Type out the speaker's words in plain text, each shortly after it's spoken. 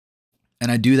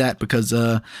And I do that because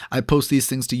I post these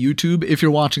things to YouTube. If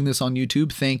you're watching this on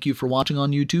YouTube, thank you for watching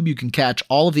on YouTube. You can catch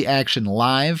all of the action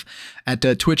live at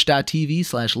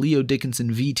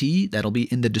twitch.tv/LeoDickinsonVT. That'll be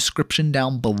in the description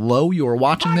down below. You are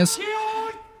watching this.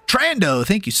 Trando,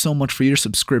 thank you so much for your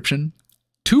subscription.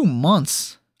 2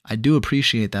 months. I do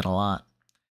appreciate that a lot.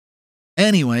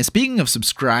 Anyway, speaking of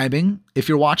subscribing, if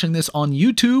you're watching this on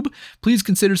YouTube, please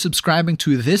consider subscribing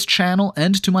to this channel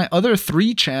and to my other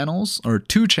 3 channels, or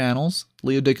 2 channels,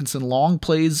 Leo Dickinson Long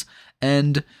Plays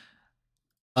and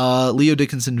Leo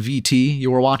Dickinson VT.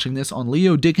 You are watching this on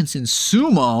Leo Dickinson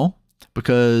Sumo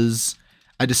because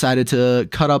I decided to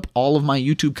cut up all of my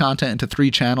YouTube content into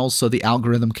 3 channels so the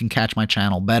algorithm can catch my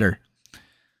channel better.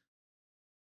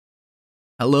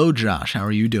 Hello, Josh. How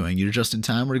are you doing? You're just in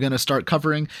time. We're going to start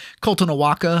covering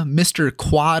Kotonowaka, Mr.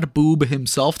 Quad Boob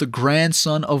himself, the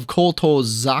grandson of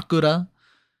Koto-Zakura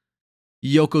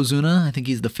Yokozuna. I think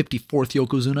he's the 54th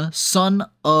Yokozuna, son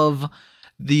of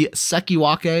the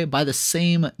Sekiwake by the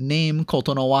same name,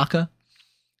 Kotonowaka.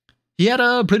 He had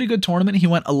a pretty good tournament. He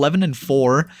went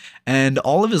 11-4, and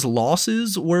all of his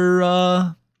losses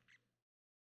were,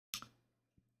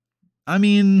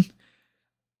 I'm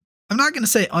not going to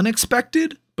say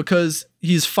unexpected because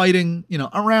he's fighting,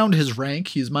 around his rank.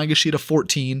 He's Maegashita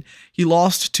 14. He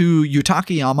lost to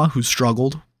Yutakayama, who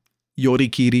struggled.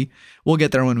 Yorikiri. We'll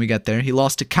get there when we get there. He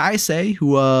lost to Kaisei,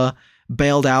 who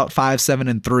bailed out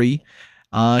 5-7-3.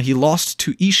 He lost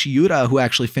to Ishiura, who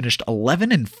actually finished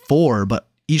 11-4, but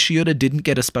Ishiura didn't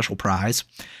get a special prize.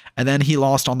 And then he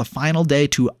lost on the final day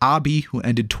to Abi, who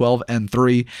ended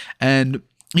 12-3. And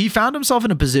he found himself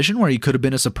in a position where he could have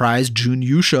been a surprise Jun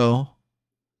Yusho,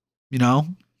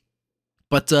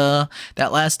 But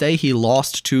that last day, he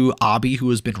lost to Abi, who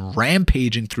has been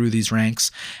rampaging through these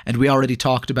ranks. And we already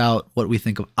talked about what we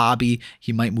think of Abi.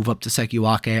 He might move up to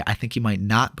Sekiwake. I think he might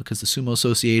not because the Sumo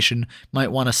Association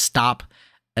might want to stop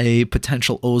a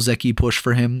potential Ozeki push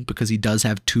for him because he does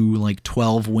have 2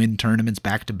 12-win tournaments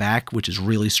back-to-back, which is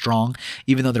really strong,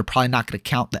 even though they're probably not going to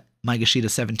count the Maegashita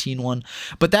 17 one.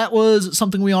 But that was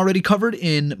something we already covered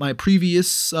in my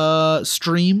previous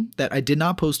stream that I did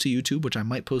not post to YouTube, which I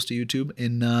might post to YouTube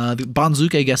in the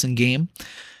Banzuke guessing game.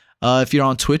 If you're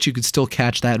on Twitch, you could still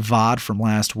catch that VOD from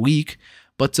last week.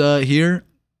 But here,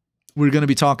 we're going to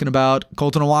be talking about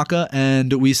Kotonowaka,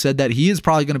 and we said that he is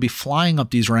probably going to be flying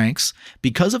up these ranks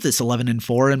because of this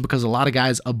 11-4 and because a lot of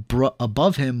guys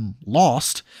above him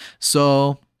lost.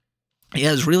 So he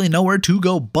has really nowhere to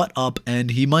go but up,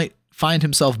 and he might find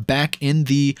himself back in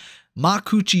the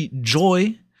Makuchi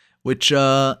Joy, which,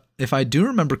 if I do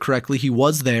remember correctly, he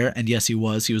was there, and yes, he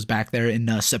was. He was back there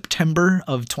in September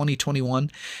of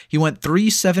 2021. He went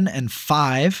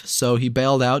 3-7-5, so he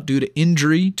bailed out due to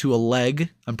injury to a leg,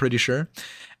 I'm pretty sure.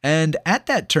 And at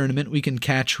that tournament, we can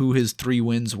catch who his 3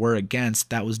 wins were against.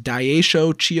 That was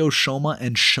Daisho, Chiyoshoma,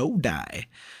 and Shodai.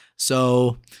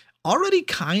 So already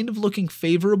kind of looking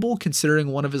favorable, considering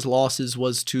one of his losses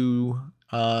was to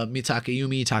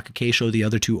Mitakayumi, Takakeisho, the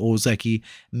other 2 Ozeki,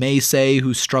 Meisei,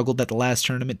 who struggled at the last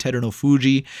tournament, Teruno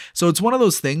Fuji. So it's one of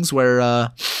those things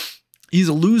where he's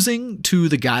losing to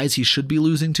the guys he should be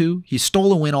losing to. He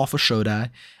stole a win off of Shodai,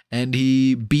 and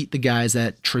he beat the guys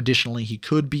that traditionally he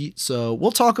could beat. So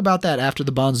we'll talk about that after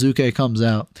the Banzuke comes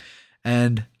out.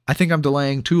 And I think I'm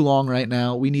delaying too long right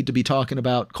now. We need to be talking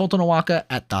about Kotonowaka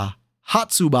at the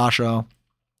Haru Basho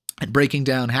and breaking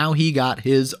down how he got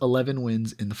his 11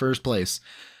 wins in the first place.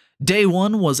 Day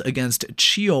 1 was against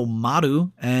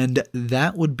Chiyomaru, and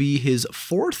that would be his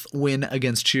 4th win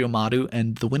against Chiyomaru,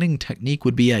 and the winning technique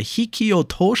would be a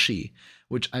Hikiotoshi,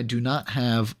 which I do not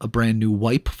have a brand new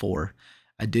wipe for.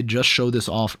 I did just show this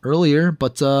off earlier,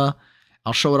 but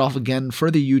I'll show it off again for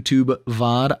the YouTube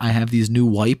VOD. I have these new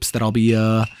wipes that I'll be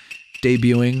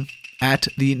debuting at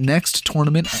the next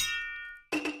tournament.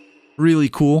 Really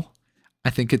cool. I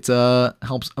think it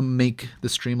helps make the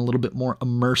stream a little bit more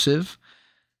immersive.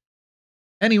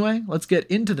 Anyway, let's get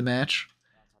into the match.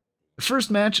 First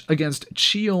match against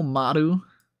Chiyomaru.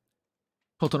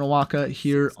 Kotonowaka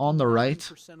here on the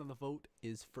right.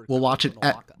 We'll watch it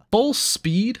at full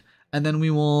speed, and then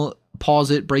we will pause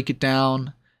it, break it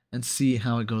down, and see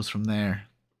how it goes from there.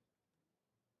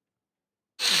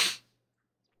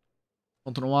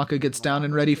 Kotonowaka gets down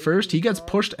and ready first. He gets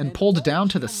pushed and pulled down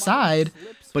to the side,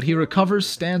 but he recovers,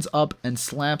 stands up, and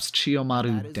slaps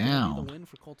Chiyomaru down.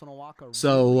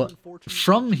 So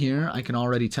from here, I can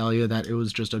already tell you that it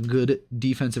was just a good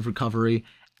defensive recovery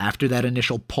after that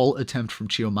initial pull attempt from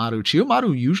Chiyomaru.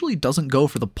 Chiyomaru usually doesn't go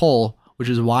for the pull, which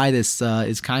is why this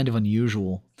is kind of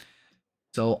unusual.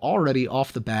 So already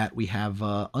off the bat, we have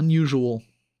unusual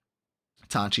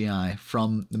Tachi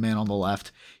from the man on the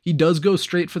left. He does go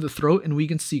straight for the throat, and we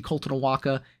can see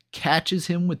Kotonowaka catches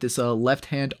him with this left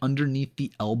hand underneath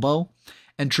the elbow.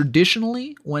 And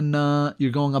traditionally, when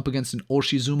you're going up against an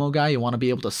Oshizumo guy, you want to be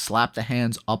able to slap the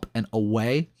hands up and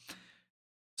away.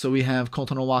 So we have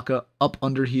Kotonowaka up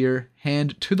under here,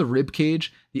 hand to the rib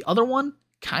cage. The other one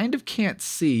kind of can't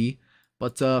see,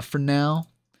 but for now,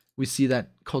 we see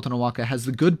that Kotonowaka has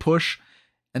the good push,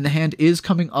 and the hand is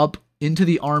coming up into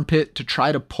the armpit to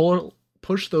try to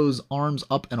push those arms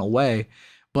up and away.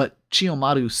 But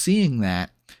Chiyomaru, seeing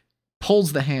that,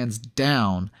 pulls the hands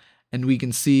down, and we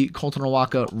can see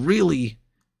Kotonowaka really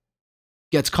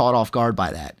gets caught off guard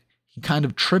by that. He kind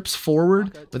of trips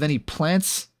forward, but then he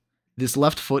plants this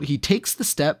left foot. He takes the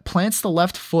step, plants the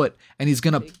left foot, and he's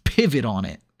going to pivot on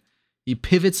it. He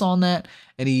pivots on that,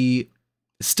 and he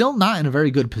is still not in a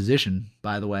very good position,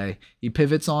 by the way. He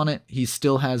pivots on it. He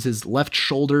still has his left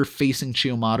shoulder facing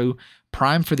Chiyomaru,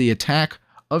 prime for the attack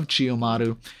of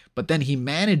Chiyomaru, but then he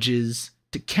manages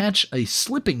to catch a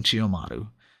slipping Chiyomaru.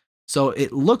 So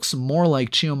it looks more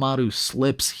like Chiyomaru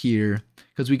slips here,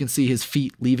 because we can see his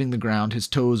feet leaving the ground, his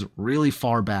toes really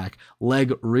far back,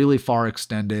 leg really far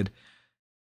extended.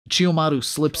 Chiyomaru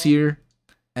slips here,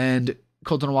 and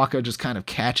Kotonowaka just kind of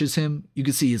catches him. You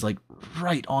can see he's like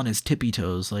right on his tippy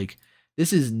toes. Like,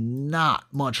 this is not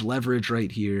much leverage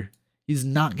right here. He's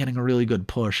not getting a really good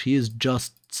push. He is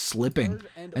just slipping.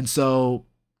 And so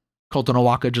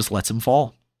Kotonowaka just lets him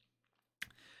fall.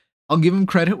 I'll give him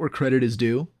credit where credit is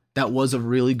due. That was a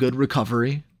really good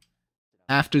recovery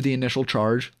after the initial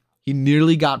charge. He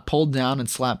nearly got pulled down and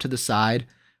slapped to the side,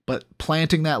 but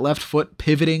planting that left foot,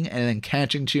 pivoting, and then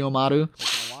catching Chiyomaru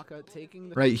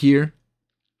right here.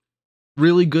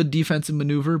 Really good defensive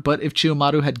maneuver, but if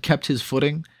Chiyomaru had kept his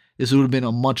footing, this would have been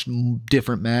a much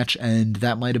different match, and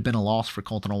that might have been a loss for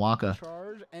Kotonowaka.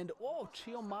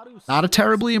 Not a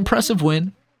terribly impressive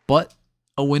win, but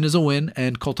a win is a win,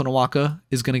 and Kotonowaka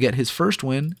is going to get his first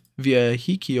win via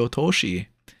Hikiotoshi.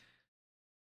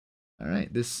 All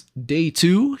right, this day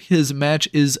 2, his match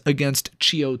is against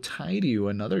Chiyo Tairyu,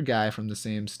 another guy from the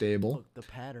same stable.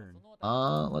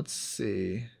 Let's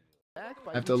see.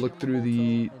 I have to look through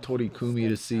the Torikumi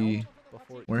to see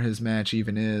where his match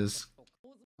even is.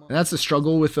 And that's the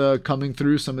struggle with coming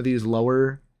through some of these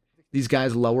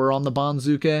guys lower on the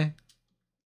Banzuke.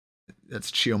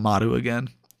 That's Chiyomaru again.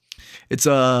 It's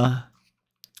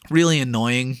really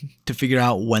annoying to figure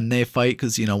out when they fight,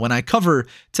 because, you know, when I cover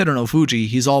Teruno Fuji,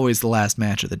 he's always the last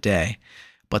match of the day.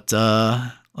 But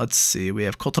let's see, we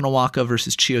have Kotonowaka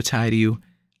versus Chiyo Tairyu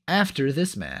after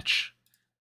this match.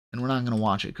 And we're not going to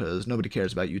watch it because nobody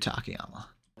cares about Yu Takayama.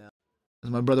 As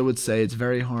my brother would say, it's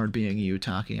very hard being a Yu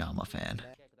Takayama fan.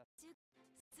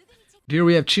 Here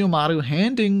we have Chiyomaru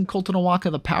handing Kotonowaka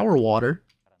the power water.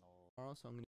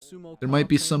 There might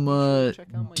be some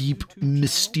deep,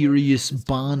 mysterious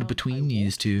bond between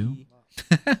these two.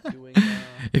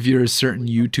 If you're a certain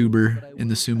YouTuber in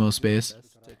the sumo space.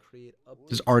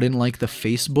 Does Arden like the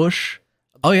face bush?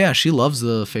 Oh yeah, she loves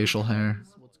the facial hair.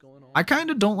 I kind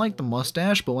of don't like the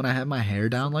mustache, but when I have my hair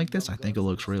down like this, I think it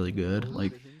looks really good.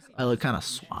 Like, I look kind of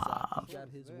suave.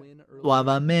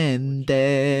 Suavemente,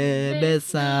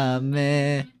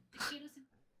 besame.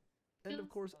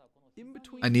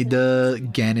 I need the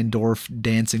Ganondorf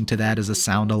dancing to that as a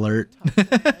sound alert.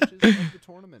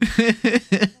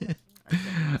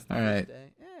 Alright.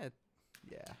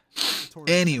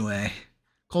 Anyway,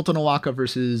 Kotonowaka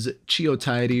versus Chiyo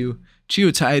Tairyu.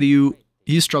 Chiyo Tairyu,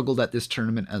 he struggled at this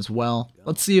tournament as well.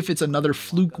 Let's see if it's another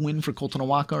fluke win for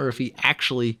Kotonowaka or if he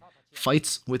actually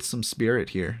fights with some spirit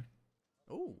here.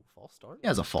 Oh, false start. He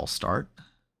has a false start.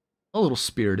 A little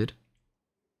spirited.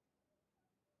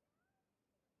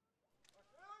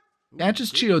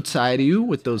 Catches Chiyo Tairyu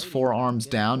with those forearms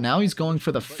down. Now he's going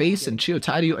for the face, and Chiyo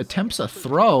Tairyu attempts a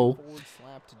throw,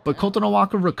 but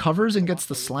Kotonowaka recovers and gets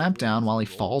the slap down while he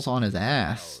falls on his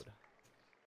ass.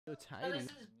 What's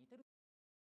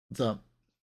up?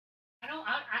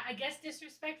 I guess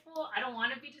disrespectful. I don't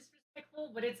want to be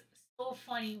disrespectful, but it's so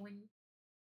funny when.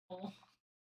 Oh,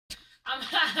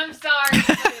 I'm sorry.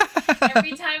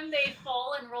 Every time they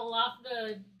fall and roll off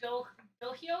the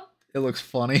dohyo. It looks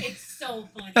funny. It's so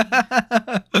funny.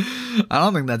 I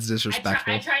don't think that's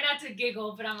disrespectful. I try not to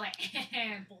giggle, but I'm like,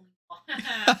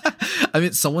 I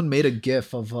mean, someone made a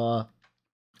gif of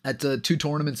at 2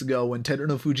 tournaments ago when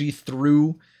Teruno Fuji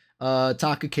threw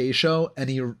Takakeisho and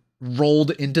he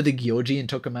rolled into the Gyoji and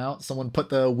took him out. Someone put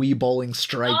the Wii bowling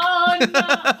strike. Oh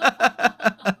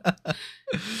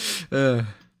no!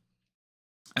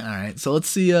 Alright, so let's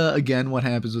see again what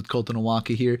happens with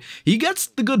Kotonowaka here. He gets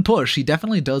the good push. He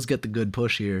definitely does get the good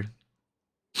push here.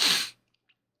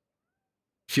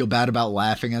 feel bad about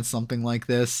laughing at something like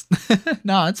this.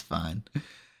 No, it's fine.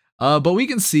 But we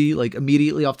can see, like,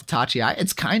 immediately off the Tachi,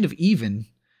 it's kind of even.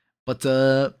 But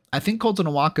I think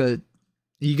Kotonowaka,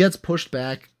 he gets pushed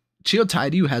back. Chiyo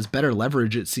Tairyu has better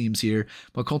leverage, it seems, here.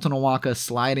 But Kotonowaka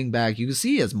sliding back. You can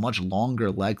see he has much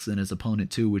longer legs than his opponent,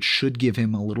 too, which should give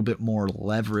him a little bit more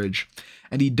leverage.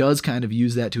 And he does kind of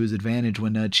use that to his advantage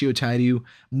when Chiyo Tairyu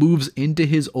moves into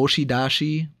his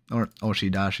Oshidashi, or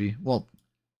Oshidashi, well,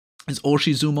 his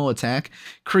Oshizumo attack,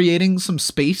 creating some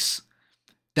space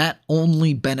that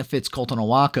only benefits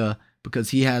Kotonowaka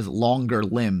because he has longer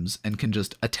limbs and can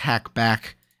just attack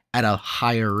back at a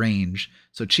higher range.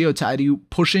 So Chiyo Tairyu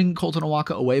pushing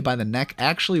Kotonowaka away by the neck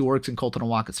actually works in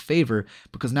Kotonowaka's favor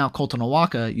because now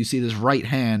Kotonowaka, you see this right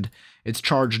hand, it's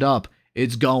charged up,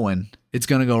 it's going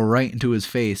to go right into his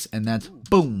face, and that's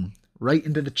boom, right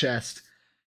into the chest.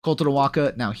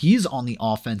 Kotonowaka, now he's on the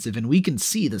offensive, and we can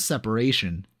see the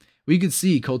separation. We can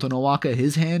see Kotonowaka,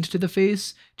 his hand to the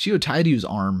face, Chiyo Tairyu's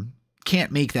arm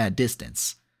can't make that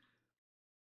distance.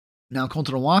 Now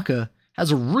Kotonowaka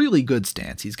has a really good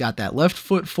stance. He's got that left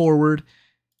foot forward,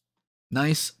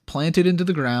 nice, planted into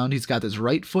the ground. He's got this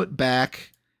right foot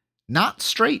back, not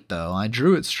straight though. I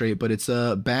drew it straight, but it's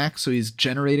back, so he's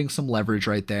generating some leverage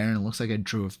right there. And it looks like I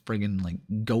drew a friggin' like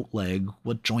goat leg.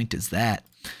 What joint is that?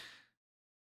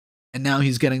 And now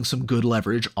he's getting some good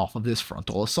leverage off of this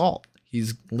frontal assault.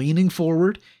 He's leaning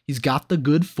forward. He's got the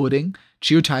good footing.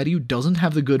 Chiyo Tairyu doesn't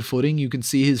have the good footing. You can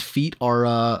see his feet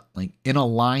are like in a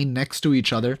line next to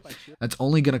each other. That's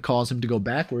only going to cause him to go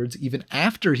backwards even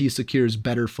after he secures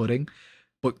better footing.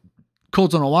 But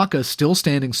Kotonowaka is still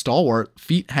standing stalwart.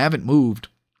 Feet haven't moved.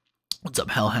 What's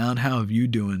up, Hellhound? How have you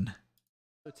doing?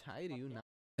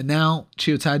 And now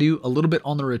Chiyo Tairyu, a little bit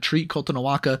on the retreat.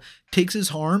 Kotonowaka takes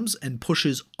his arms and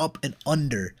pushes up and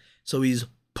under. So he's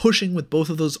pushing with both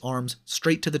of those arms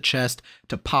straight to the chest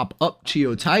to pop up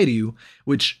Chiyo Tairyu,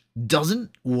 which doesn't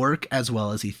work as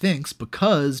well as he thinks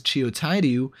because Chiyo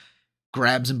Tairyu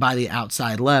grabs him by the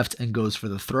outside left and goes for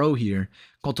the throw here.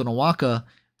 Kotonowaka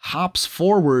hops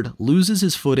forward, loses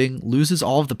his footing, loses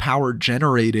all of the power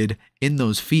generated in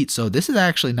those feet. So this is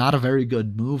actually not a very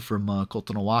good move from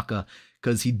Kotonowaka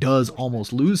because he does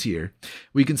almost lose here.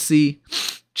 We can see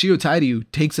Chiyo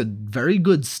Tairyu takes a very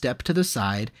good step to the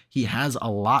side. He has a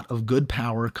lot of good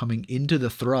power coming into the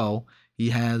throw. He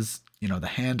has, the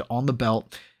hand on the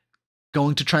belt,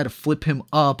 going to try to flip him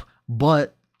up,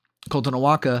 but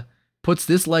Kotonowaka puts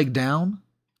this leg down,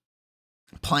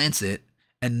 plants it,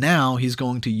 and now he's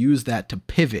going to use that to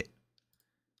pivot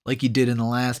like he did in the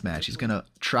last match. He's going to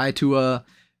try to,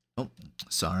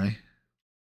 He's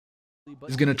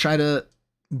going to try to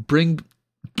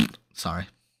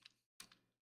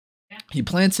He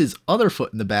plants his other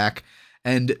foot in the back,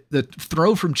 and the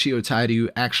throw from Chiyo Tairyu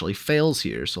actually fails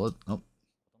here. So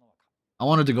I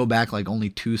wanted to go back like only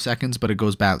 2 seconds, but it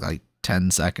goes back like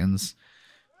 10 seconds.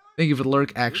 Thank you for the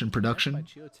lurk, Action Production.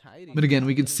 But again,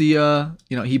 we can see,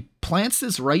 he plants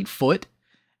this right foot,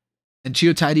 and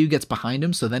Chiyo Tairyu gets behind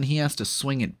him, so then he has to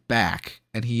swing it back,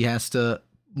 and he has to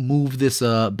move this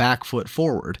back foot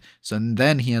forward. So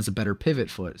then he has a better pivot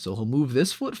foot. So he'll move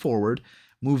this foot forward,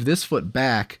 move this foot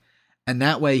back, and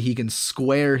that way he can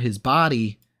square his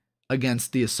body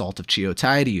against the assault of Chiyo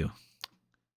Tairyu.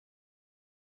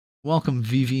 Welcome,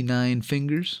 VV9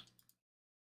 Fingers.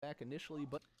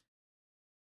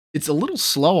 It's a little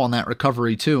slow on that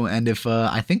recovery too, and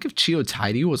I think if Chiyo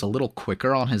Tairyu was a little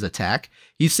quicker on his attack,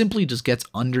 he simply just gets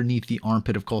underneath the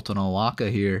armpit of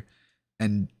Kotonowaka here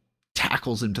and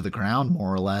tackles him to the ground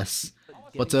more or less.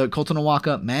 But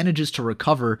Kotonowaka manages to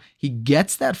recover. He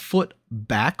gets that foot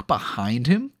back behind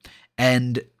him,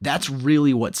 and that's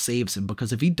really what saves him,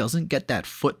 because if he doesn't get that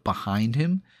foot behind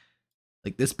him,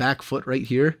 like this back foot right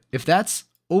here, if that's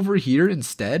over here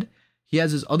instead, he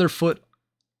has his other foot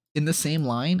in the same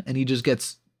line and he just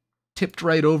gets tipped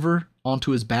right over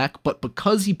onto his back. But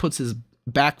because he puts his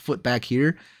back foot back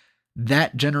here,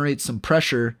 that generates some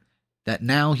pressure that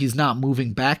now he's not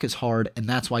moving back as hard, and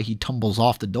that's why he tumbles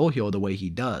off the dohyo the way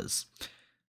he does.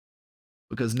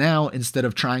 Because now, instead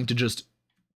of trying to just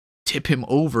tip him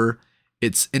over,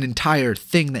 it's an entire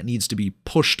thing that needs to be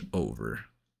pushed over.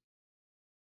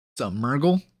 What's up,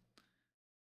 Murgle?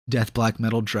 Death Black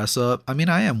Metal dress up. I mean,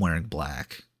 I am wearing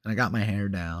black, and I got my hair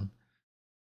down.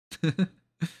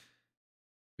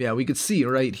 Yeah, we could see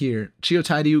right here, Chiyo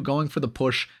Tairyu going for the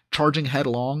push, charging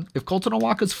headlong. If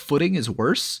Kotonowaka's footing is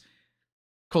worse,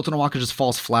 Kotonowaka just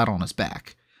falls flat on his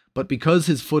back. But because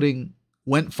his footing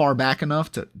went far back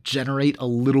enough to generate a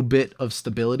little bit of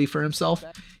stability for himself,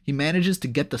 he manages to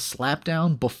get the slap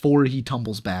down before he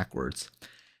tumbles backwards.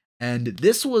 And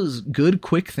this was good,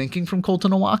 quick thinking from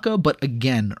Kotonowaka, but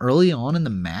again, early on in the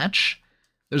match,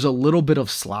 there's a little bit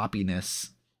of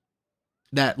sloppiness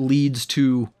that leads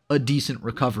to a decent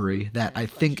recovery that I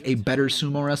think a better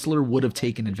sumo wrestler would have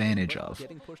taken advantage of.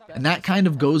 And that kind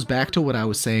of goes back to what I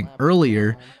was saying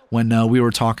earlier when we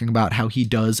were talking about how he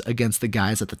does against the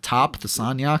guys at the top, the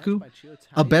Sanyaku.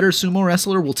 A better sumo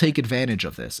wrestler will take advantage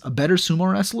of this. A better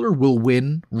sumo wrestler will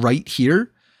win right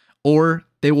here, or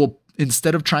they will,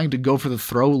 instead of trying to go for the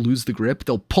throw, lose the grip,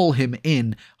 they'll pull him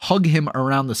in, hug him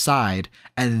around the side,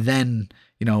 and then,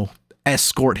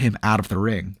 escort him out of the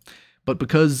ring. But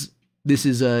because this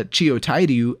is a Chiyo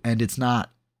Tairyu and it's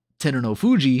not Teru no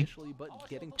Fuji,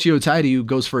 Chiyo Tairyu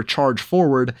goes for a charge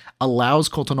forward, allows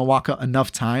Kotonowaka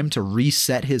enough time to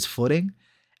reset his footing,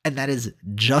 and that is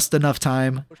just enough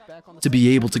time to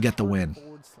be able to get the win.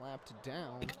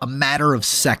 Like a matter of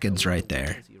seconds right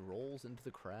there.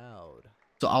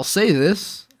 So I'll say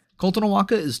this,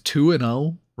 Kotonowaka is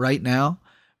 2-0 right now,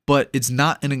 but it's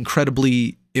not an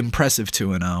incredibly impressive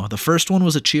 2-0. The first one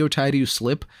was a Chiyo Tairyu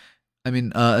slip. A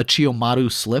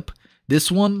Chiyomaru slip.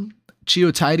 This one,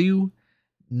 Chiyo Tairyu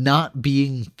not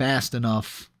being fast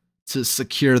enough to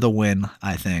secure the win,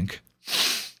 I think.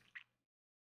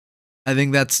 I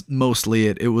think that's mostly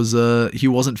it. It was he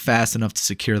wasn't fast enough to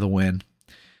secure the win.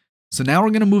 So now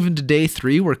we're going to move into day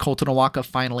 3 where Kotonowaka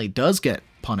finally does get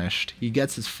punished. He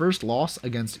gets his first loss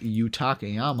against Yu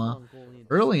Takayama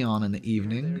early on in the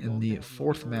evening in the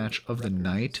 4th match of the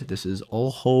night. This is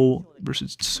Oho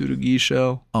versus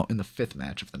Tsurugisho. Oh, in the 5th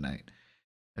match of the night.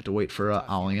 I have to wait for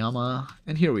Aoyama,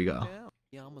 and here we go.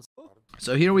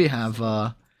 So here we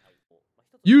have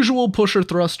usual pusher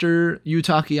thruster Yu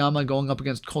Takayama going up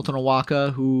against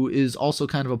Kotonowaka, who is also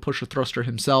kind of a pusher thruster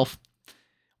himself.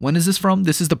 When is this from?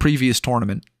 This is the previous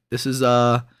tournament. This is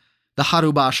the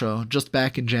Haru Basho, just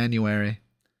back in January.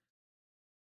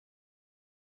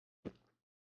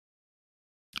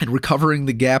 And recovering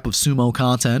the gap of sumo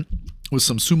content with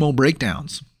some sumo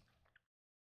breakdowns.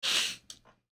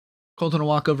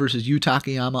 Kotonowaka versus Yu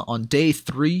Takayama on day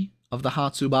 3 of the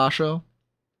Hatsu Basho.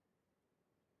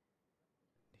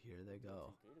 Here they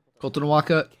go.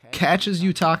 Kotonowaka catches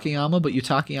Yu Takayama, but Yu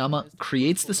Takayama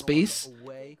creates the space,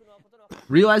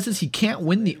 realizes he can't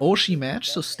win the Oshi match,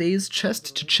 so stays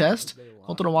chest to chest.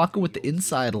 Kotonowaka with the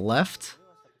inside left.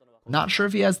 Not sure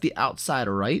if he has the outside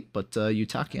right, but Yu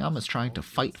Takayama is trying to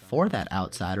fight for that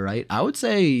outside right. I would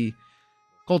say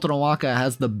Kotonowaka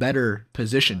has the better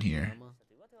position here.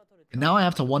 And now I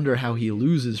have to wonder how he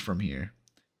loses from here.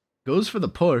 Goes for the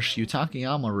push. Yu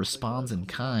Takayama responds in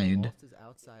kind.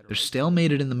 They're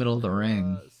stalemated in the middle of the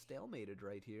ring. Stalemated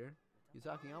right here. Yu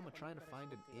Takayama trying to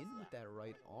find an in with that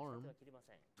right arm.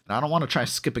 And I don't want to try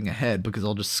skipping ahead because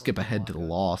I'll just skip ahead to the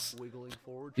loss.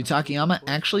 Yu Takayama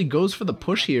actually goes for the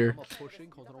push here.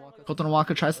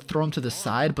 Kotonowaka tries to throw him to the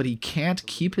side, but he can't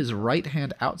keep his right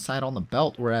hand outside on the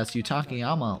belt, whereas Yu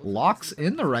Takayama locks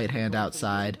in the right hand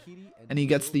outside, and he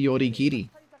gets the Yorikiri.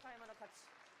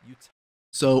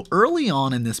 So early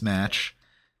on in this match,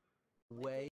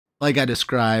 like I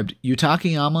described, Yu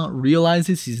Takayama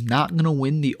realizes he's not going to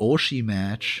win the Oshi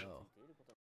match,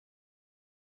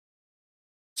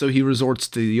 so he resorts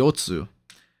to the Yotsu,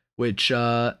 which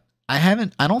I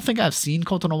don't think I've seen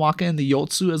Kotonowaka in the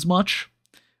Yotsu as much,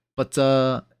 but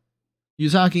Yu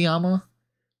Takayama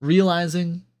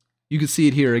realizing, you can see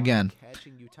it here again,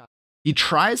 he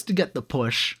tries to get the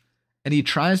push, and he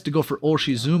tries to go for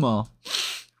Oshizumo,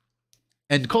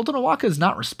 and Kotonowaka is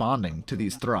not responding to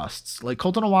these thrusts. Like,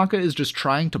 Kotonowaka is just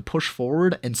trying to push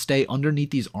forward and stay underneath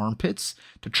these armpits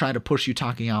to try to push Yu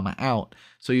Takayama out.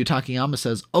 So Yu Takayama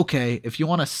says, okay, if you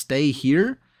want to stay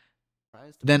here,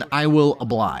 then I will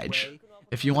oblige.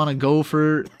 If you want to go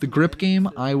for the grip game,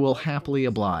 I will happily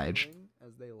oblige.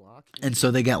 And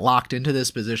so they get locked into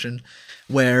this position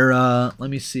where, let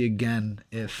me see again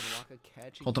if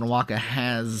Kotonowaka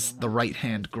has the right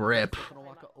hand grip.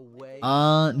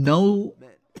 No,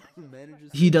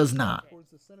 he does not.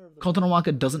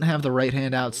 Kotonowaka doesn't have the right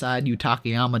hand outside. Yu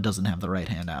Takayama doesn't have the right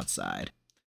hand outside.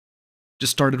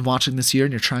 Just started watching this year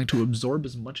and you're trying to absorb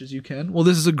as much as you can. Well,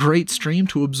 this is a great stream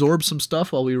to absorb some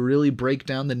stuff while we really break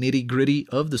down the nitty-gritty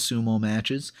of the sumo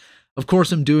matches. Of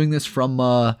course, I'm doing this from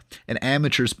an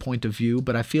amateur's point of view,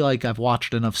 but I feel like I've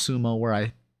watched enough sumo where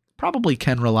I probably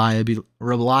can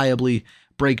reliably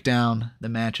break down the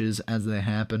matches as they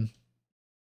happen.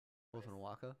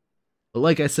 But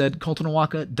like I said,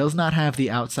 Kotonowaka does not have the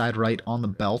outside right on the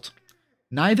belt.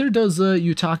 Neither does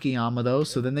Yu Takayama, though,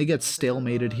 so then they get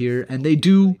stalemated here, and they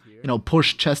do,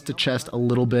 push chest to chest a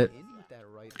little bit.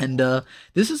 And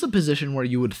this is a position where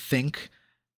you would think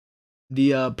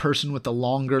the person with the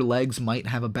longer legs might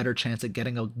have a better chance at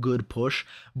getting a good push,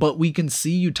 but we can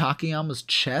see Yutakiyama's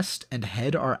chest and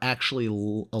head are actually a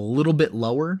little bit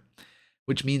lower,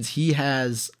 which means he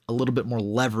has a little bit more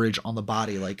leverage on the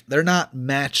body. Like, they're not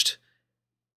matched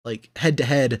like head to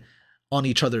head on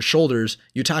each other's shoulders.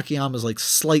 Yutakiyama's like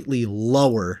slightly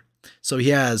lower, so he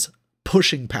has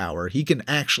pushing power. He can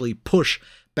actually push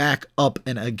back up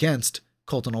and against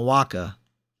Kotonowaka.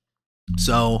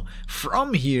 So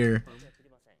from here,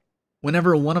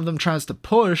 whenever one of them tries to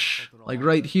push, like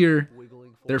right here,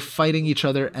 they're fighting each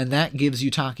other, and that gives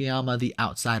Yutakiyama the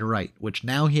outside right, which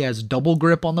now he has double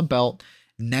grip on the belt.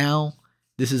 Now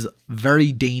this is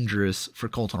very dangerous for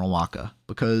Kotonowaka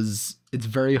because it's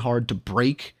very hard to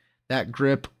break that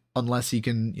grip unless he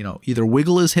can, either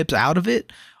wiggle his hips out of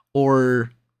it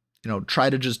or, try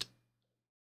to just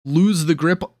lose the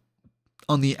grip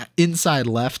on the inside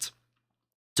left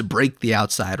to break the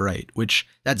outside right, which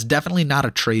that's definitely not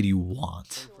a trade you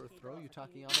want.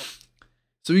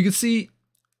 So you can see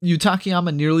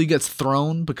Yutakiyama nearly gets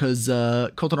thrown because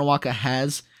Kotonowaka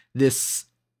has this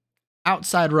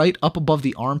outside right up above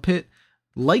the armpit,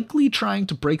 likely trying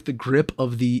to break the grip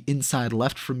of the inside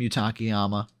left from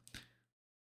Yutakiyama.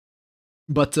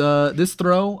 But this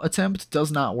throw attempt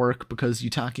does not work because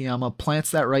Yutakiyama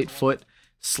plants that right foot,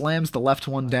 slams the left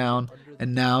one down,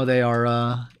 and now they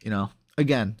are,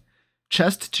 again,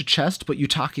 chest to chest, but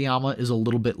Yutakiyama is a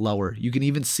little bit lower. You can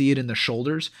even see it in the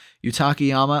shoulders.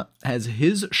 Yutakiyama has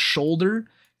his shoulder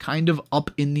kind of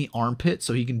up in the armpit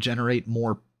so he can generate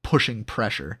more pushing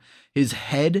pressure. His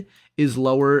head is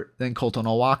lower than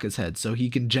Kotonowaka's head, so he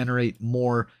can generate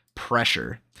more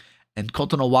pressure. And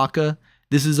Kotonowaka,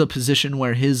 this is a position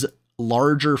where his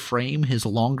larger frame, his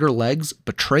longer legs,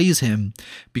 betrays him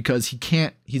because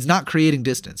he's not creating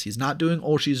distance. He's not doing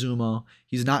Oshizumo.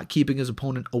 He's not keeping his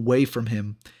opponent away from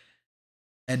him.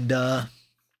 And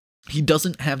he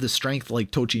doesn't have the strength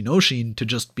like Tochinoshin to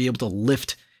just be able to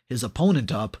lift his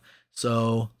opponent up.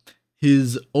 So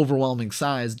his overwhelming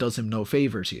size does him no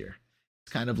favors here.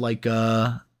 It's kind of like,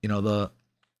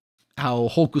 how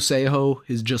Hokuseiho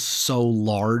is just so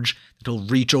large that he'll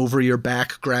reach over your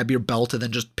back, grab your belt, and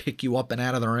then just pick you up and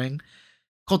out of the ring.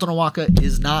 Kotonowaka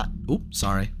is not...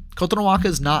 Kotonowaka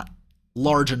is not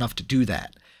large enough to do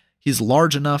that. He's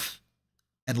large enough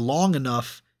and long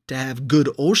enough to have good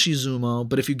Oshizumo,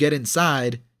 but if you get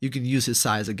inside, you can use his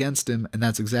size against him, and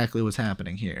that's exactly what's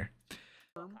happening here.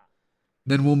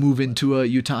 Then we'll move into a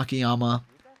Yutakiyama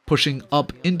pushing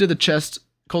up into the chest.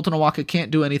 Kotonowaka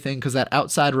can't do anything because that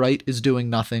outside right is doing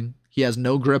nothing. He has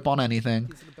no grip on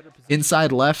anything.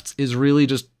 Inside left is really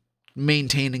just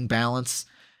maintaining balance.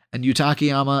 And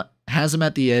Yutakiyama has him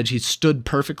at the edge. He's stood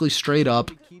perfectly straight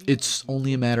up. It's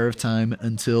only a matter of time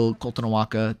until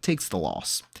Kotonowaka takes the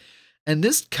loss. And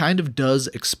this kind of does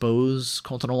expose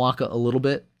Kotonowaka a little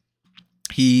bit.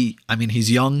 He's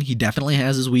young. He definitely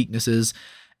has his weaknesses.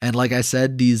 And like I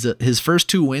said, his first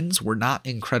two wins were not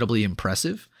incredibly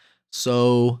impressive.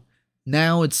 So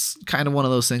now it's kind of one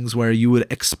of those things where you would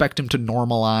expect him to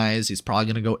normalize. He's probably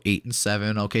going to go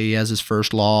 8-7. Okay, he has his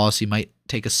first loss. He might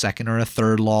take a second or a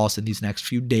third loss in these next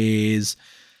few days.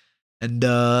 And,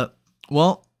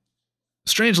 well,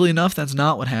 strangely enough, that's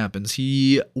not what happens.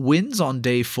 He wins on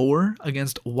day 4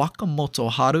 against Wakamoto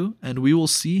Haru, and we will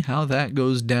see how that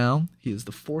goes down. He is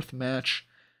the 4th match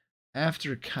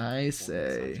after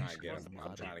Kaisei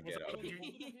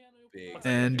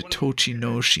and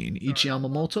Tochinoshin. Ichi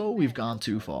Yamamoto, we've gone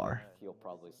too far.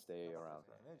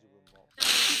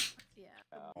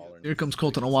 Here comes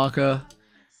Kotonowaka.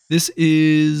 This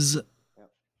is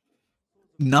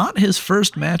not his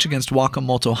first match against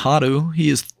Wakamoto Haru. He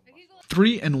is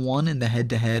 3-1 in the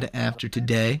head-to-head after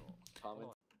today.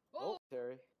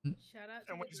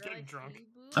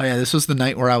 Oh yeah, this was the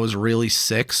night where I was really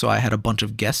sick, so I had a bunch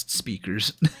of guest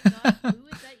speakers.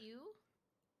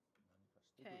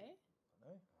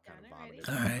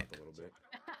 Alright.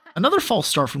 Another false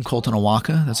start from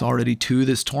Kotonowaka. That's already 2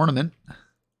 this tournament.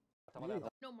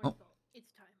 Oh.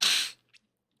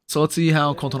 So let's see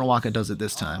how Kotonowaka does it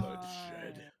this time.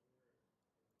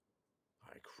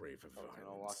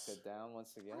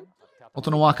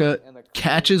 Kotonowaka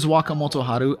catches Wakamoto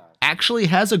Haru. Actually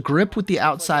has a grip with the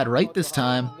outside right this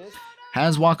time.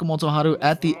 Has Wakamoto Haru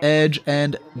at the edge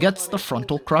and gets the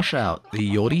frontal crush out. The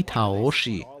Yori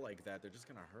Taoshi.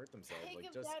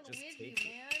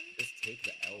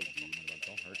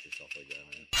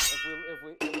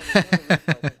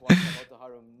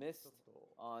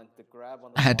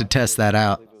 I had to test that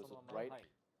out.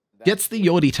 Gets the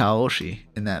Yori Taoshi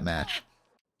in that match.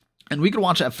 And we can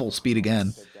watch that full speed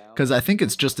again, because I think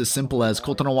it's just as simple as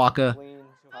Kotonowaka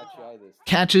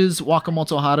catches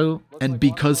Wakamoto Haru, and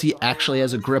because he actually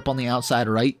has a grip on the outside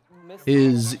right,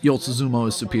 his yokozuna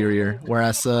is superior.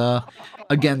 Whereas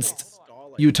against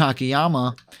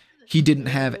Yutakiyama, he didn't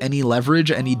have any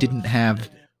leverage and he didn't have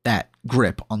that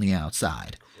grip on the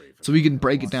outside. So we can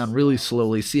break it down really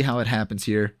slowly, see how it happens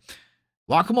here.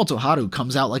 Wakamoto Haru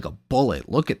comes out like a bullet.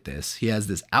 Look at this. He has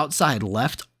this outside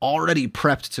left already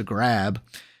prepped to grab.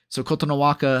 So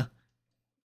Kotonowaka,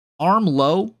 arm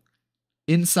low,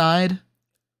 inside,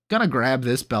 gonna grab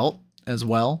this belt as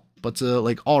well. But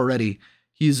like already,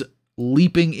 he's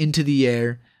leaping into the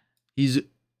air. He's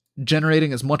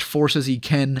generating as much force as he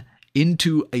can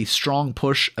into a strong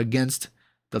push against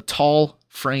the tall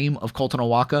frame of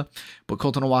Kotonowaka. But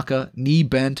Kotonowaka, knee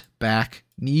bent back,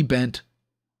 knee bent,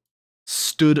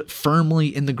 stood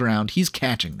firmly in the ground. He's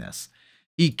catching this.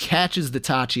 He catches the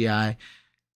Tachi-ai.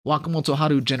 Wakamoto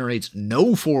Haru generates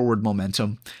no forward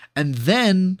momentum. And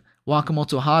then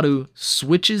Wakamoto Haru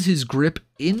switches his grip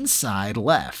inside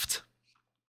left.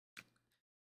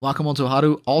 Wakamoto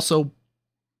Haru also,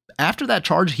 after that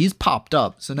charge, he's popped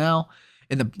up. So now,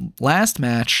 in the last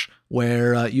match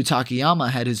where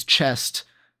Yutakiyama had his chest,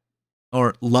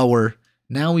 or lower,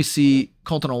 now we see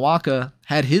Kotonowaka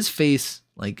had his face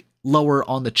like lower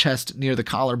on the chest near the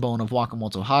collarbone of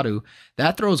Wakamoto Haru.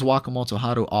 That throws Wakamoto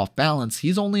Haru off balance.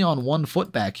 He's only on one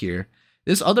foot back here.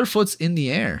 This other foot's in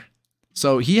the air.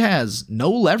 So he has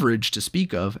no leverage to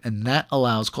speak of, and that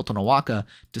allows Kotonowaka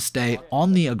to stay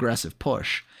on the aggressive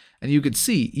push. And you can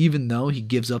see, even though he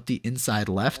gives up the inside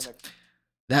left,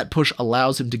 that push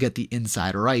allows him to get the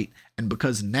inside right. And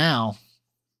because now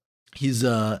he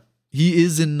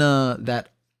is in that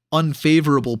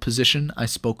unfavorable position I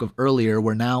spoke of earlier,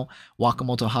 where now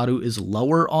Wakamoto Haru is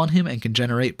lower on him and can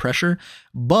generate pressure.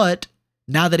 But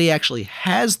now that he actually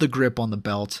has the grip on the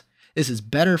belt, this is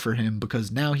better for him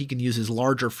because now he can use his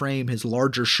larger frame, his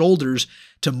larger shoulders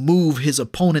to move his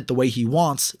opponent the way he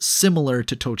wants, similar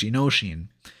to Tochinoshin.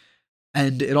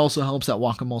 And it also helps that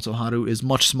Wakamoto Haru is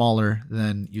much smaller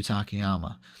than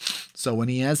Yutakiyama. So when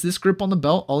he has this grip on the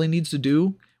belt, all he needs to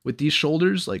do with these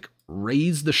shoulders, like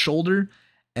raise the shoulder,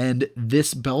 and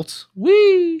this belt,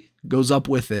 whee, goes up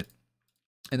with it.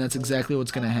 And that's exactly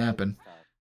what's going to happen.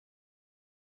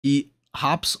 He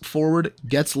hops forward,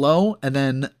 gets low, and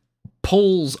then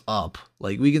pulls up.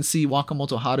 Like we can see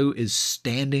Wakamoto Haru is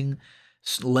standing,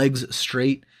 legs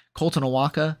straight.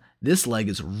 Kotonowaka, this leg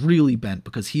is really bent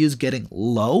because he is getting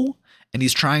low and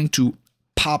he's trying to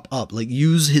pop up, like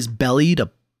use his belly to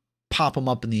pop him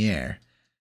up in the air.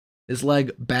 His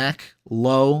leg back,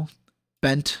 low,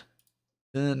 bent.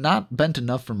 Not bent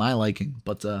enough for my liking,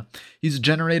 but he's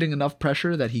generating enough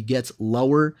pressure that he gets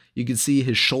lower. You can see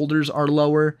his shoulders are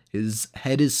lower, his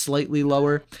head is slightly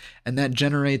lower, and that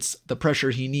generates the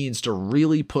pressure he needs to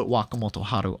really put Wakamoto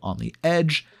Haru on the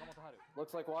edge.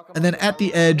 And then at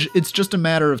the edge, it's just a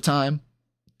matter of time,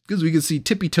 because we can see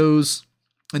tippy toes,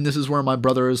 and this is where my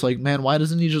brother is like, man, why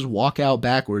doesn't he just walk out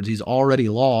backwards? He's already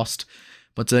lost.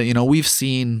 But, you know, we've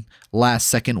seen last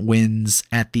second wins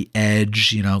at the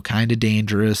edge, you know, kind of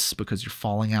dangerous because you're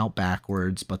falling out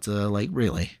backwards. But, like,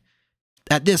 really,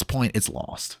 at this point, it's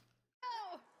lost.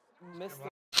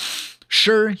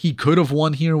 Sure, he could have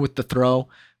won here with the throw,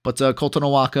 but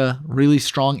Kotonowaka, really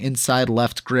strong inside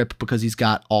left grip because he's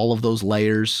got all of those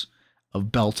layers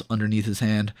of belt underneath his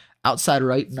hand. Outside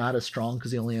right, not as strong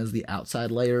because he only has the outside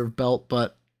layer of belt.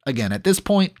 But, again, at this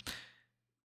point,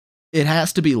 it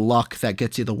has to be luck that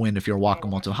gets you the win if you're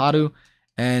Wakamoto Haru,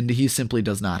 and he simply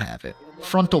does not have it.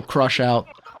 Frontal crush out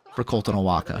for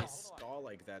Kotonowaka.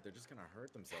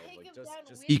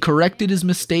 He corrected his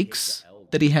mistakes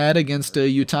that he had against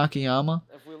Yutakiyama,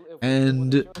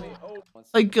 and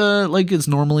like is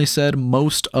normally said,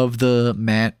 most of the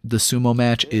sumo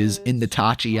match is in the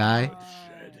Tachi-ai,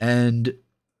 and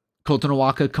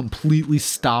Kotonowaka completely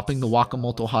stopping the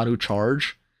Wakamoto Haru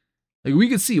charge. Like we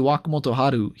could see Wakamoto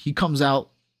Haru, he comes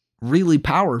out really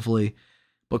powerfully,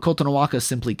 but Kotonowaka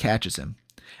simply catches him.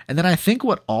 And then I think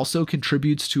what also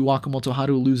contributes to Wakamoto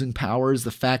Haru losing power is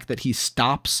the fact that he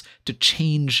stops to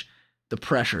change the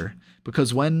pressure.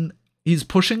 Because when he's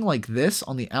pushing like this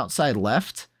on the outside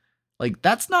left, like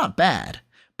that's not bad.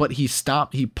 But he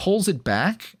pulls it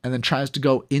back and then tries to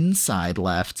go inside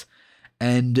left,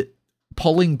 and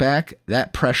pulling back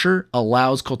that pressure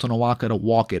allows Kotonowaka to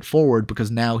walk it forward because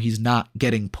now he's not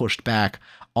getting pushed back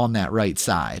on that right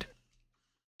side.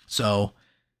 So,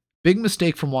 big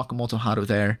mistake from Wakamoto Haru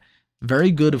there. Very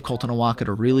good of Kotonowaka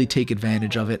to really take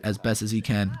advantage of it as best as he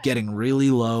can. Getting really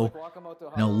low,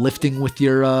 you know, lifting with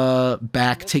your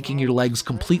back, taking your legs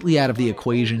completely out of the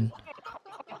equation.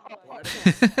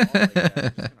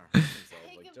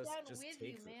 with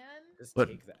you, man. But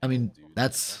I mean,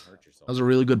 that was a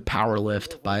really good power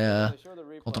lift by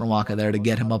Kotonowaka there to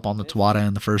get him up on the Tawada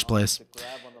in the first place.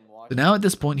 But now at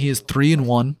this point, he is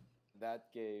 3-1.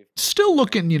 Still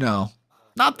looking, you know,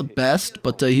 not the best,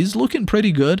 but he's looking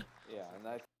pretty good.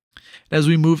 As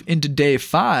we move into day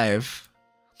 5,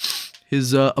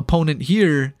 his opponent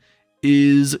here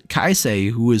is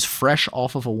Kaisei, who is fresh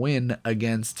off of a win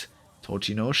against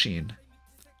Tochinoshin.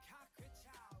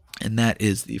 And that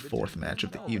is the 4th match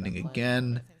of the evening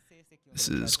again. This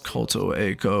is Koto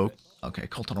Eiko. Okay,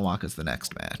 Kotonowaka is the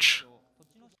next match.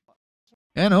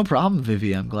 Yeah, no problem,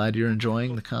 Vivi. I'm glad you're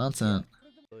enjoying the content.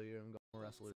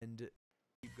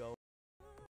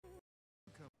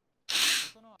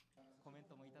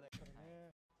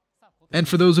 And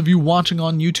for those of you watching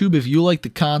on YouTube, if you like the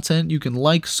content, you can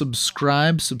like,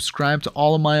 subscribe to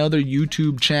all of my other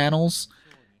YouTube channels,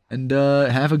 and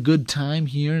have a good time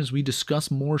here as we discuss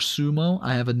more sumo.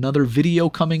 I have another video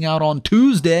coming out on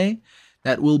Tuesday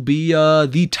that will be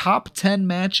the top 10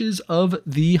 matches of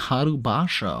the Haru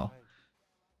Basho.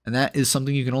 And that is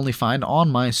something you can only find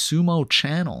on my sumo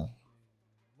channel.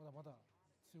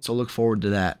 So look forward to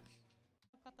that.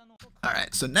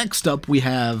 Alright, so next up we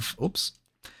have...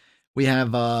 We have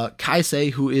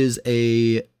Kaisei, who is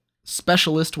a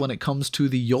specialist when it comes to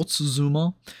the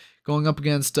yokozuna, going up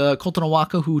against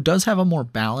Kotonowaka, who does have a more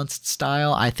balanced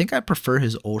style. I think I prefer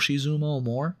his oshizumo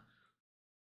more.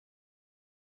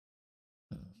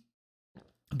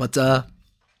 But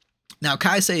now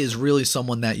Kaisei is really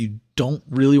someone that you don't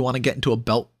really want to get into a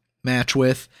belt match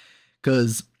with,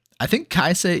 because I think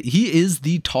Kaisei, he is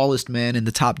the tallest man in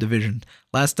the top division.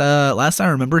 Last I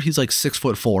remember, he's like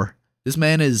 6'4". This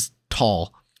man is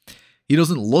tall. He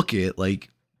doesn't look it. Like,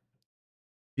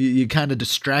 you're kind of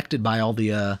distracted by all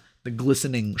the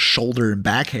glistening shoulder and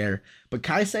back hair, but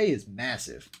Kaisei is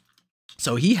massive,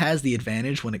 so he has the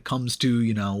advantage when it comes to,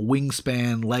 you know,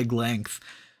 wingspan, leg length,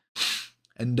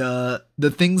 and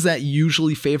the things that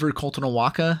usually favor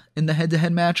Kotonowaka in the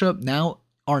head-to-head matchup now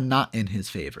are not in his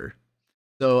favor.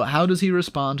 So how does he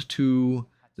respond to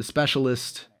the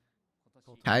specialist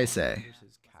Kaisei?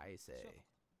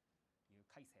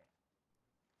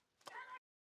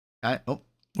 Oh,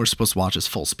 we're supposed to watch this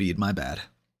full speed, my bad.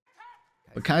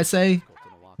 But Kaisei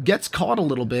gets caught a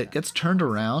little bit, gets turned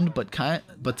around, but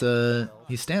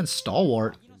he stands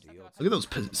stalwart. Look at those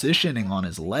positioning on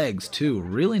his legs, too.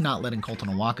 Really not letting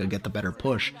Kotonowaka get the better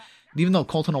push. And even though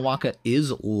Kotonowaka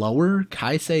is lower,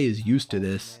 Kaisei is used to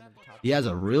this. He has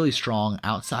a really strong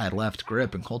outside left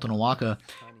grip, and Kotonowaka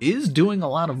is doing a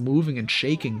lot of moving and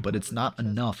shaking, but it's not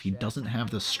enough. He doesn't have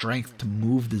the strength to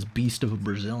move this beast of a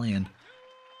Brazilian.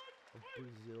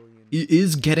 He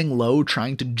is getting low,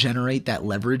 trying to generate that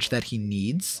leverage that he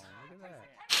needs.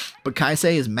 But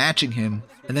Kaisei is matching him,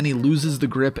 and then he loses the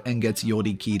grip and gets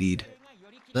Yorikiri'd.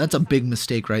 That's a big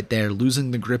mistake right there,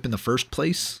 losing the grip in the first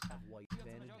place.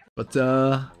 But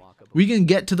we can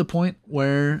get to the point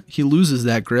where he loses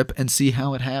that grip and see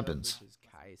how it happens.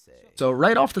 So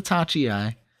right off the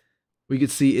Tachi-ai, we can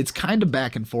see it's kind of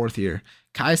back and forth here.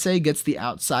 Kaisei gets the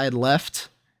outside left.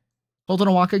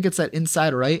 Kotonowaka gets that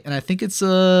inside right, and I think it's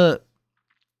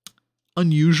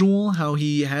unusual how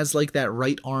he has like that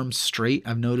right arm straight.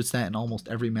 I've noticed that in almost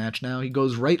every match now. He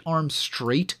goes right arm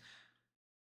straight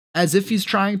as if he's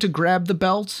trying to grab the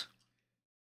belt.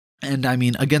 And I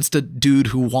mean, against a dude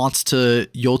who wants to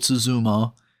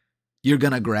yokozuna, you're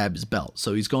gonna grab his belt.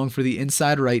 So he's going for the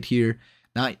inside right here,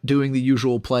 not doing the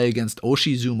usual play against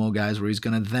oshizumo guys where he's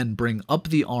gonna then bring up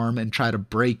the arm and try to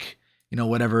break, you know,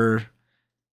 whatever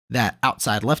that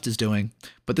outside left is doing.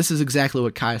 But this is exactly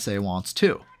what Kaisei wants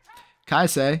too.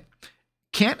 Kaisei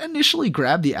can't initially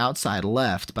grab the outside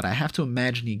left, but I have to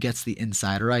imagine he gets the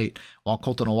inside right, while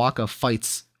Kotonowaka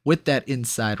fights with that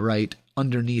inside right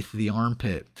underneath the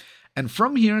armpit. And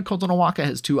from here, Kotonowaka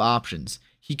has two options.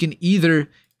 He can either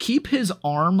keep his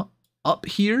arm up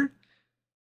here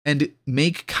and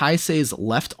make Kaisei's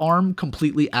left arm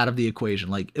completely out of the equation.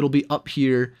 Like, it'll be up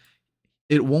here.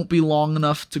 It won't be long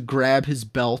enough to grab his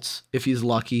belt if he's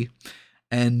lucky.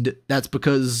 And that's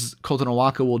because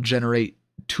Kotonowaka will generate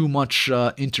too much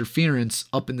interference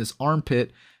up in this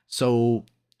armpit, so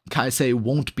Kaisei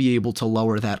won't be able to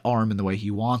lower that arm in the way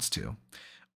he wants to.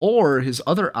 Or his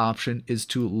other option is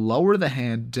to lower the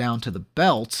hand down to the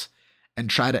belt and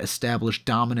try to establish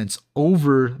dominance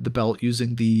over the belt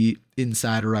using the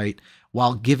inside right,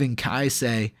 while giving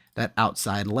Kaisei that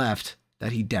outside left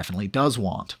that he definitely does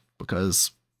want,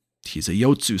 because he's a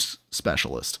Yotsu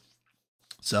specialist.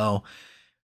 So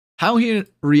how he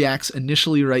reacts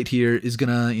initially right here is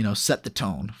gonna, you know, set the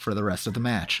tone for the rest of the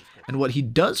match. And what he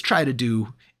does try to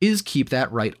do is keep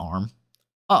that right arm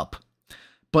up.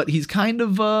 But he's kind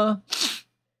of, I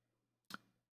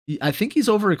think he's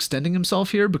overextending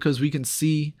himself here because we can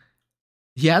see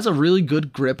he has a really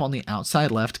good grip on the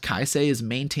outside left. Kaisei is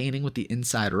maintaining with the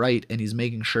inside right, and he's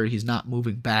making sure he's not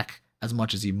moving back as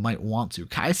much as he might want to.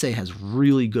 Kaisei has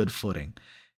really good footing.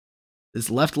 This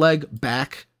left leg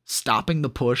back, stopping the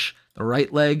push. The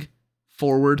right leg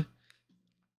forward,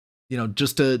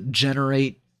 just to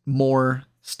generate more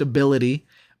stability.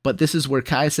 But this is where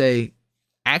Kaisei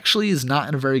actually is not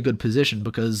in a very good position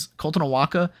because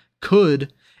Kotonowaka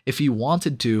could, if he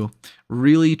wanted to,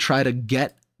 really try to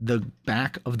get the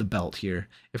back of the belt here.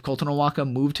 If Kotonowaka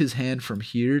moved his hand from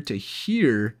here to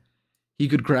here, he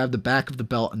could grab the back of the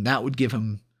belt, and that would give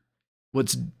him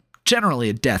what's generally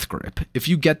a death grip. If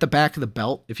you get the back of the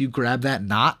belt, if you grab that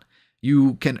knot,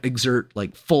 you can exert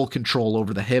like full control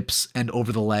over the hips and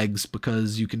over the legs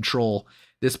because you control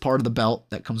this part of the belt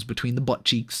that comes between the butt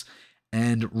cheeks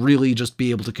and really just be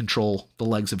able to control the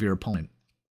legs of your opponent.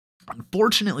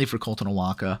 Unfortunately for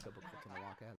Kotonowaka,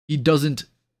 he doesn't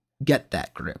get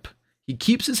that grip. He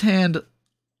keeps his hand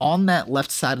on that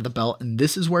left side of the belt, and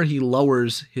this is where he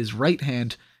lowers his right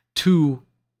hand to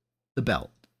the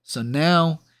belt. So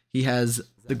now he has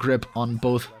the grip on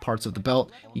both parts of the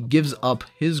belt. He gives up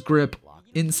his grip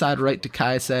inside right to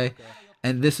Kaisei,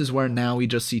 and this is where now we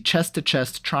just see chest to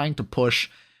chest trying to push,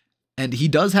 and he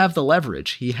does have the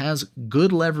leverage. He has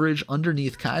good leverage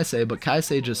underneath Kaisei, but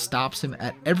Kaisei just stops him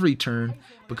at every turn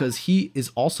because he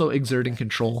is also exerting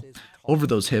control over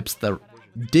those hips that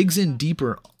digs in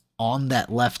deeper on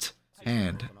that left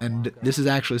hand. And this is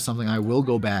actually something I will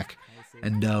go back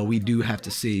and we do have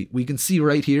to see. We can see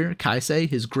right here, Kaisei,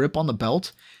 his grip on the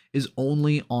belt is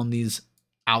only on these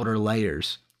outer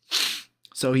layers.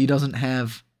 So he doesn't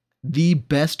have the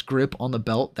best grip on the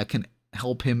belt that can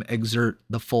help him exert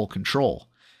the full control.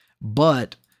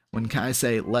 But when when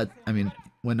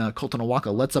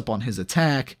Kotonowaka lets up on his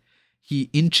attack, he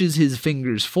inches his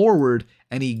fingers forward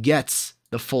and he gets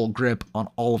the full grip on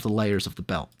all of the layers of the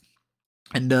belt.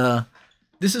 And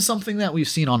this is something that we've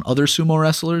seen on other sumo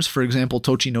wrestlers. For example,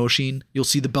 Tochinoshin, you'll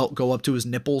see the belt go up to his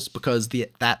nipples because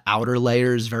that outer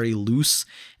layer is very loose,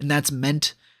 and that's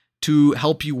meant to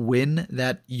help you win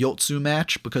that Yotsu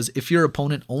match, because if your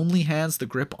opponent only has the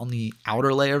grip on the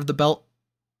outer layer of the belt,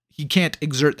 he can't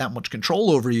exert that much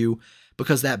control over you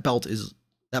because that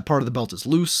part of the belt is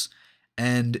loose,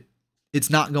 and it's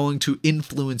not going to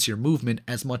influence your movement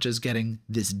as much as getting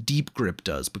this deep grip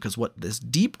does, because what this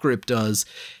deep grip does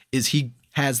is he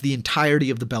has the entirety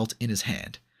of the belt in his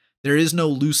hand. There is no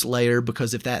loose layer,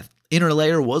 because if that inner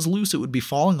layer was loose, it would be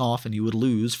falling off and you would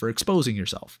lose for exposing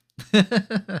yourself.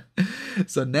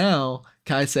 So now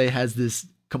Kaisei has this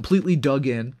completely dug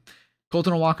in.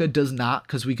 Kotonowaka does not,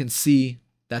 because we can see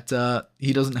that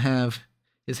he doesn't have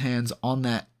his hands on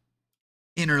that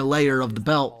inner layer of the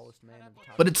belt.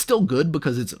 But it's still good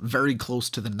because it's very close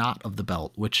to the knot of the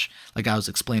belt, which, like I was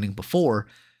explaining before,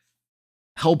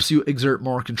 helps you exert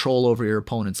more control over your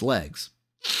opponent's legs.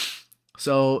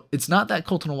 So it's not that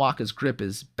Kotonowaka's grip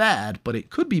is bad, but it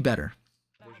could be better.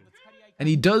 And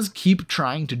he does keep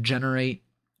trying to generate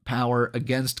power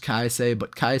against Kaisei,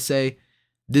 but Kaisei,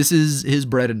 this is his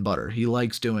bread and butter. He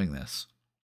likes doing this.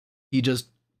 He just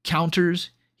counters,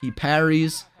 he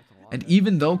parries, and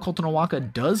even though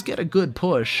Kotonowaka does get a good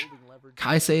push,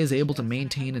 Kaisei is able to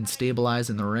maintain and stabilize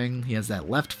in the ring. He has that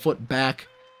left foot back,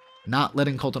 not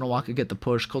letting Kotonowaka get the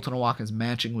push. Kotonowaka is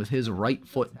matching with his right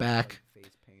foot back.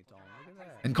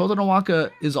 And Kotonowaka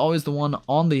is always the one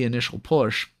on the initial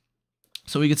push.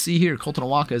 So we can see here,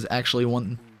 Kotonowaka is actually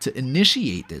one to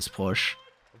initiate this push.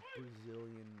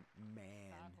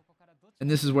 And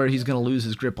this is where he's going to lose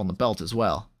his grip on the belt as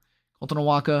well.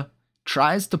 Kotonowaka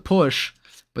tries to push,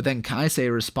 but then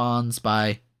Kaisei responds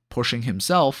by pushing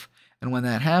himself. And when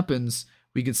that happens,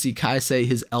 we can see Kaisei,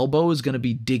 his elbow is going to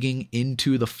be digging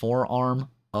into the forearm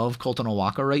of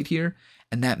Kotonowaka right here,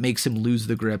 and that makes him lose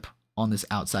the grip on this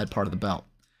outside part of the belt.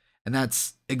 And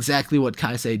that's exactly what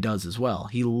Kaisei does as well.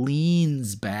 He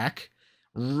leans back,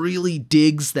 really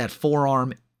digs that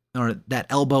forearm, or that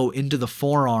elbow into the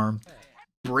forearm,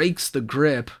 breaks the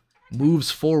grip,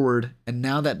 moves forward, and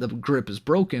now that the grip is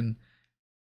broken,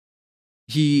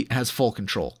 he has full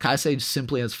control. Kaisei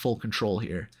simply has full control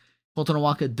here.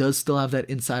 Kotonowaka does still have that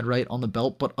inside right on the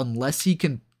belt, but unless he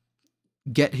can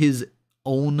get his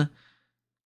own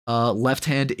left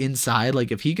hand inside,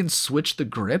 like if he can switch the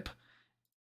grip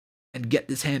and get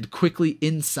his hand quickly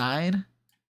inside,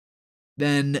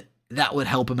 then that would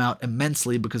help him out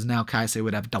immensely, because now Kaisei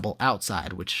would have double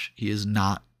outside, which he is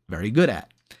not very good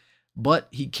at. But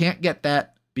he can't get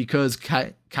that because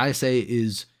Kaisei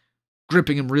is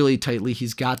gripping him really tightly.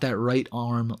 He's got that right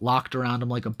arm locked around him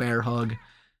like a bear hug.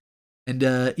 And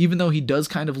even though he does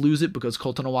kind of lose it because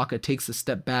Kotonowaka takes a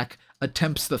step back,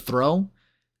 attempts the throw,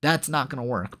 that's not going to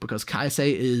work because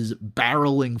Kaisei is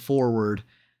barreling forward.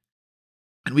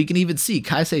 And we can even see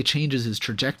Kaisei changes his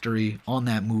trajectory on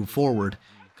that move forward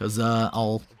because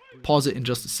I'll pause it in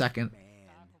just a second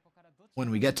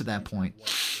when we get to that point.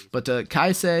 But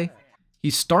Kaisei, he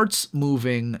starts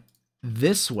moving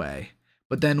this way,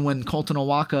 but then when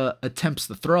Kotonowaka attempts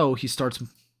the throw, he starts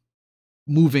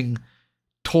moving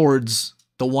towards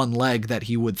the one leg that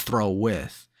he would throw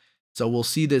with. So we'll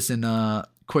see this in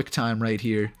quick time right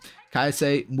here.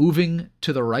 Kaisei moving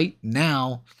to the right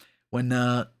now when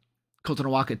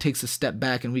Kotonowaka takes a step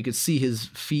back, and we could see his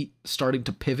feet starting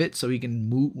to pivot so he can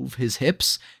move his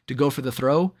hips to go for the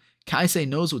throw. Kaisei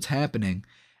knows what's happening,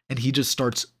 and he just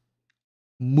starts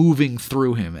moving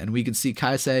through him. And we can see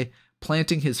Kaisei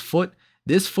planting his foot.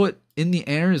 This foot in the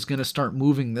air is going to start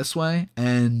moving this way,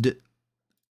 and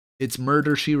it's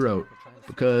murder she wrote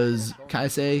because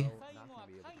Kaisei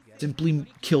simply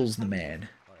kills the man.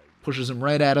 Pushes him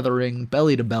right out of the ring,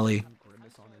 belly to belly.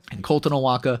 And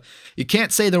Kotonowaka, you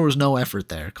can't say there was no effort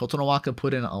there. Kotonowaka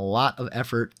put in a lot of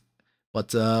effort, but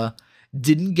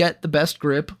didn't get the best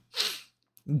grip.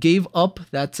 Gave up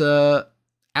that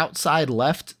outside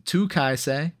left to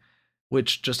Kaisei,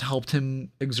 which just helped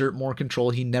him exert more control.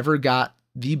 He never got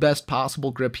the best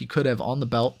possible grip he could have on the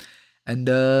belt. And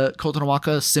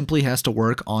Kotonowaka simply has to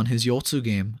work on his Yotsu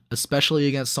game, especially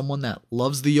against someone that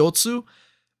loves the Yotsu.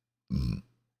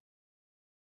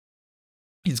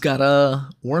 He's got to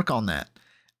work on that.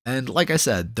 And like I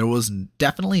said, there was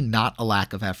definitely not a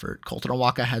lack of effort.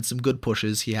 Kotonowaka had some good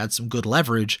pushes. He had some good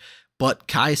leverage. But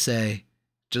Kaisei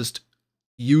just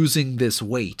using this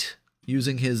weight,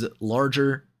 using his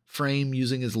larger frame,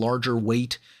 using his larger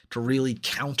weight to really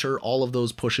counter all of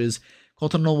those pushes.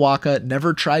 Kotonowaka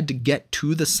never tried to get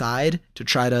to the side to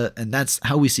try to, and that's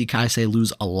how we see Kaisei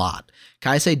lose a lot.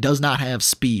 Kaisei does not have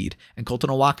speed, and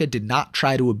Kotonowaka did not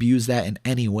try to abuse that in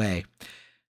any way.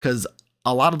 Because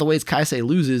a lot of the ways Kaisei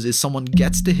loses is someone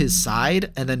gets to his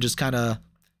side and then just kind of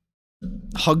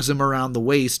hugs him around the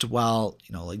waist while,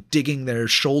 like digging their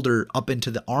shoulder up into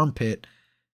the armpit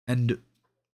and,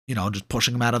 just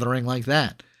pushing him out of the ring like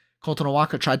that.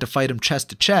 Kotonowaka tried to fight him chest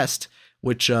to chest,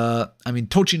 which,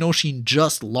 Tochinoshin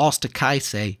just lost to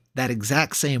Kaisei that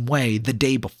exact same way the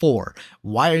day before.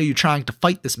 Why are you trying to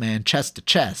fight this man chest to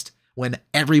chest when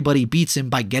everybody beats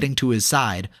him by getting to his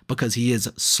side because he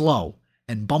is slow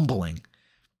and bumbling?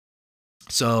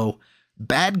 So,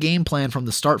 bad game plan from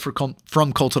the start from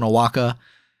Kotonowaka.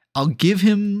 I'll give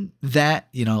him that,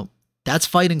 that's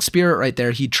fighting spirit right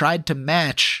there. He tried to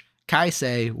match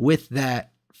Kaisei with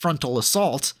that frontal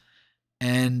assault,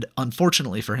 and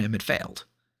unfortunately for him, it failed.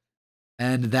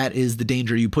 And that is the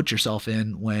danger you put yourself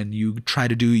in when you try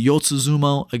to do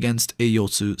Yotsuzumo against a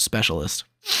Yotsu specialist.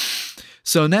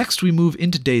 So next we move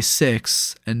into day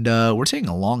 6, and we're taking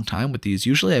a long time with these.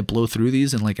 Usually I blow through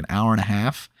these in like an hour and a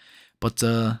half, but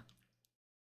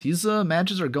these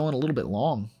matches are going a little bit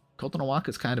long. Kotonowaka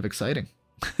is kind of exciting.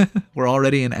 We're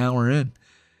already an hour in.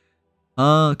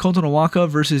 Kotonowaka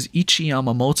versus Ichi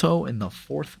Yamamoto in the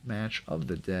 4th match of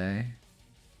the day.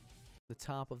 The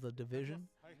top of the division,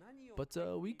 but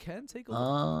we can take a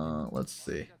look. Let's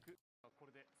see.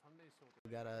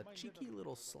 We got a cheeky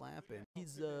little slap in.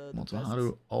 He's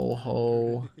Motoharu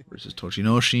Oho versus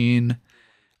Tochinoshin.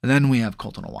 And then we have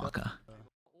Kotonowaka.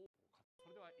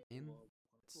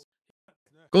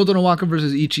 Kotonowaka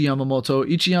versus Ichi Yamamoto.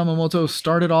 Ichi Yamamoto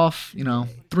started off,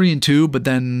 3-2, but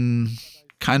then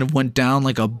kind of went down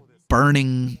like a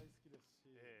burning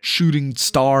shooting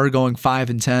star, going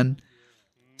 5-10.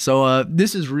 So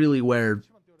this is really where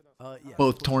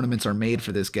both tournaments are made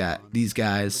for these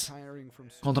guys.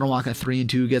 Kotonowaka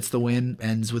 3-2 gets the win,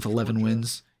 ends with 11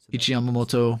 wins. Ichi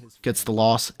Yamamoto gets the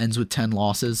loss, ends with 10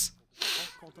 losses.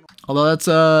 Although that's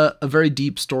a very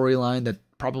deep storyline that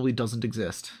probably doesn't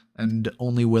exist and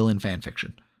only will in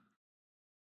fanfiction.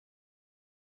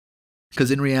 Because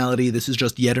in reality, this is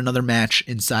just yet another match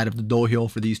inside of the dohyo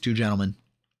for these two gentlemen.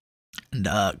 And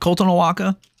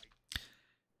Kotonowaka,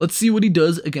 let's see what he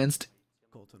does against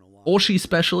Oshi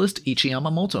specialist Ichi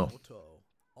Yamamoto.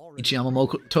 Ichi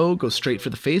Yamamoto goes straight for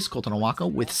the face.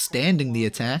 Kotonowaka withstanding the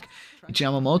attack. Ichi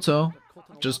Yamamoto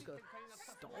just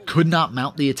could not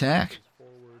mount the attack.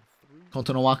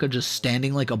 Kotonowaka just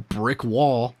standing like a brick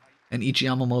wall, and Ichi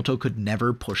Yamamoto could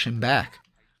never push him back.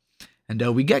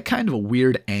 And we get kind of a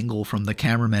weird angle from the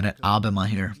cameraman at Abema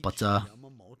here, but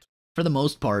for the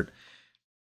most part,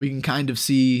 we can kind of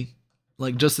see,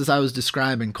 like just as I was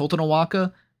describing,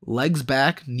 Kotonowaka, legs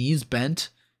back, knees bent,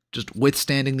 just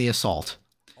withstanding the assault.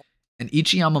 And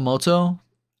Ichi Yamamoto,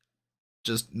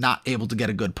 just not able to get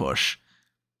a good push.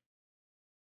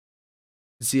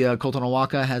 See,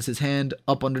 Kotonowaka has his hand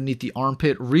up underneath the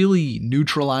armpit, really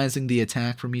neutralizing the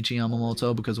attack from Ichi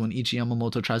Yamamoto, because when Ichi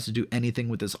Yamamoto tries to do anything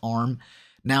with his arm,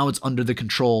 now it's under the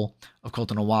control of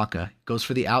Kotonowaka. Goes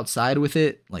for the outside with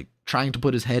it, like trying to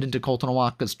put his head into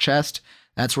Kotonowaka's chest.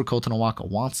 That's where Kotonowaka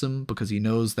wants him, because he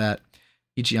knows that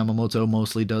Ichi Yamamoto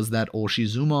mostly does that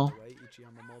Oshizumo.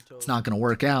 It's not going to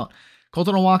work out.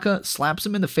 Kotonowaka slaps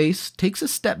him in the face, takes a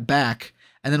step back,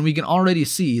 and then we can already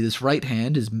see this right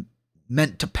hand is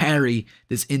meant to parry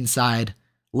this inside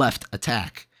left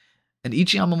attack. And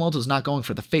Ichi Yamamoto's not going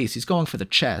for the face, he's going for the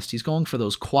chest, he's going for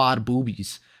those quad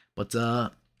boobies. But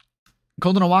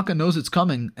Kotonowaka knows it's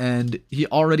coming, and he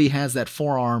already has that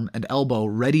forearm and elbow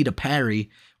ready to parry,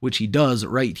 which he does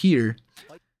right here.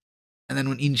 And then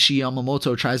when Ichi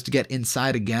Yamamoto tries to get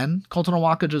inside again,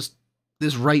 Kotonowaka just,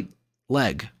 this right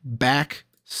leg, back,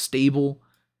 stable,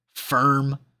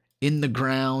 firm, in the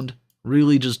ground,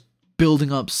 really just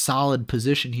building up solid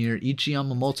position here. Ichi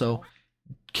Yamamoto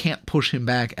can't push him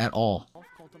back at all.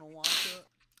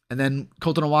 And then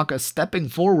Kotonowaka stepping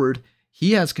forward,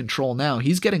 he has control now.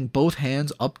 He's getting both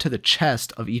hands up to the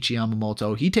chest of Ichi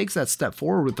Yamamoto. He takes that step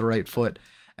forward with the right foot,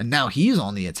 and now he's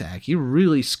on the attack. He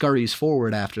really scurries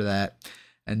forward after that.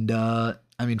 And, I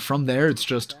mean, from there, it's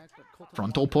just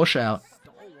frontal push out.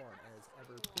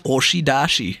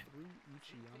 Oshidashi.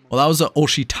 Well, that was a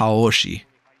Oshitaoshi.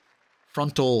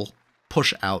 Frontal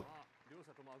push out.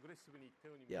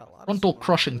 Frontal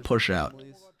crushing push out.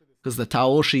 Because the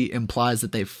Taoshi implies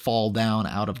that they fall down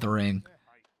out of the ring.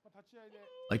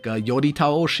 Like a Yori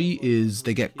Taoshi is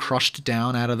they get crushed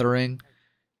down out of the ring.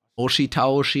 Oshi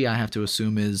Taoshi, I have to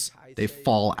assume, is they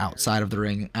fall outside of the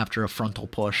ring after a frontal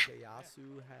push.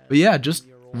 But yeah, just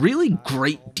really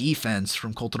great defense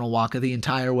from Kotonowaka the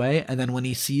entire way. And then when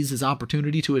he sees his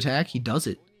opportunity to attack, he does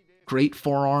it. Great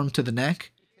forearm to the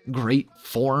neck. Great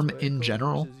form in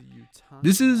general.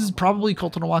 This is probably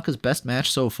Kotonowaka's best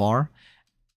match so far,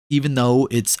 even though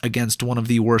it's against one of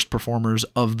the worst performers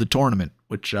of the tournament,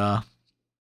 which,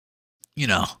 you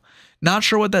know, not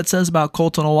sure what that says about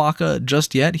Kotonowaka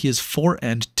just yet. He is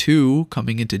 4-2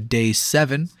 coming into day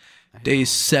 7. Day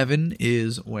 7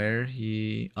 is where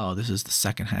he... Oh, this is the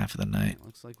second half of the night.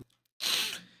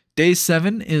 Day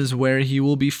 7 is where he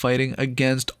will be fighting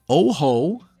against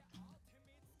Oho.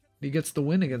 He gets the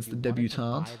win against the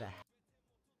debutant.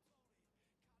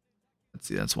 Let's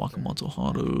see, that's Wakamoto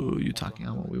Haru,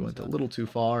 Yutakiyama. We went a little too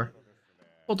far.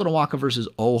 Kotonowaka versus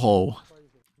Oho.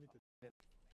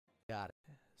 Got it.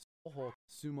 Oho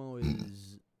sumo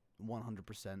is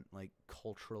 100% like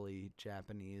culturally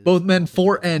Japanese. Both men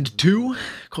 4-2.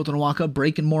 Kotonowaka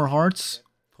breaking more hearts.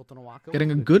 Getting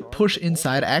a good push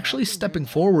inside, actually stepping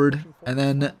forward, and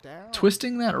then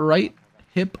twisting that right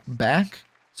hip back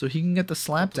so he can get the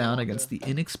slap down against the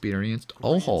inexperienced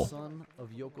Oho. Son of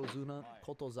yokozuna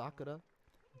Kotonowaka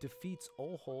defeats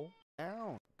Oho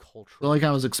down. So like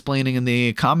I was explaining in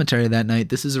the commentary that night,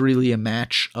 this is really a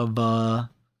match of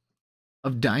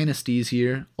dynasties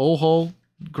here. Oho,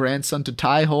 grandson to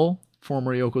Taiho,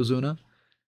 former yokozuna.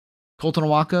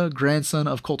 Kotonowaka, grandson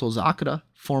of Kotonowaka,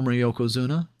 former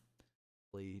yokozuna.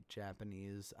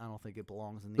 Japanese. I don't think it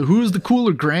belongs in the... Who's the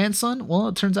cooler grandson? Well,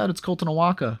 it turns out it's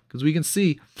Kotonowaka, because we can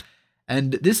see.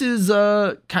 And this is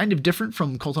kind of different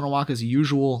from Kotonowaka's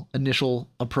usual initial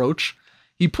approach.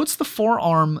 He puts the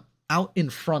forearm out in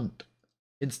front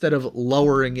instead of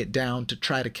lowering it down to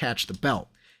try to catch the belt.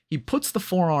 He puts the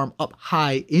forearm up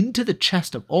high into the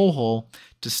chest of Oho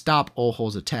to stop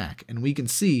Oho's attack. And we can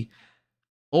see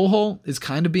Oho is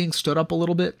kind of being stood up a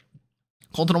little bit.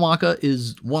 Kotonowaka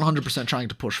is 100% trying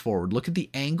to push forward. Look at the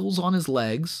angles on his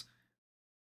legs,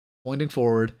 pointing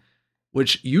forward,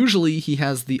 which usually he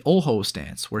has the Oho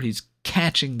stance, where he's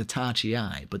catching the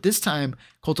Tachi-ai. But this time,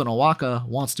 Kotonowaka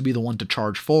wants to be the one to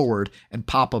charge forward and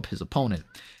pop up his opponent.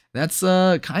 That's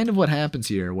kind of what happens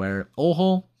here, where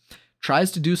Oho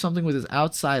tries to do something with his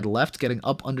outside left, getting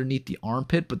up underneath the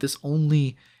armpit, but this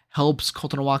only helps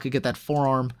Kotonowaka get that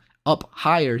forearm up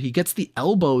higher. He gets the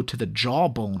elbow to the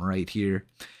jawbone right here.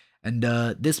 And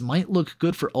this might look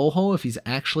good for Oho if he's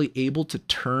actually able to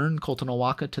turn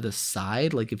Kotonowaka to the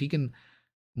side. Like if he can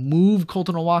move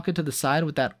Kotonowaka to the side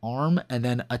with that arm and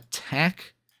then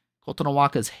attack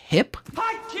Kotonowaka's hip,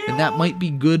 then that might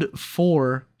be good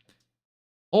for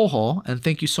Oho. And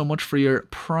thank you so much for your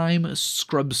Prime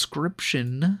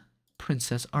subscription,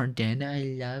 Princess Ardenna. I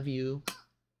love you.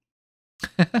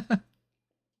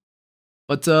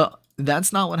 But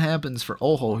that's not what happens for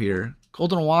Oho here.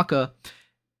 Kotonowaka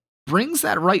brings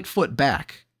that right foot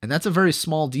back, and that's a very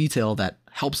small detail that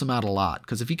helps him out a lot,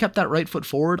 because if he kept that right foot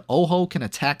forward, Oho can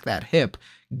attack that hip,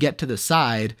 get to the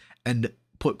side and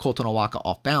put Kotonowaka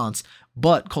off balance.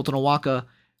 But Kotonowaka's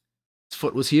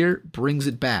foot was here, brings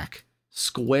it back,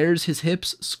 squares his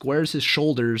hips, squares his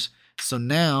shoulders. So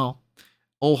now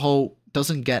Oho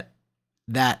doesn't get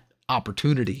that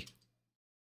opportunity.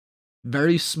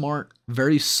 Very smart,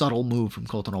 very subtle move from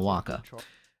Kotonowaka.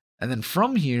 And then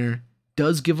from here,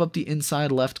 does give up the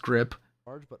inside left grip.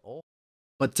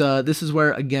 But this is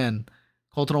where, again,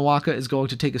 Kotonowaka is going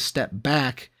to take a step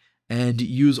back and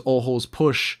use Oho's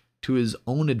push to his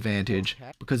own advantage,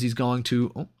 because he's going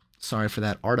to... Oh, sorry for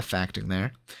that artifacting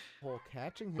there.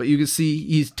 But you can see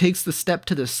he takes the step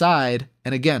to the side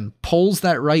and, again, pulls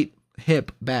that right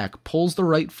hip back, pulls the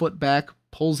right foot back,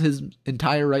 pulls his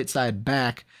entire right side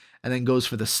back, and then goes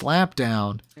for the slap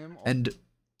down and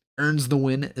earns the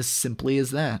win as simply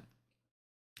as that.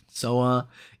 So,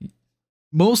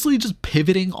 mostly just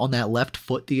pivoting on that left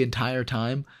foot the entire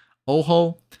time.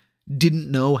 Oho didn't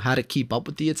know how to keep up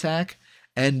with the attack.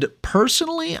 And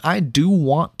personally, I do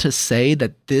want to say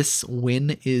that this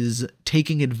win is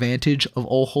taking advantage of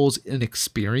Oho's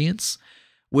inexperience,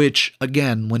 which,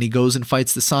 again, when he goes and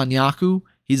fights the Sanyaku,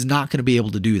 he's not going to be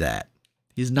able to do that.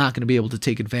 He's not going to be able to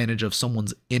take advantage of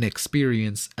someone's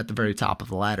inexperience at the very top of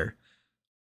the ladder,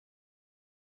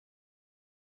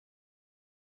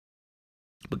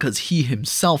 because he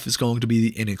himself is going to be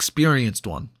the inexperienced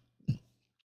one.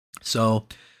 So,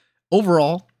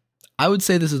 overall, I would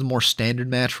say this is a more standard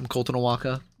match from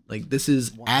Kotonowaka. Like, this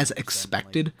is as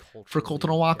expected for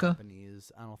Kotonowaka.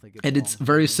 And it's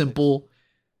very simple,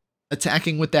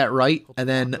 attacking with that right and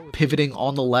then pivoting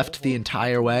on the left the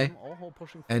entire way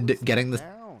and getting the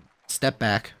step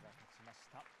back,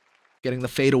 getting the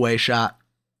fadeaway shot,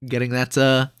 getting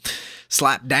that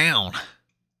slap down.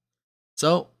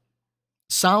 So,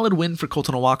 solid win for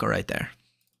Kotonowaka right there.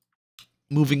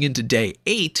 Moving into day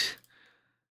 8.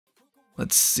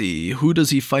 Let's see, who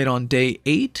does he fight on day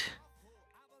 8?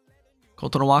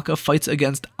 Kotonowaka fights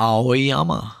against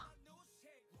Aoyama.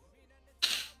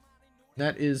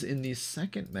 That is in the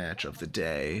second match of the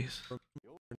day.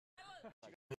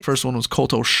 First one was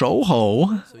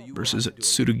Kanto-sho versus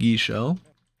Tsurugi-sho.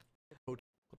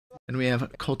 And we have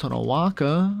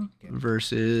Kotonowaka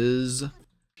versus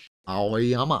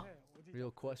Aoyama. Real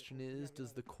question is,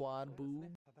 does the quad boob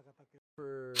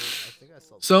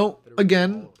So,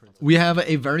 again, we have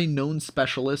a very known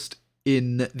specialist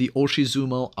in the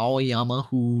Oshizumo, Aoyama,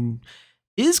 who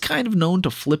is kind of known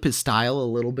to flip his style a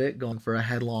little bit, going for a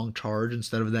headlong charge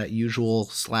instead of that usual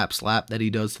slap that he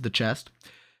does to the chest.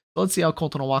 So let's see how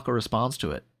Kotonowaka responds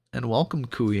to it. And welcome,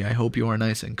 Kui. I hope you are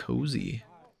nice and cozy.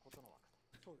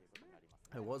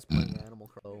 I was playing Animal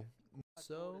Crow.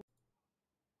 So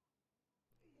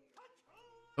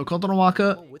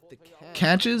Kotonowaka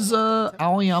catches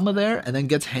Aoyama there and then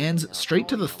gets hands straight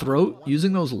to the throat,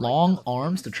 using those long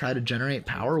arms to try to generate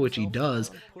power, which he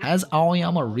does. Has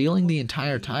Aoyama reeling the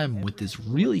entire time with this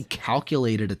really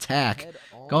calculated attack.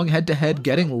 Going head to head,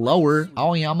 getting lower.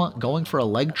 Aoyama going for a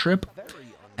leg trip.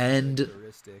 And,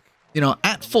 you know,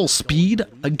 at full speed,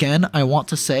 again, I want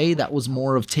to say that was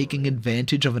more of taking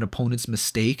advantage of an opponent's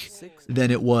mistake than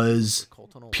it was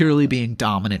purely being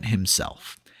dominant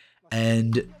himself.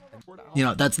 And, you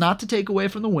know, that's not to take away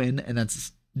from the win, and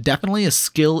that's definitely a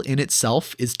skill in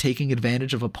itself, is taking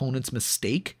advantage of opponent's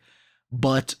mistake.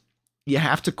 But you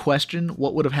have to question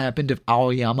what would have happened if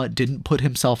Aoyama didn't put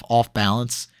himself off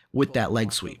balance with that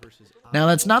leg sweep. Now,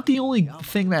 that's not the only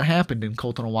thing that happened in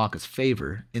Kotonowaka's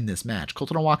favor in this match.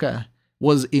 Kotonowaka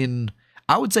was in,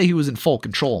 I would say he was in full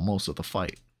control most of the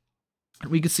fight.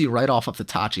 And we could see right off of the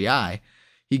Tachi-ai,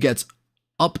 he gets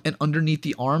up and underneath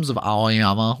the arms of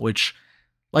Aoyama, which,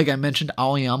 like I mentioned,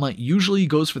 Aoyama usually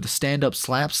goes for the stand-up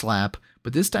slap,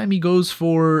 but this time he goes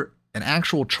for an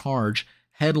actual charge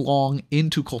headlong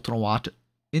into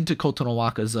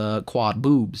Kotonowaka's quad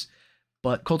boobs.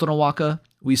 But Kotonowaka,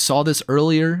 we saw this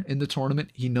earlier in the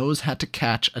tournament, he knows how to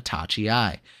catch a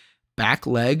Tachi-ai. Back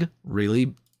leg,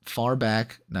 really far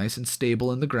back, nice and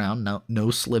stable in the ground, no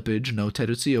slippage, no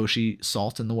Terutsuyoshi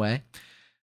salt in the way.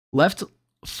 Left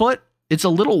foot, it's a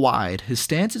little wide. His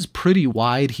stance is pretty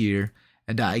wide here,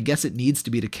 and I guess it needs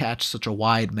to be to catch such a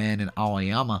wide man in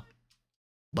Aoyama.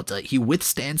 But he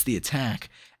withstands the attack,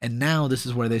 and now this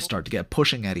is where they start to get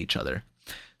pushing at each other.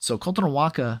 So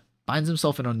Kotonowaka finds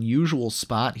himself in an unusual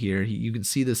spot here. You can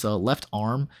see this left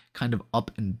arm kind of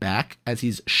up and back as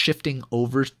he's shifting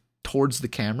over towards the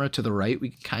camera to the right.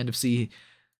 We can kind of see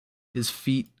his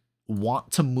feet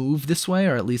want to move this way,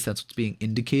 or at least that's what's being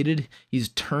indicated. He's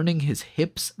turning his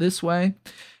hips this way.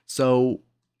 So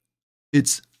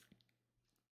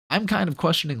I'm kind of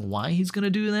questioning why he's going to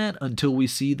do that until we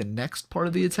see the next part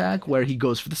of the attack where he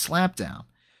goes for the slap down.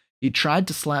 He tried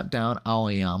to slap down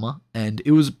Aoyama, and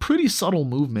it was a pretty subtle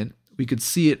movement. We could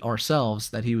see it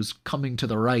ourselves that he was coming to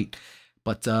the right,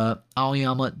 but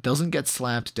Aoyama doesn't get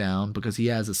slapped down because he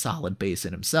has a solid base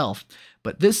in himself.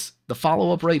 But the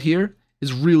follow-up right here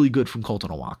is really good from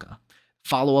Kotonowaka.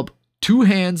 Follow-up, 2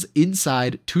 hands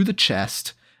inside to the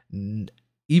chest.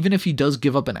 Even if he does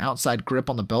give up an outside grip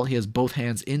on the belt, he has both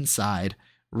hands inside,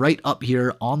 right up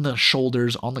here on the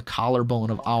shoulders, on the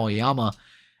collarbone of Aoyama,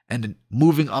 and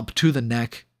moving up to the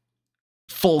neck.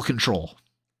 Full control.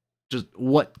 Just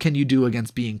what can you do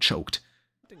against being choked?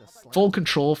 Full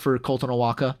control for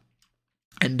Kotonowaka.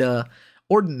 And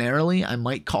ordinarily, I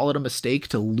might call it a mistake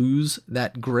to lose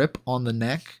that grip on the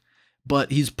neck,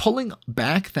 but he's pulling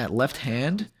back that left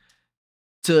hand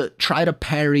to try to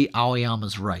parry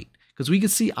Aoyama's right. Because we can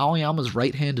see Aoyama's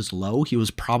right hand is low. He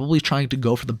was probably trying to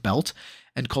go for the belt,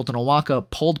 and Kotonowaka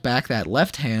pulled back that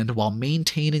left hand while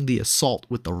maintaining the assault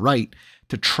with the right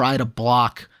to try to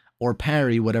block or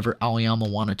parry whatever Aoyama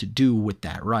wanted to do with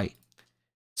that right.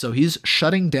 So he's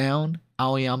shutting down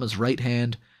Aoyama's right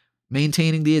hand,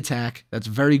 maintaining the attack. That's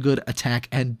very good attack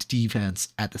and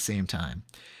defense at the same time.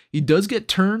 He does get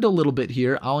turned a little bit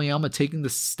here. Aoyama taking the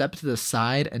step to the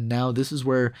side, and now this is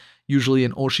where usually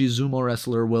an Oshizumo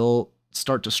wrestler will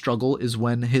start to struggle, is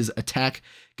when his attack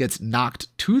gets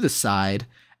knocked to the side,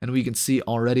 and we can see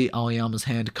already Aoyama's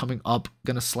hand coming up,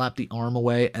 gonna slap the arm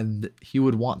away, and he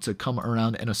would want to come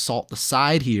around and assault the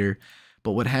side here.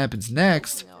 But what happens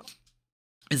next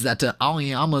is that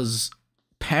Aoyama's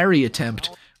parry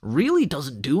attempt really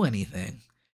doesn't do anything.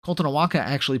 Kotonowaka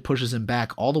actually pushes him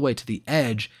back all the way to the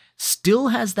edge, still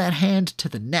has that hand to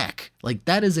the neck. Like,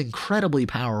 that is incredibly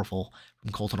powerful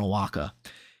from Kotonowaka.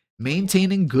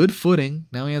 Maintaining good footing.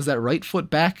 Now he has that right foot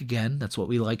back again. That's what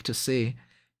we like to see.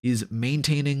 He's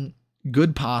maintaining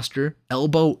good posture,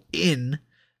 elbow in,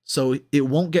 so it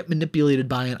won't get manipulated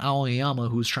by an Aoyama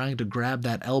who's trying to grab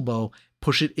that elbow,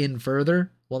 push it in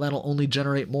further. Well, that'll only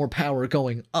generate more power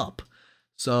going up.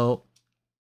 So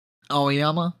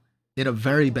Aoyama in a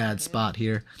very bad spot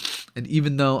here. And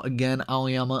even though, again,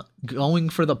 Aoyama going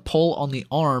for the pull on the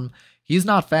arm, he's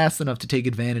not fast enough to take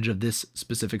advantage of this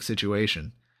specific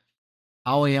situation.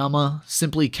 Aoyama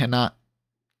simply cannot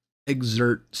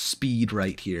exert speed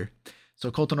right here.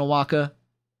 So Kotonowaka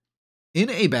in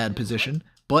a bad position,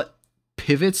 but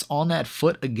pivots on that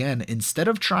foot again. Instead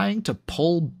of trying to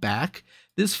pull back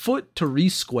this foot to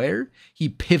re-square, he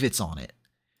pivots on it.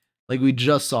 Like we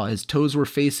just saw, his toes were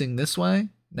facing this way.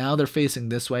 Now they're facing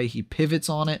this way. He pivots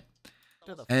on it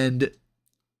and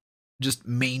just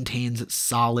maintains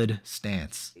solid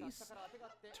stance.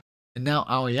 And now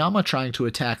Aoyama trying to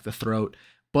attack the throat,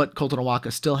 but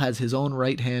Kotonowaka still has his own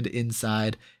right hand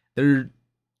inside. They're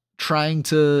trying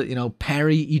to,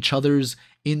 parry each other's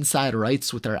inside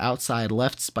rights with their outside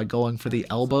lefts by going for the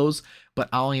elbows, but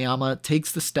Aoyama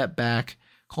takes the step back.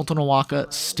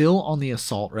 Kotonowaka still on the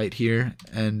assault right here,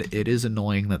 and it is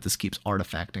annoying that this keeps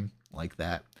artifacting like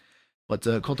that. But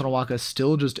Kotonowaka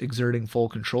still just exerting full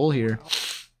control here.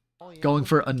 Going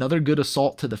for another good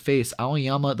assault to the face.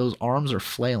 Aoyama, those arms are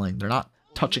flailing. They're not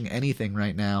touching anything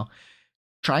right now.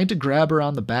 Trying to grab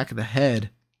around the back of the head.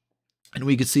 And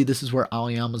we can see this is where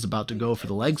Aoyama's about to go for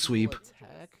the leg sweep.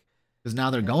 Because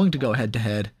now they're going to go head to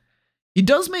head. He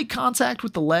does make contact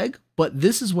with the leg, but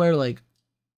this is where,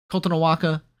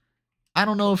 Kotonowaka, I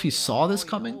don't know if he saw this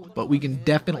coming, but we can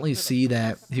definitely see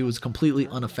that he was completely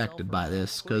unaffected by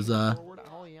this. Because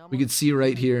we can see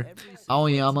right here,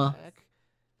 Aoyama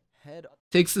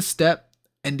takes the step,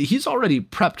 and he's already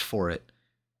prepped for it.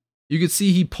 You can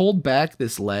see he pulled back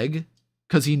this leg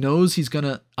because he knows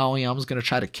Aoyama's gonna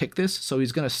try to kick this, so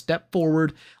he's gonna step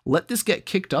forward, let this get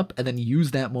kicked up, and then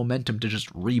use that momentum to just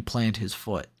replant his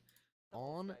foot.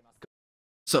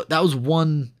 So that was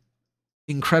one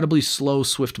incredibly slow,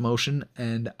 swift motion,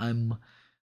 and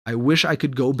I wish I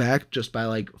could go back just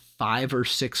by 5 or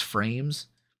 6 frames,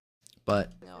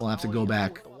 but we'll have to go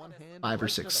back 5 or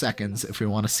 6 seconds if we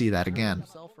want to see that again.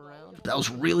 That was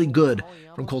really good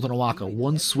from Kotonowaka.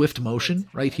 One swift motion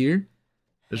right here.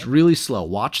 Just really slow.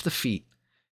 Watch the feet.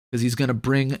 Because he's going to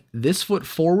bring this foot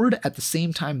forward at the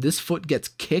same time this foot gets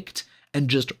kicked and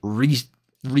just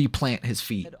replant his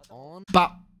feet.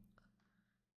 Bop.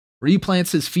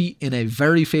 Replants his feet in a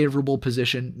very favorable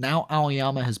position. Now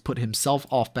Aoyama has put himself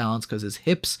off balance because his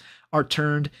hips are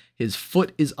turned. His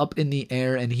foot is up in the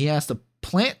air and he has to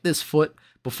plant this foot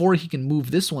before he can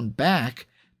move this one back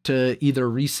to either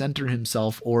recenter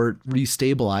himself or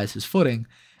restabilize his footing.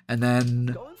 And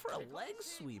then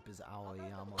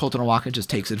Kotonowaka just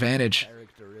takes advantage.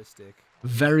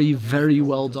 Very, very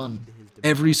well done.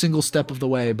 Every single step of the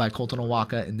way by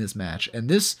Kotonowaka in this match. And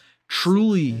this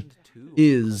truly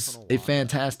is a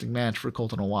fantastic match for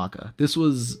Kotonowaka. This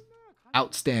was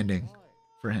outstanding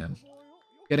for him.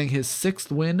 Getting his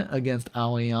 6th win against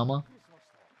Aoyama.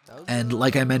 And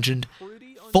like I mentioned,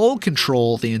 full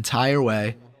control the entire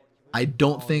way. I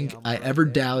don't think I ever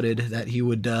doubted that he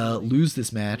would lose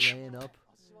this match.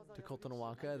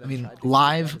 I mean,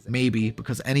 live, maybe,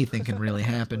 because anything can really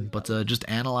happen, but just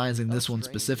analyzing this one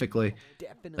specifically,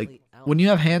 like, when you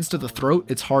have hands to the throat,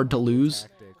 it's hard to lose,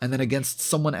 and then against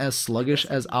someone as sluggish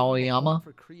as Aoyama,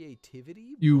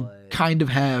 you kind of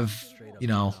have, you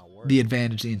know, the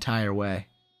advantage the entire way.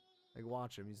 Like,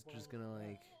 watch him, he's just gonna,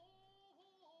 like...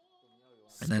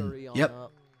 And then, yep.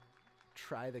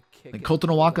 And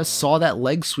Kotonowaka saw that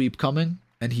leg sweep coming,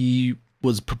 and he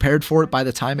was prepared for it by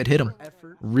the time it hit him.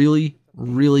 Really,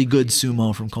 really good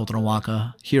sumo from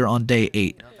Kotonowaka here on day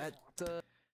 8.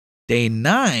 Day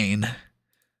 9,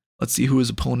 let's see who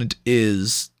his opponent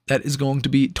is. That is going to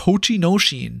be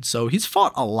Tochinoshin. So he's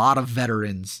fought a lot of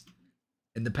veterans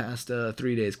in the past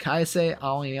 3 days. Kaisei,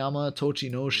 Aoyama,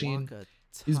 Tochinoshin.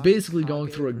 He's basically going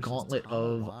through a gauntlet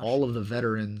of all of the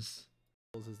veterans.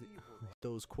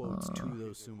 Those quotes to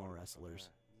those sumo wrestlers.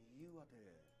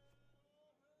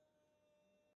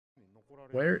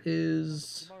 Where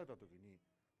is...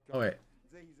 Oh, wait.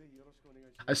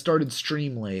 I started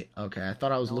stream late. Okay, I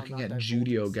thought I was looking at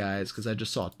Judio guys because I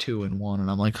just saw 2 in 1,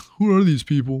 and I'm like, who are these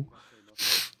people?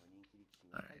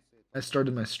 Alright, I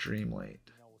started my stream late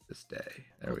this day.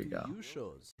 There we go.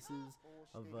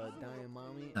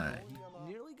 Alright.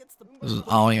 This is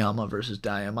Aoyama versus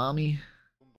Daiamami.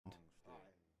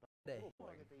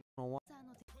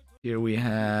 Here we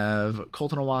have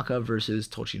Kotonowaka versus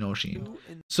Tochinoshin.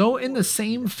 So in the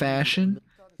same fashion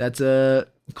that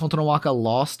Kotonowaka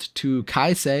lost to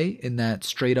Kaisei in that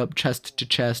straight up chest to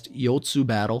chest Yotsu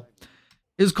battle,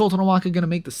 is Kotonowaka going to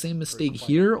make the same mistake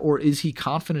here, or is he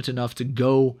confident enough to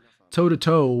go toe to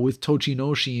toe with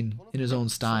Tochinoshin in his own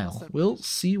style? We'll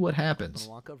see what happens.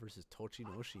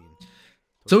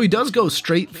 So he does go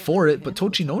straight for it, but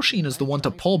Tochinoshin is the one to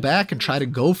pull back and try to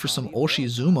go for some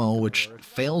Oshizumo, which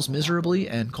fails miserably,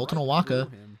 and Kotonowaka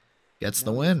gets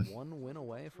the win.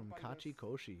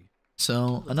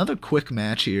 So another quick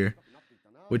match here,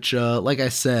 which, like I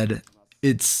said,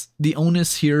 it's the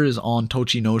onus here is on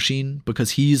Tochinoshin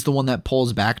because he's the one that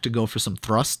pulls back to go for some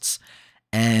thrusts,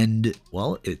 and,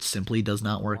 well, it simply does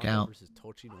not work out.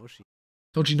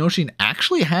 Tochinoshin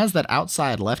actually has that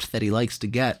outside left that he likes to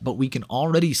get, but we can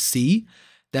already see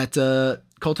that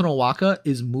Kotonowaka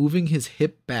is moving his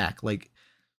hip back. Like,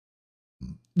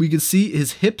 we can see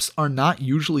his hips are not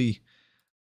usually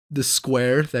the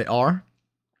square they are.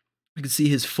 You can see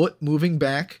his foot moving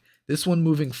back, this one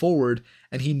moving forward,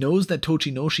 and he knows that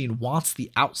Tochinoshin wants the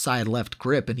outside left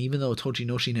grip, and even though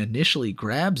Tochinoshin initially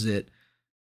grabs it,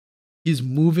 he's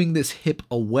moving this hip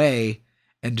away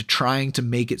and trying to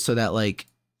make it so that, like,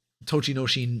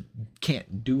 Tochinoshin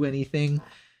can't do anything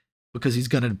because he's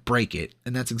going to break it.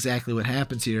 And that's exactly what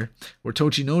happens here, where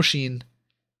Tochinoshin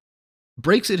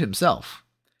breaks it himself.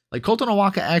 Like,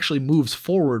 Kotonowaka actually moves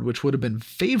forward, which would have been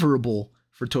favorable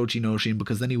for Tochinoshin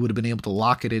because then he would have been able to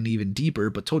lock it in even deeper,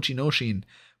 but Tochinoshin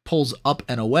pulls up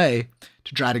and away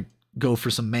to try to go for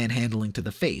some manhandling to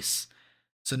the face.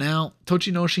 So now,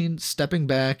 Tochinoshin stepping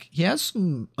back, he has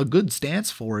a good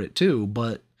stance for it too,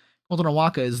 but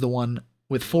Kotonowaka is the one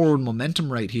with forward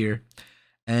momentum right here,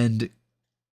 and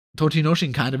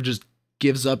Tochinoshin kind of just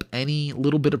gives up any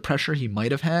little bit of pressure he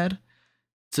might have had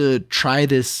to try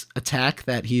this attack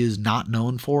that he is not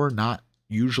known for, not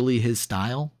usually his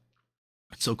style.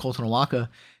 So Kotonowaka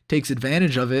takes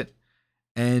advantage of it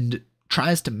and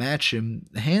tries to match him.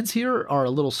 The hands here are a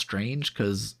little strange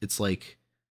because it's like,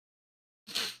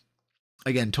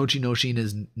 again, Tochinoshin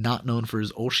is not known for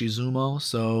his Oshizumo,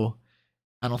 so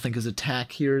I don't think his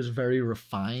attack here is very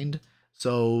refined.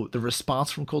 So the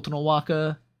response from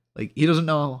Kotonowaka, like, he doesn't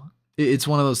know. It's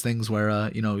one of those things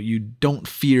where, you know, you don't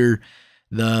fear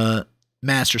the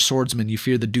master swordsman, you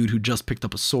fear the dude who just picked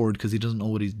up a sword because he doesn't know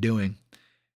what he's doing.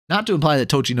 Not to imply that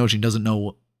Tochinoshin doesn't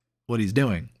know what he's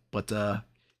doing, but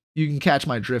you can catch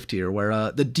my drift here,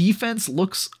 where the defense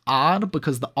looks odd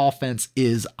because the offense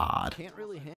is odd.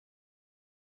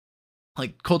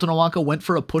 Like, Kotonowaka went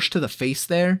for a push to the face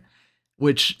there,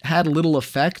 which had little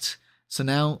effect. So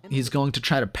now he's going to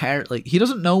try to parry. Like, he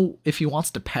doesn't know if he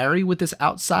wants to parry with this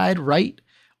outside right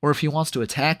or if he wants to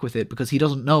attack with it because he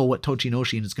doesn't know what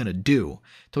Tochinoshin is going to do.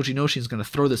 Tochinoshin is going to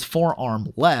throw this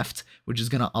forearm left, which is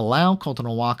going to allow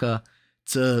Kotonowaka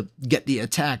to get the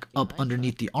attack up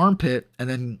underneath the armpit, and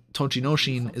then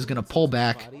Tochinoshin is going to pull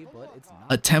back,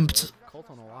 attempt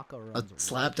a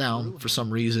slap down for some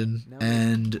reason,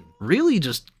 and really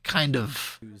just kind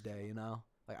of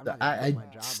I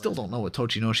still don't know what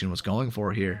Tochinoshin was going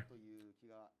for here.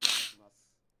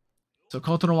 So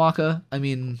Kotonowaka, I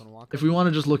mean, if we want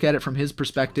to just look at it from his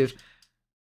perspective,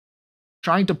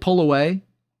 trying to pull away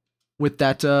with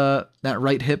that that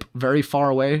right hip very far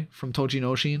away from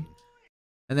Tochinoshin.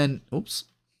 And then, oops.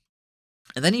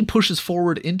 And then he pushes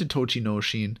forward into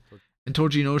Tochinoshin. And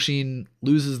Tochinoshin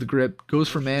loses the grip, goes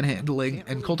for manhandling,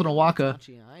 and Kotonowaka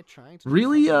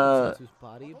really,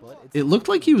 it looked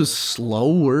like he was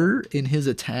slower in his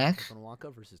attack.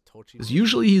 Because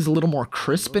usually he's a little more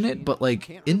crisp in it, but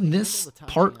like in this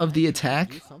part of the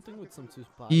attack,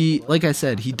 he, like I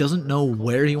said, he doesn't know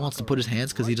where he wants to put his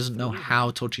hands because he doesn't know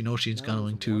how Tochinoshin is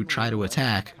going to try to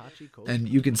attack. And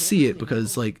you can see it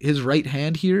because like his right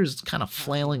hand here is kind of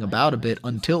flailing about a bit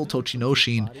until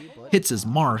Tochinoshin hits his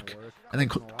mark. And then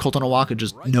Kotonowaka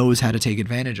just knows how to take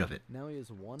advantage of it.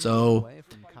 So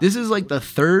this is like the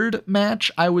third match,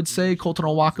 I would say,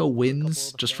 Kotonowaka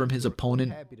wins just from his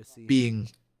opponent being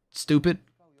stupid.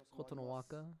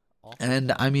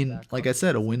 And I mean, like I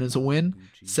said, a win is a win.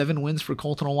 7 wins for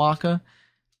Kotonowaka.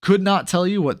 Could not tell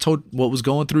you what was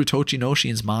going through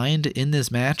Tochinoshin's mind in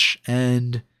this match.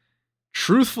 And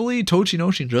truthfully,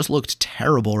 Tochinoshin just looked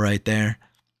terrible right there.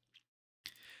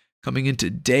 Coming into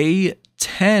day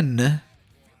 10,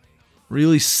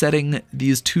 really setting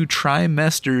these two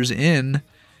trimesters in,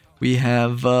 we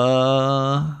have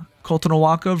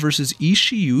Kotonowaka versus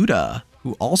Ishiuda,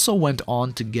 who also went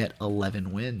on to get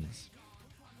 11 wins.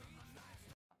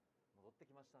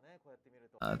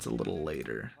 It's a little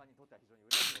later.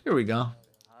 Here we go.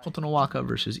 Kotonowaka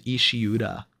versus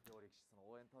Ishiuda.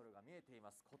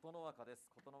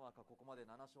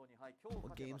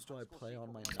 What games do I play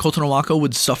on my Kotonowaka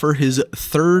would suffer his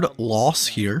 3rd loss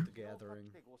here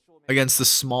against the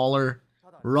smaller,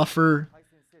 rough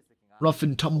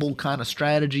and tumble kind of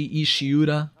strategy,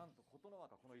 Ishiuda.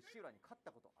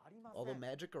 Although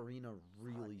Magic Arena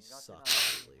really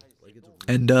sucks lately.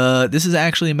 And this is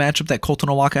actually a matchup that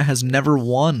Kotonowaka has never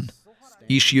won.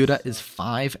 Ishiuda is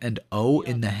 5-0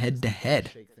 in the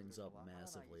head-to-head.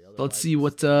 Let's see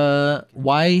what.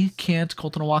 Why can't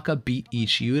Kotonowaka beat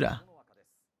Ishiuda?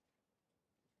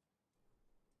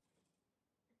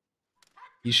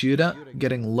 Ishiuda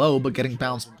getting low but getting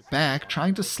bounced back,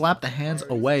 trying to slap the hands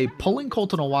away, pulling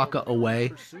Kotonowaka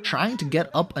away, trying to get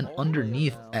up and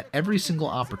underneath at every single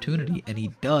opportunity, and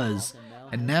he does.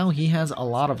 And now he has a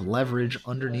lot of leverage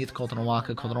underneath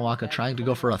Kotonowaka. Kotonowaka trying to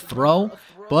go for a throw,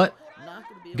 but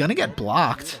gonna get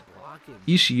blocked.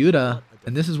 Ishiuda,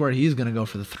 and this is where he's gonna go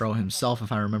for the throw himself,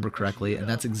 if I remember correctly, and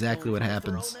that's exactly what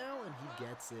happens.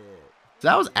 So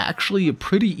that was actually a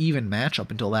pretty even match up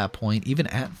until that point, even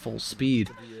at full speed.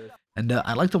 And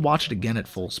I'd like to watch it again at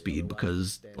full speed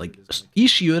because, like,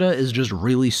 Ishiuda is just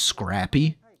really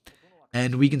scrappy.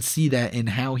 And we can see that in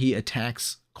how he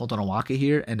attacks Kotonowaka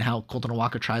here and how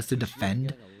Kotonowaka tries to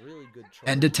defend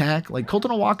and attack. Like,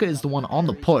 Kotonowaka is the one on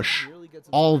the push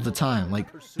all of the time.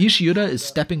 Like, Ishiuda is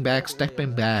stepping back.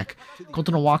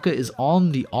 Kotonowaka is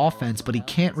on the offense, but he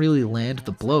can't really land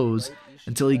the blows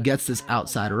until he gets this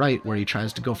outside right where he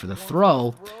tries to go for the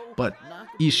throw, but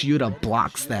Ishiuda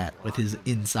blocks that with his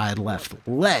inside left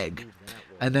leg.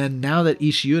 And then now that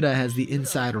Ishiuda has the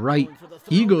inside right,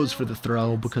 he goes for the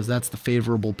throw because that's the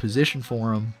favorable position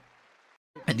for him,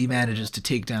 and he manages to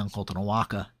take down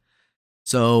Kotonowaka.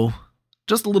 So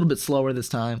just a little bit slower this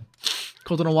time.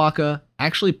 Kotonowaka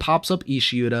actually pops up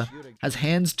Ishiuda, has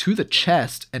hands to the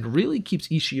chest, and really keeps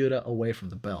Ishiuda away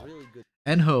from the belt.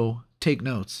 Enho, take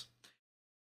notes.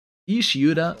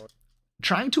 Ishiuda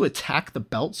trying to attack the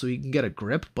belt so he can get a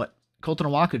grip, but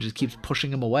Kotonowaka just keeps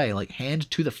pushing him away, like hand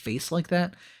to the face like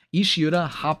that. Ishiuda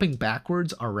hopping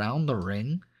backwards around the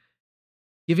ring,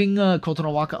 giving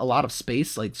Kotonowaka a lot of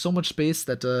space, like so much space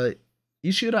that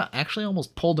Ishiuda actually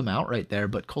almost pulled him out right there,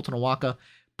 but Kotonowaka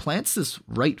plants this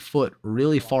right foot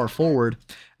really far forward,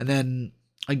 and then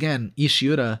again,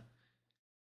 Ishiuda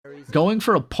going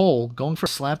for a pull, going for a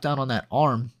slap down on that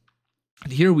arm.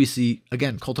 And here we see,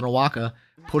 again, Kotonowaka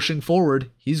pushing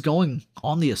forward. He's going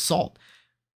on the assault.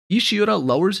 Ishiuda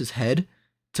lowers his head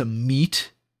to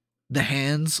meet the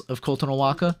hands of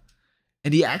Kotonowaka,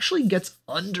 and he actually gets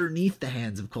underneath the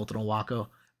hands of Kotonowaka,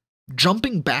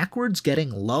 jumping backwards, getting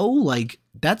low. Like,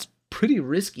 that's pretty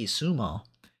risky sumo.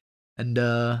 And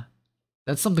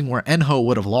that's something where Enho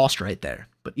would have lost right there.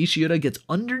 But Ishiuda gets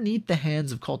underneath the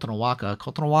hands of Kotonowaka.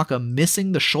 Kotonowaka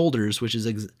missing the shoulders, which is,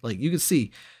 like, you can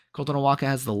see, Kotonowaka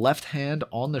has the left hand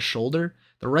on the shoulder.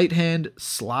 The right hand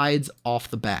slides off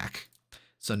the back.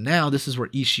 So now this is where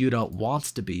Ishiuda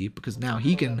wants to be, because now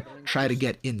he can try to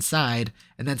get inside,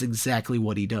 and that's exactly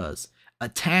what he does.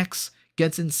 Attacks,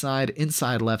 gets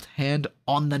inside left hand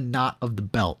on the knot of the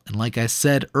belt. And like I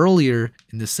said earlier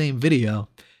in the same video,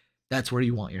 that's where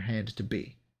you want your hand to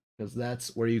be, because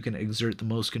that's where you can exert the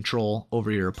most control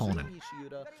over your opponent.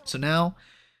 So now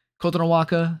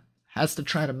Kotonowaka has to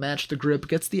try to match the grip,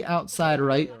 gets the outside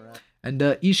right, and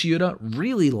Ishiuda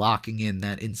really locking in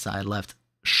that inside left.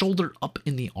 Shoulder up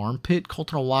in the armpit.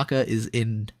 Kotonowaka is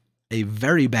in a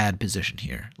very bad position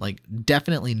here. Like,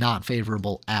 definitely not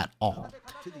favorable at all.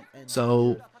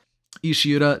 So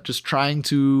Ishiuda just trying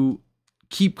to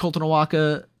keep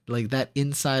Kotonowaka, like, that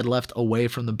inside left away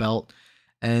from the belt.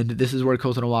 And this is where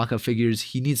Kotonowaka figures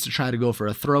he needs to try to go for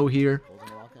a throw here.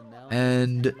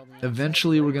 And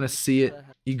eventually we're going to see it.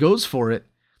 He goes for it.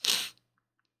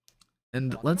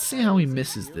 And let's see how he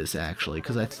misses this, actually.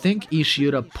 Because I think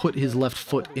Ishiuda put his left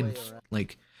foot in,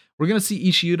 like... We're going to see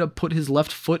Ishiuda put his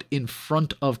left foot in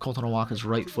front of Kotonowaka's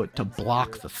right foot to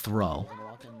block the throw.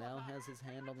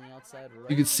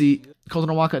 You can see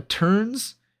Kotonowaka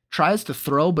turns, tries to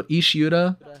throw, but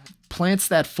Ishiuda plants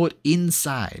that foot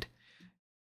inside.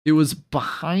 It was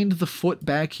behind the foot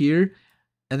back here,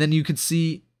 and then you could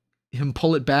see him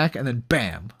pull it back, and then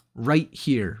bam, right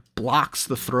here, blocks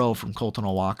the throw from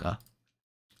Kotonowaka.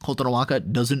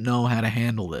 Kotonowaka doesn't know how to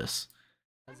handle this.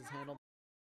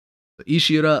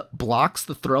 Ishiuda blocks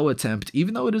the throw attempt,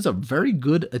 even though it is a very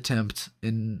good attempt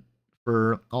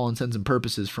for all intents and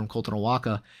purposes from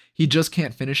Kotonowaka. He just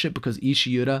can't finish it because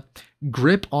Ishiuda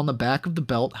grip on the back of the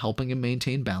belt, helping him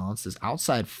maintain balance. His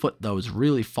outside foot, though, is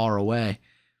really far away.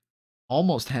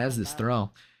 Almost has this throw.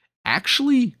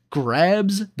 Actually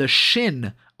grabs the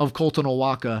shin of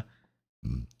Kotonowaka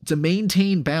to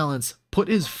maintain balance, put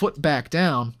his foot back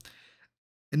down.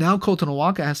 And now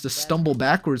Kotonowaka has to stumble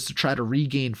backwards to try to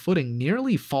regain footing.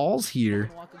 Nearly falls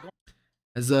here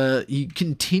as he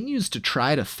continues to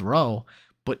try to throw,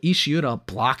 but Ishiuda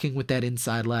blocking with that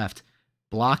inside left,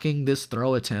 blocking this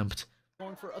throw attempt.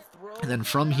 And then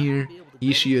from here,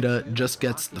 Ishiuda just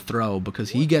gets the throw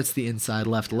because he gets the inside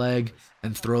left leg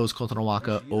and throws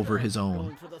Kotonowaka over his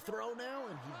own.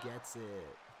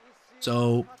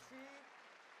 So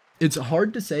it's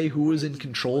hard to say who was in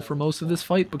control for most of this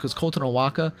fight because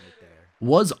Kotonowaka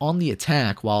was on the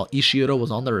attack while Ishiuda was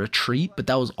on the retreat, but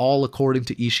that was all according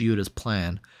to Ishiuda's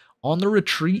plan. On the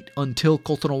retreat until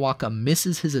Kotonowaka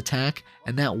misses his attack,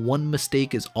 and that one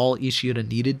mistake is all Ishiuda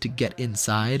needed to get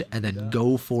inside and then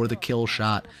go for the kill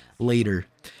shot later.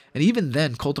 And even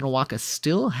then, Kotonowaka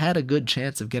still had a good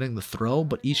chance of getting the throw,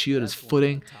 but Ishiuda's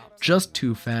footing just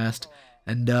too fast.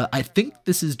 And I think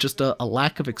this is just a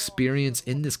lack of experience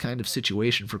in this kind of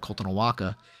situation for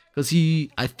Kotonowaka. Because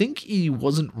I think he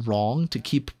wasn't wrong to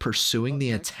keep pursuing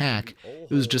the attack. It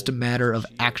was just a matter of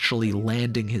actually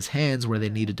landing his hands where they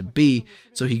needed to be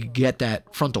so he could get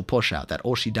that frontal push out, that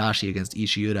Oshidashi against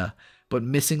Ishiuda. But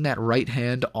missing that right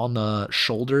hand on the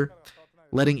shoulder,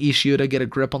 letting Ishiuda get a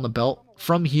grip on the belt,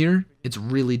 from here, it's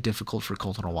really difficult for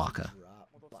Kotonowaka.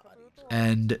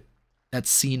 And that's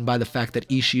seen by the fact that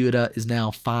Ishiuda is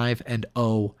now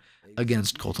 5-0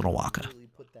 against Kotonowaka.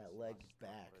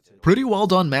 Pretty well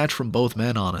done match from both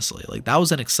men, honestly. Like, that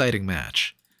was an exciting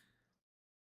match.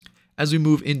 As we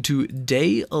move into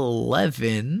day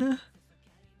 11,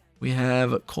 we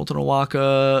have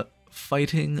Kotonowaka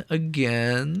fighting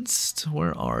against...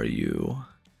 Where are you?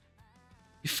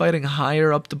 You're fighting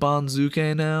higher up the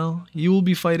Banzuke now? You will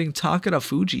be fighting Takara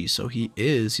Fuji, so he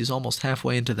is. He's almost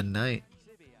halfway into the night.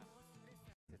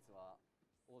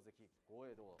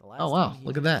 Oh wow,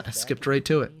 look at that. I skipped right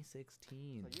to it.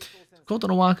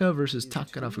 Kotonowaka versus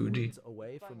Takara Fuji.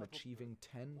 Away from achieving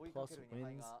 10+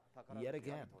 wins yet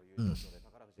again.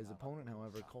 His opponent,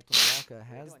 however, Kotonowaka,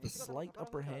 has the slight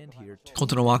upper hand here.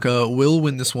 Kotonowaka will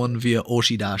win this one via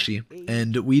Oshidashi,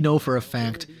 and we know for a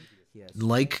fact,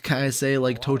 like Kaise,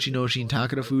 like Tochinoshin,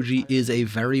 Takara Fuji is a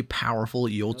very powerful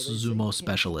Yotsuzumo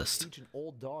specialist.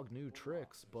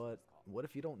 What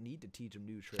if you don't need to teach him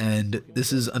new tricks? And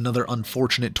this is another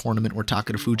unfortunate tournament where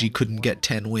Takara Fuji couldn't get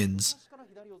 10 wins.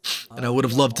 And I would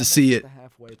have loved to see it.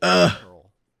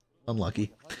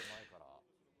 Unlucky.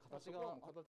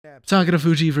 Takara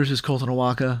Fuji versus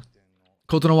Kotonowaka.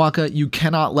 Kotonowaka, you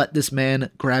cannot let this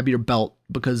man grab your belt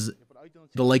because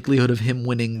the likelihood of him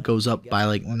winning goes up by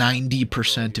like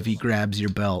 90% if he grabs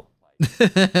your belt.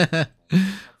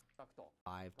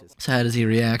 So how does he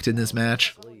react in this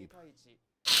match?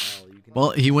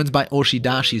 Well, he wins by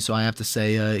Oshidashi, so I have to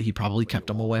say he probably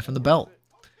kept him away from the belt.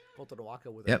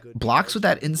 Yep, blocks with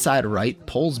that inside right,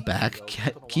 pulls back,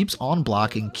 keeps on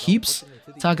blocking, keeps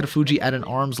Takara Fuji at an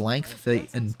arm's length the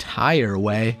entire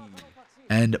way,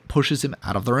 and pushes him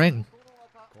out of the ring.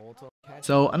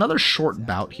 So another short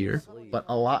bout here, but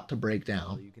a lot to break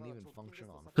down.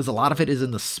 because a lot of it is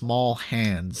in the small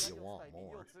hands,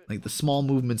 like the small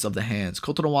movements of the hands.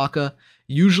 Kotonowaka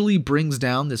usually brings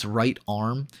down this right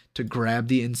arm to grab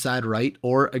the inside right,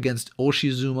 or against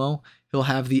Oshizumo, he'll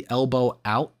have the elbow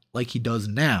out like he does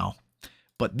now.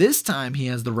 But this time he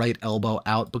has the right elbow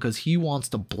out because he wants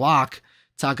to block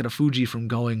Takada Fuji from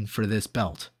going for this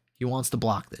belt. He wants to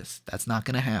block this. That's not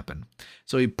going to happen.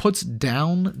 So he puts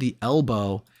down the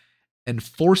elbow and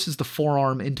forces the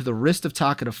forearm into the wrist of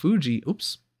Takada Fuji.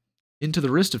 Into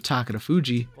the wrist of Takada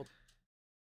Fuji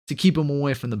to keep him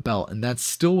away from the belt. And that's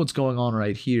still what's going on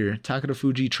right here. Takada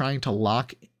Fuji trying to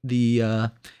lock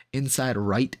the inside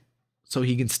right so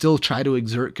he can still try to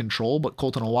exert control, but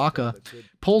Kotonowaka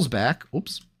pulls back.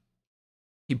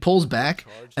 He pulls back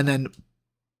and then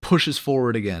pushes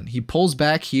forward again. He pulls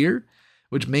back here,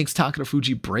 which makes Takada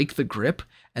Fuji break the grip,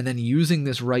 and then using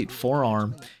this right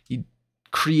forearm, he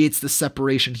creates the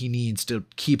separation he needs to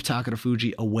keep Takada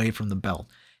Fuji away from the belt.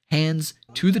 Hands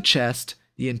to the chest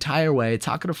the entire way,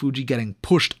 Takada Fuji getting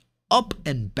pushed up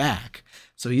and back.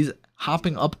 So he's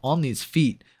hopping up on these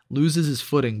feet, loses his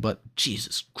footing, but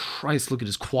Jesus Christ, look at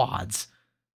his quads.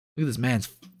 Look at this man's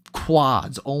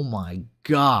quads. Oh my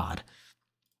God.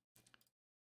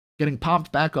 Getting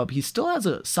popped back up. He still has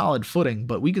a solid footing,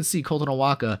 but we can see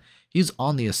Kotonowaka, he's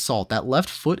on the assault. That left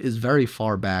foot is very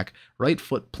far back. Right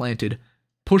foot planted,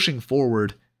 pushing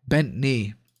forward, bent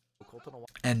knee.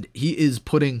 And he is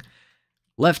putting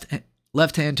left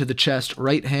hand to the chest,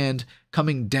 right hand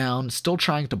coming down, still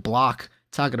trying to block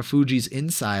Takada Fuji's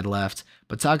inside left,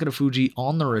 but Takada Fuji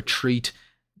on the retreat.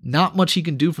 Not much he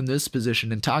can do from this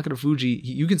position, and Takada Fuji,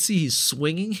 you can see he's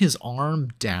swinging his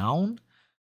arm down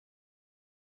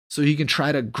so he can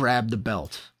try to grab the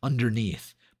belt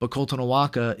underneath. But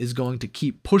Kotonowaka is going to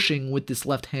keep pushing with this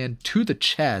left hand to the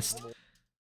chest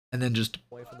and then just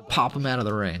pop him out of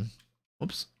the ring.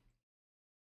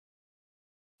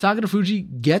 Takada Fuji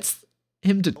gets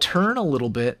him to turn a little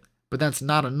bit, but that's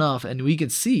not enough, and we can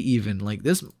see even, like,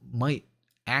 this might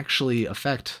actually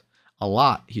affect a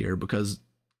lot here because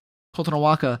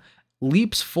Kotonowaka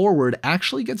leaps forward,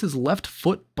 actually gets his left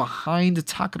foot behind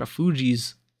Takada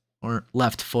Fuji's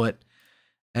left foot,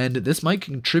 and this might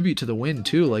contribute to the win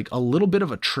too, like a little bit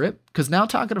of a trip, because now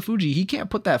Takada Fuji, he can't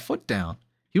put that foot down.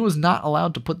 He was not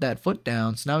allowed to put that foot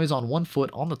down, so now he's on one foot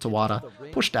on the Tawada,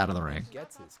 pushed out of the ring.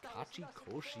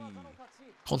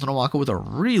 Kotonowaka with a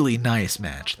really nice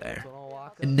match there.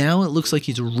 And now it looks like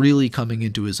he's really coming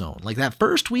into his own. Like that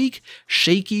first week,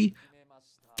 shaky.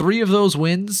 3 of those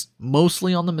wins,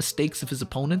 mostly on the mistakes of his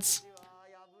opponents.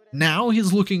 Now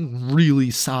he's looking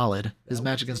really solid. His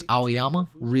match against Aoyama,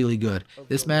 really good.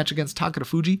 This match against Takada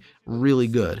Fuji, really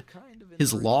good.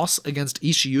 His loss against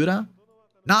Ishiura,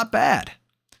 not bad.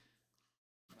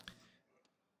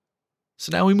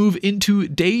 So now we move into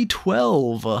day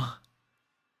 12,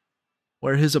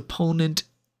 where his opponent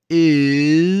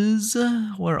is,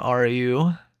 where are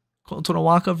you?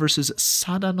 Kotonowaka versus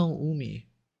Sadano Umi.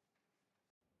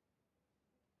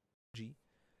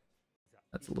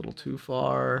 That's a little too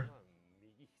far.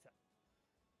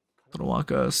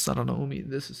 Kotonowaka, Sadano Umi.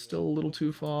 This is still a little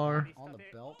too far.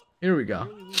 Here we go.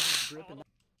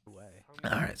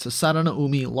 Alright, so Sadano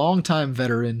Umi, longtime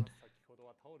veteran.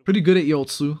 Pretty good at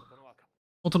Yotsu.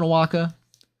 Kotonowaka,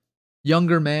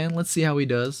 younger man. Let's see how he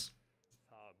does.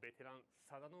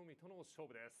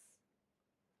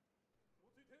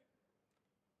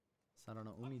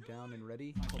 Down and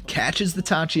ready. Catches the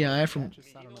Tachi from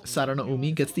Sadano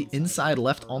Umi, gets the inside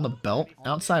left on the belt,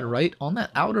 outside right on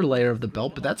that outer layer of the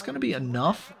belt, but that's going to be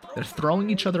enough. They're throwing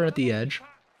each other at the edge.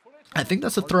 I think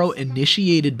that's a throw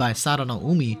initiated by Sadano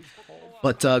Umi,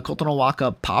 but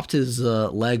Kotonowaka popped his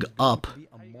leg up,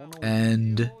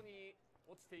 and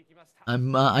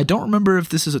I don't remember if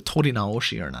this is a Tori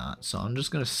Naoshi or not, so I'm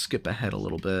just going to skip ahead a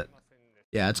little bit.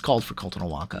 Yeah, it's called for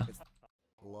Kotonowaka.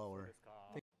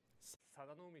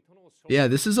 Yeah,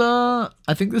 this is I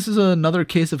think this is another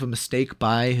case of a mistake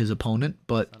by his opponent,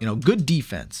 but, you know, good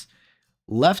defense.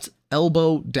 Left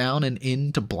elbow down and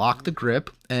in to block the grip,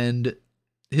 and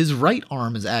his right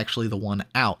arm is actually the one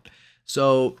out.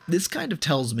 So this kind of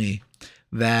tells me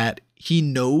that he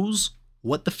knows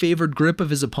what the favored grip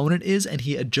of his opponent is, and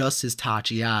he adjusts his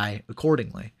Tachi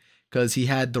accordingly. Because he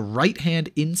had the right hand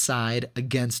inside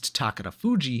against Takada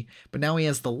Fuji, but now he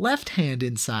has the left hand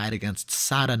inside against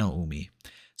Sadano Umi.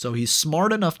 So he's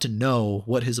smart enough to know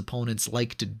what his opponents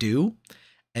like to do,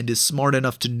 and is smart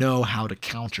enough to know how to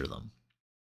counter them.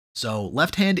 So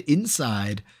left hand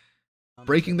inside,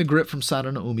 breaking the grip from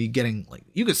Sadano Umi, getting, like,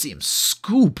 you could see him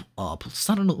scoop up.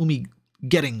 Sadano Umi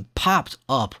getting popped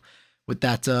up with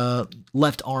that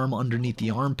left arm underneath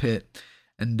the armpit.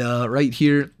 And right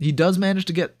here, he does manage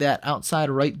to get that outside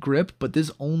right grip, but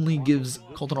this only gives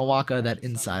Kotonowaka that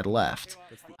inside left.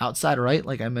 Outside right,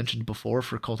 like I mentioned before,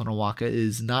 for Kotonowaka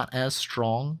is not as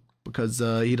strong because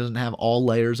he doesn't have all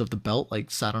layers of the belt like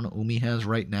Sadano Umi has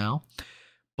right now.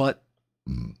 But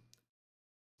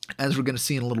as we're going to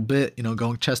see in a little bit, you know,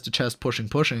 going chest to chest, pushing,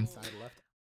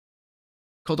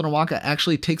 Kotonowaka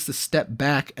actually takes the step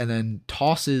back and then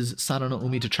tosses Sadano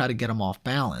Umi to try to get him off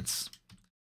balance.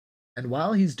 And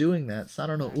while he's doing that,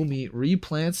 Sadano Umi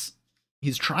replants.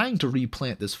 He's trying to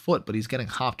replant this foot, but he's getting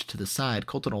hopped to the side.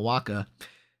 Kotonowaka,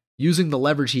 using the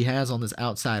leverage he has on this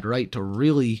outside right to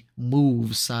really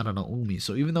move Sadano Umi.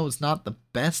 So even though it's not the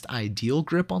best ideal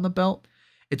grip on the belt,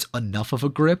 it's enough of a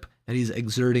grip that he's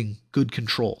exerting good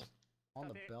control.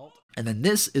 And then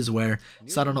this is where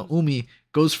Sadano Umi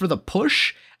goes for the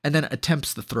push and then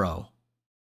attempts the throw.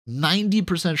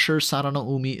 90% sure Sadano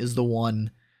Umi is the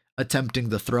one attempting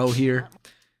the throw here.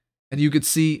 And you could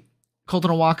see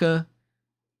Kotonowaka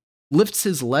lifts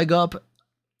his leg up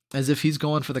as if he's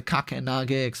going for the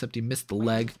kakenage, except he missed the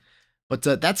leg. But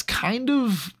that's kind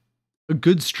of a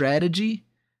good strategy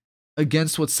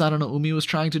against what Sadano Umi was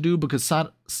trying to do, because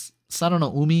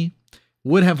Sadano Umi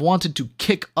would have wanted to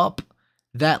kick up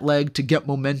that leg to get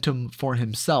momentum for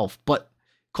himself. But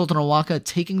Kotonowaka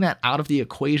taking that out of the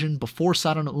equation before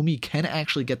Sadano Umi can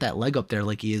actually get that leg up there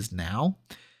like he is now.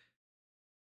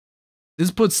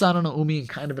 This puts Sadano Umi in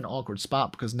kind of an awkward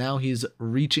spot because now he's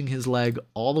reaching his leg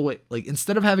all the way, like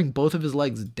instead of having both of his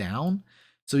legs down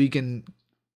so he can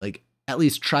like at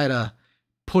least try to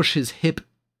push his hip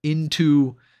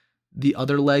into the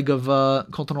other leg of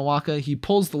Kotonowaka, he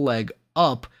pulls the leg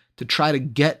up to try to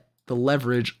get the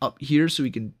leverage up here so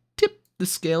he can tip the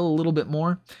scale a little bit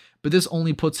more. But this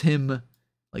only puts him,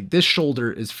 like this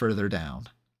shoulder is further down.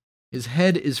 His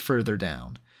head is further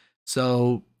down.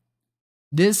 So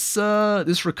this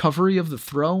recovery of the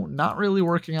throw, not really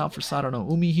working out for Sadano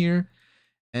Umi here.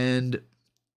 And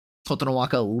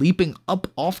Kotonowaka leaping up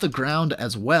off the ground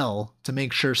as well to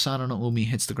make sure Sadano Umi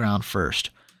hits the ground first.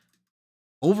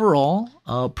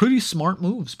 Overall, pretty smart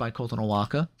moves by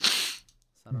Kotonowaka.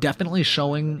 Definitely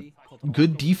showing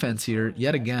good defense here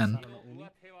yet again.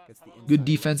 Good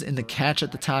defense in the catch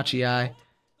at the Tachi-ai.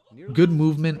 Good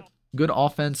movement, good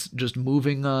offense, just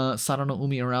moving Sadano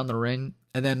Umi around the ring.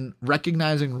 And then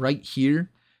recognizing right here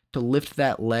to lift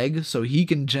that leg so he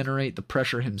can generate the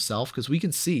pressure himself. Because we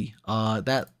can see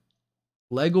that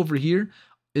leg over here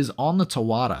is on the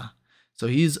Tawada. So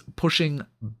he's pushing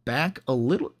back a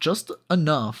little, just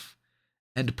enough,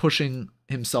 and pushing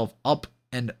himself up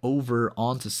and over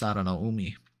onto Sadano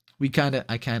Umi.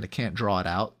 I kind of can't draw it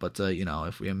out, but you know,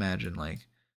 if we imagine like,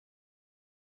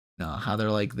 how they're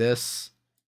like this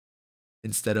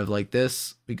instead of like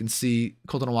this, we can see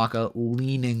Kotonowaka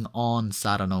leaning on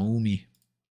Sadano Umi.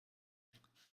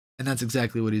 And that's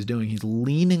exactly what he's doing. He's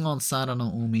leaning on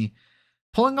Sadano Umi,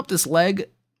 pulling up this leg.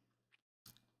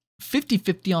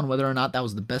 50-50 on whether or not that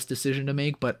was the best decision to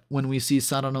make, but when we see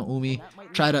Sadano Umi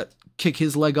try to kick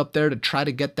his leg up there to try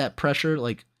to get that pressure,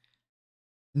 like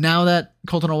now that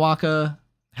Kotonowaka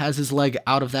has his leg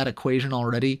out of that equation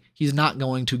already, he's not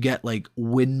going to get like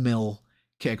windmill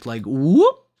kicked, like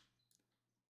whoop.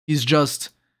 He's just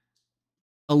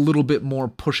a little bit more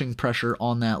pushing pressure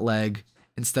on that leg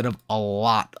instead of a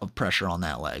lot of pressure on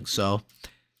that leg. So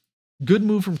good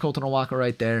move from Kotonowaka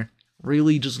right there.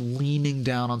 Really just leaning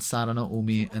down on Sadano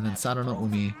Umi, and then Sadano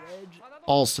Umi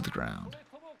falls to the ground.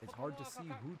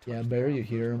 Yeah, Barry, you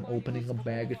hear him opening a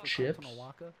bag of chips.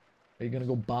 Are you gonna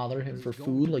go bother him for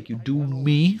food like you do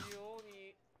me?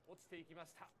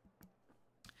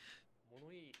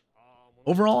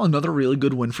 Overall, another really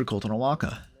good win for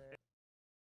Kotonowaka.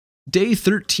 Day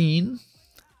 13.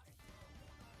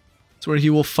 It's where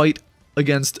he will fight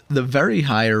against the very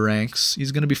higher ranks.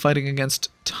 He's going to be fighting against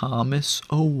Thomas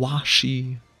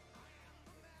Owashi.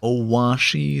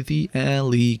 Owashi the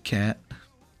alley cat.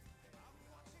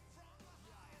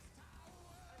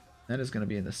 That is going to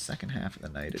be in the second half of the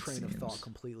night, it seems. Train of thought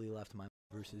completely left my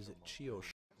versus Chio.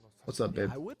 What's up,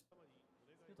 babe?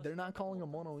 They're not calling a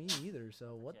mono-e either,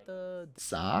 so what the...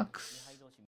 Socks?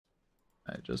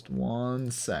 Alright, just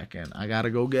 1 second. I gotta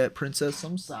go get Princess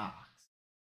some socks.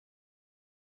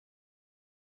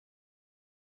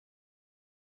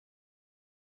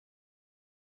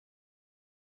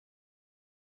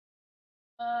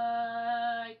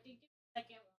 I think it's the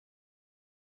second one.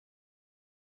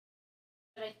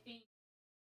 But I think.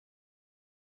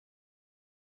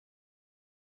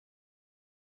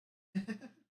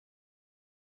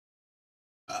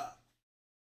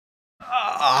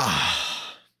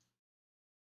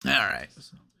 All right.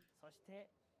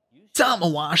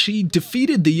 Tamawashi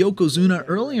defeated the Yokozuna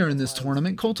earlier in this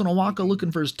tournament. Kotonowaka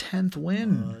looking for his 10th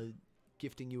win.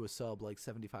 Gifting you a sub like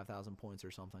 75,000 points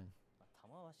or something.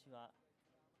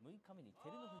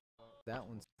 That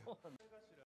one's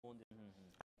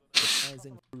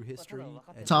through history.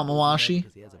 Tamawashi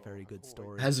Has a very good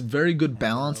story. has a very good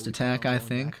balanced attack, I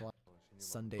think.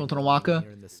 Kotonowaka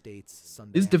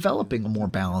is developing a more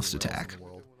balanced attack.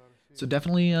 So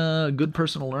definitely a good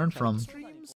person to learn from.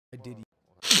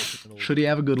 Should he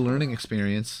have a good learning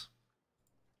experience?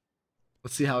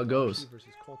 Let's see how it goes.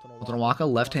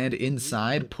 Kotonowaka, left hand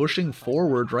inside, pushing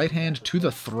forward, right hand to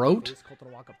the throat.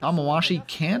 Tamawashi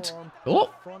can't.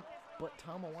 Oh! But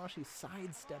Tamawashi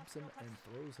sidesteps him and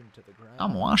throws him to the ground.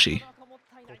 Tamawashi.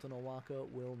 Kotonowaka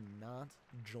will not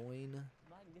join.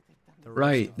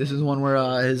 Right, this is one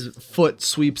where his foot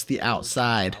sweeps the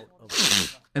outside.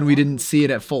 And we didn't see it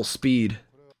at full speed.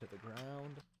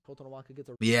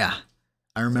 Yeah,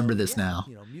 I remember this now.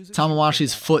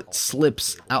 Tamawashi's foot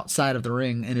slips outside of the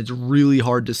ring, and it's really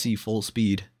hard to see full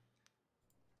speed.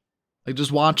 Like,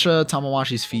 just watch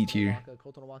Tamawashi's feet here.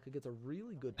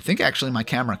 I think actually my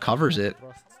camera covers it.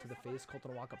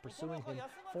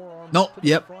 Nope,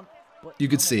 yep. You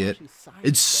could see it.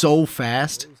 It's so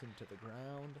fast.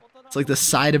 It's like the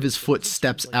side of his foot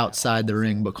steps outside the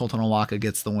ring, but Kotonowaka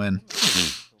gets the win.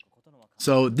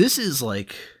 So this is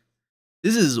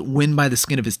win by the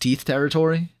skin of his teeth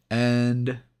territory,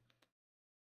 and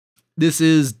this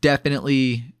is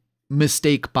definitely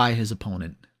mistake by his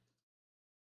opponent.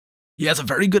 He has a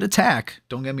very good attack,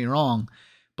 don't get me wrong,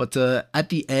 but at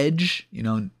the edge,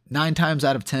 9 times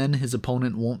out of 10, his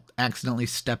opponent won't accidentally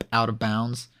step out of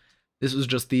bounds. This was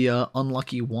just the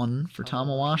unlucky one for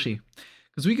Tamawashi.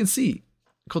 Because we can see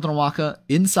Kotonowaka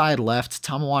inside left,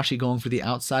 Tamawashi going for the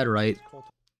outside right.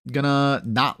 Gonna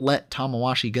not let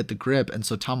Tamawashi get the grip, and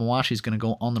so Tamawashi's gonna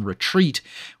go on the retreat,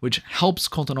 which helps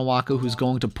Kotonowaka, who's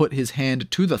going to put his hand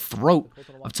to the throat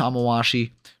of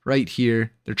Tamawashi right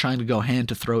here. They're trying to go hand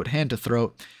to throat, hand to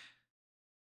throat.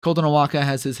 Kotonowaka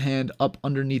has his hand up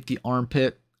underneath the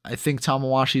armpit. I think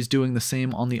Tamawashi's doing the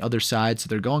same on the other side, so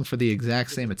they're going for the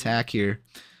exact same attack here.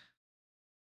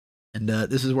 And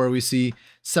this is where we see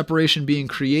separation being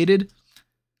created,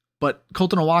 but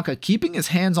Kotonowaka keeping his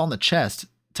hands on the chest.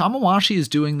 Tamawashi is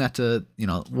doing that to,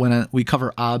 when we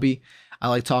cover Abi, I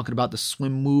like talking about the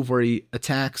swim move where he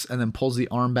attacks and then pulls the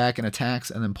arm back and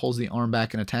attacks and then pulls the arm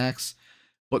back and attacks.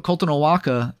 But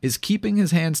Kotonowaka is keeping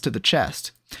his hands to the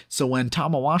chest. So when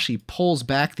Tamawashi pulls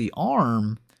back the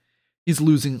arm, he's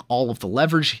losing all of the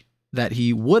leverage that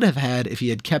he would have had if he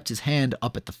had kept his hand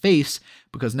up at the face,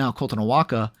 because now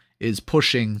Kotonowaka is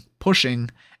pushing,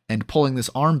 and pulling this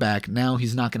arm back. Now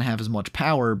he's not going to have as much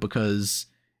power because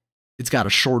it's got a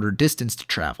shorter distance to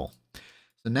travel.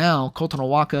 So now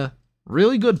Kotonowaka,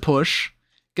 really good push,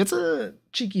 gets a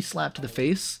cheeky slap to the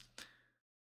face.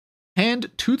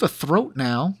 Hand to the throat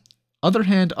now. Other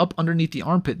hand up underneath the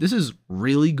armpit. This is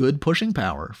really good pushing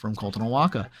power from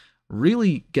Kotonowaka.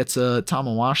 Really gets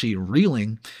Tamawashi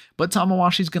reeling, but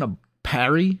Tamawashi's going to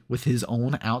parry with his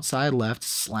own outside left,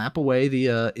 slap away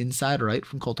the inside right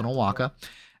from Kotonowaka.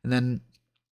 And then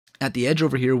at the edge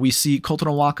over here, we see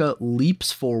Kotonowaka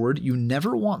leaps forward. You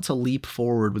never want to leap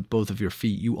forward with both of your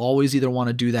feet. You always either want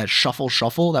to do that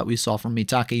shuffle that we saw from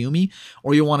Mitakeyumi,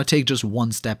 or you want to take just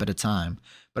one step at a time.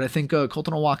 But I think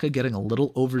Kotonowaka getting a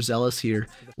little overzealous here,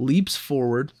 leaps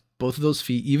forward, both of those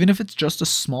feet, even if it's just a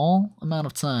small amount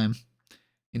of time.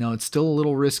 It's still a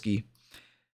little risky.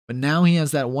 But now he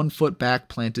has that 1 foot back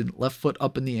planted, left foot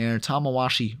up in the air.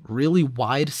 Tamawashi, really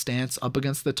wide stance up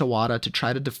against the Tawada to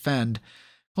try to defend.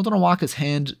 Kotonowaka's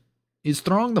hand is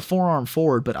throwing the forearm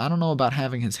forward, but I don't know about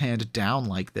having his hand down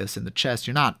like this in the chest.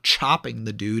 You're not chopping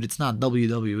the dude. It's not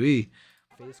WWE.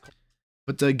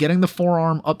 But getting the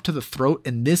forearm up to the throat,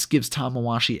 and this gives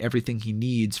Tamawashi everything he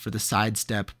needs for the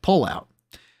sidestep pullout.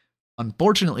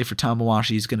 Unfortunately for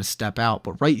Tamawashi, he's going to step out,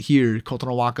 but right here,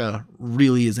 Kotonowaka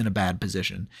really is in a bad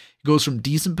position. He goes from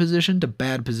decent position to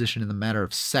bad position in the matter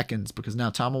of seconds, because now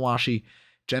Tamawashi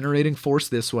generating force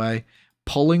this way,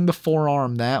 pulling the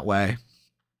forearm that way,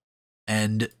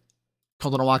 and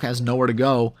Kotonowaka has nowhere to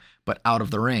go but out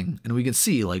of the ring. And we can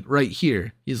see, like right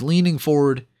here, he's leaning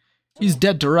forward, he's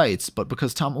dead to rights, but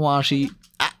because Tamawashi,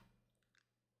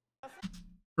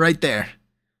 right there,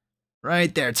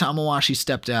 Tamawashi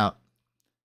stepped out.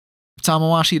 If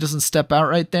Tamawashi doesn't step out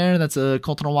right there, that's a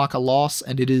Kotonowaka loss,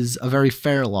 and it is a very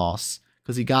fair loss,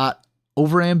 because he got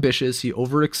overambitious, he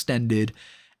overextended,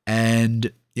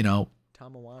 and,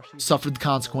 suffered the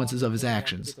consequences of his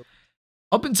actions.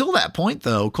 Up until that point,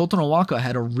 though, Kotonowaka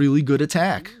had a really good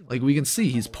attack. Like we can see,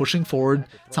 he's pushing forward.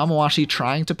 Tamawashi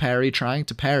trying to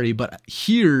parry, but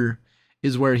here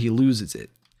is where he loses it.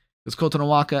 Because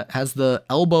Kotonowaka has the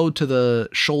elbow to the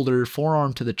shoulder,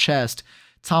 forearm to the chest.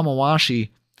 Tamawashi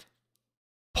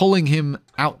pulling him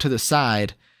out to the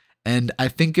side. And I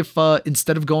think if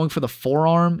instead of going for the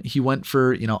forearm, he went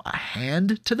for, a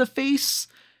hand to the face,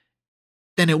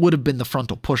 then it would have been the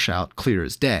frontal push out, clear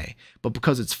as day. But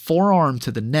because it's forearm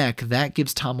to the neck, that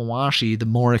gives Tamawashi, the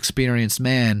more experienced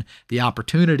man, the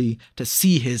opportunity to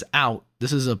see his out.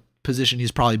 This is a position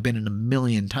he's probably been in a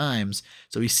million times.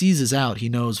 So he sees his out. He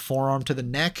knows forearm to the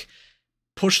neck,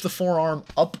 push the forearm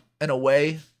up and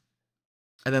away,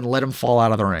 and then let him fall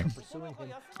out of the ring.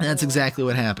 And that's exactly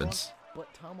what happens.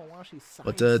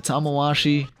 But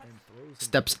Tamawashi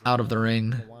steps out of the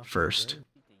ring first.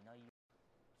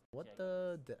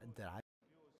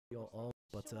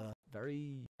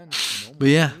 But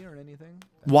yeah,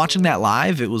 watching that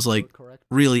live, it was like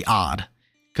really odd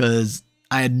because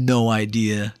I had no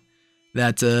idea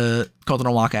that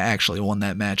Kotonowaka actually won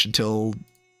that match until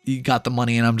he got the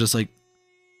money, and I'm just like,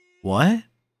 what?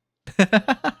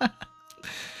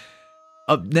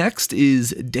 Up next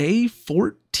is day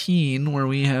 14, where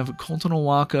we have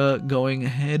Kotonowaka going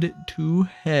head to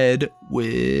head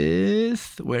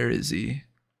with, where is he?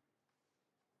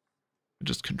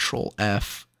 Just control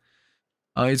F.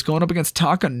 He's going up against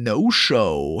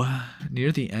Kanto-sho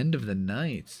near the end of the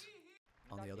night.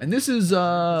 And this is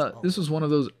one of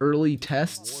those early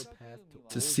tests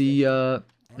to see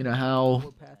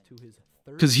how,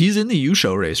 because he's in the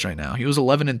Yusho race right now. He was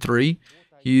 11-3.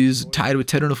 He's tied with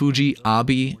Terunofuji,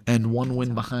 Abi, and one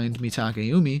win behind Mitake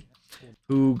Yumi,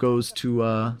 who goes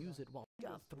to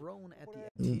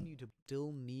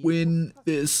win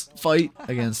this fight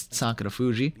against Sakura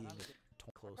Fuji.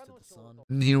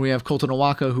 And here we have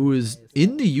Kotonowaka, who is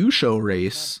in the Yusho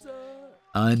race,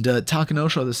 and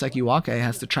Kanto-sho, the Sekiwake,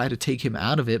 has to try to take him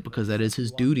out of it because that is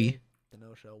his duty.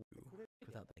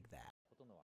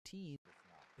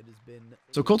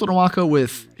 So Kotonowaka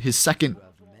with his second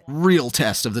real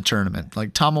test of the tournament.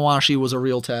 Like, Tamawashi was a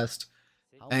real test,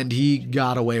 and he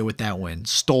got away with that win,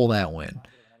 stole that win.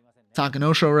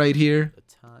 Kanto-sho right here,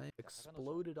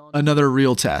 another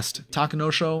real test.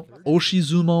 Kanto-sho,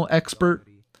 Oshizumo expert.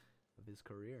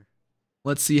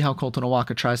 Let's see how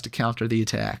Kotonowaka tries to counter the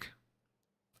attack.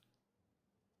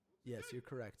 Yes, you're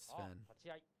correct, Sven.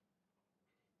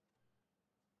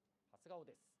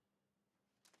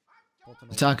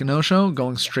 Kanto-sho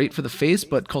going straight for the face,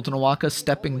 but Kotonowaka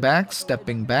stepping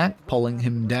back, pulling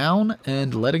him down,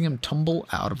 and letting him tumble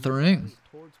out of the ring.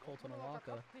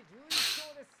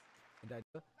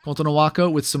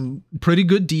 Kotonowaka with some pretty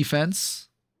good defense,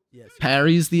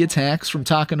 parries the attacks from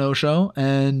Kanto-sho,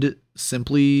 and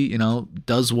simply,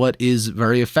 does what is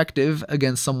very effective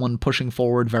against someone pushing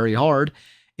forward very hard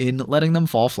in letting them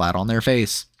fall flat on their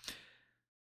face.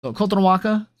 So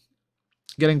Kotonowaka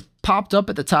getting popped up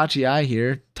at the Tachi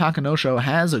here. Kanto-sho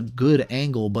has a good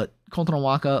angle, but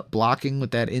Kotonowaka blocking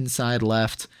with that inside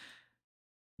left,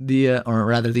 or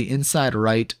rather the inside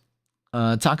right.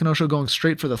 Kanto-sho going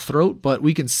straight for the throat, but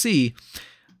we can see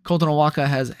Kotonowaka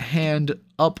has hand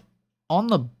up on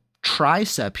the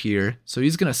tricep here, so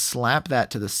he's going to slap that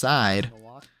to the side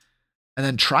and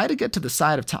then try to get to the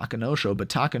side of Kanto-sho, but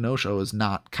Kanto-sho is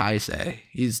not Kaisei.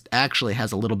 He's actually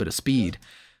has a little bit of speed.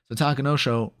 So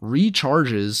Kanto-sho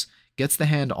recharges, gets the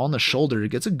hand on the shoulder,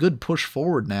 gets a good push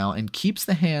forward now, and keeps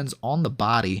the hands on the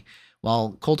body,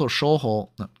 while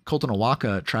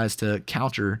Kotonowaka tries to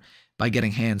counter by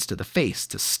getting hands to the face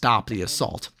to stop the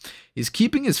assault. He's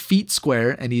keeping his feet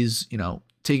square, and he's,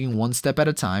 taking one step at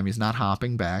a time. He's not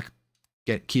hopping back,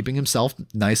 keeping himself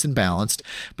nice and balanced,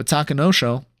 but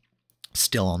Kanto-sho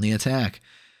still on the attack.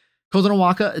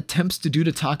 Kotonowaka attempts to do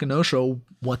to Kanto-sho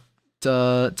what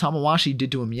Tamawashi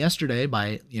did to him yesterday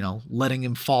by, letting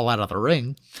him fall out of the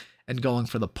ring and going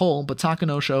for the pull, but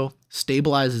Kanto-sho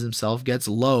stabilizes himself, gets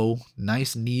low,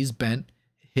 nice knees bent,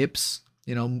 hips,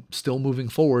 still moving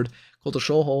forward.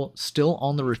 Kanto-sho still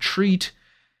on the retreat,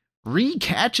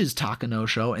 recatches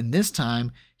Kanto-sho, and this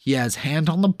time he has hand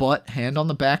on the butt, hand on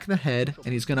the back of the head,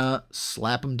 and he's gonna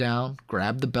slap him down,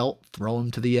 grab the belt, throw him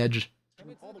to the edge,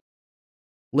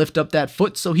 lift up that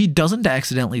foot so he doesn't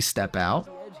accidentally step out,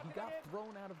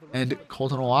 and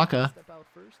Kotonowaka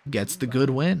gets the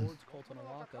good win.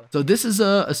 So this is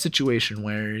a situation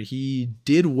where he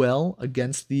did well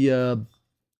against the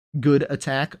good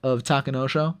attack of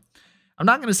Kanto-sho. I'm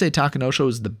not going to say Kanto-sho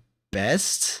is the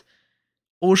best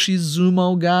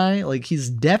Oshizumo guy. Like, he's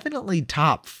definitely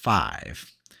top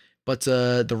 5. But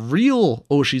the real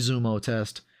Oshizumo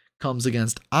test comes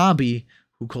against Abi,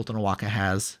 who Kotonowaka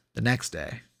has the next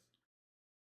day.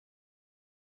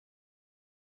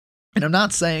 And I'm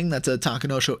not saying that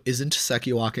Takanosho isn't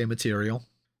Sekiwake material.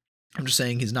 I'm just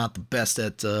saying he's not the best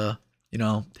at,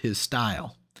 his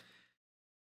style.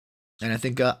 And I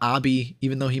think Abi,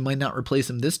 even though he might not replace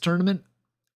him this tournament,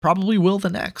 probably will the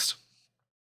next.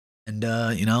 And,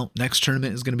 next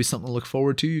tournament is going to be something to look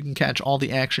forward to. You can catch all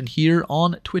the action here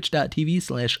on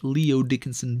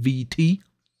twitch.tv/LeoDickinsonVT.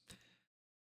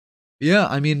 Yeah,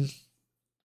 I mean,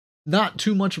 not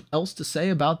too much else to say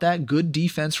about that. Good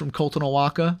defense from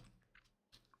Kotonowaka.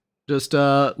 Just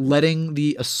letting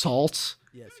the assault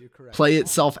play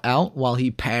itself out while he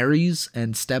parries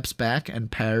and steps back and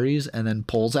parries and then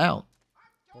pulls out.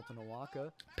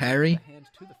 Parry,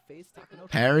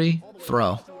 parry,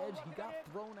 throw.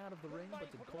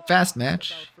 Fast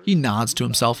match. He nods to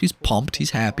himself. He's pumped.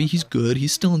 He's happy. He's good.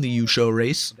 He's still in the Yusho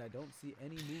race.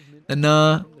 And,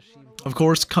 of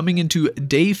course, coming into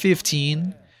day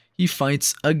 15, he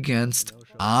fights against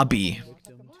Abi.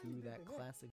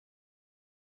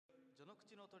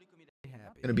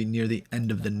 Gonna be near the end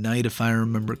of the night, if I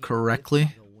remember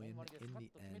correctly.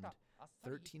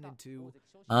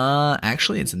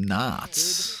 Actually, it's not.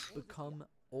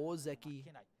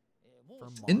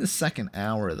 In the second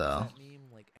hour, though.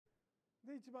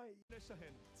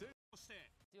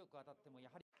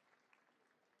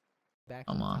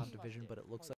 Come on.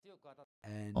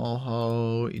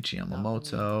 Oho,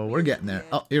 Ichiyamamoto. We're getting there.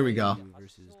 Oh, here we go.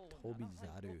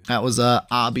 That was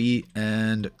Abi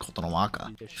and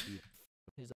Kotonowaka.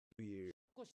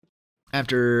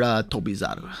 After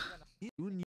Tobizaru.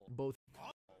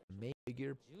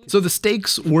 So the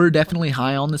stakes were definitely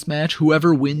high on this match.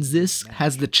 Whoever wins this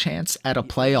has the chance at a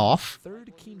playoff,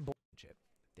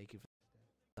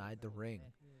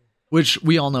 which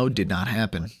we all know did not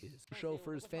happen.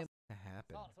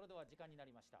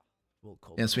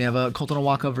 Yes, we have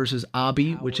Kotonowaka versus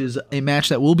Abi, which is a match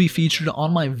that will be featured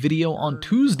on my video on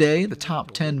Tuesday, the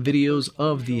top 10 videos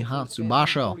of the Haru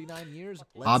Basho.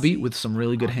 Abi with some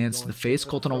really good hands to the face,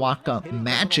 Kotonowaka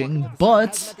matching,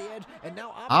 but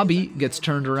Abi gets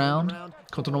turned around.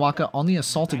 Kotonowaka on the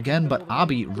assault again, but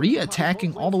Abi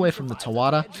re-attacking all the way from the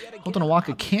Tawada.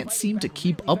 Kotonowaka can't seem to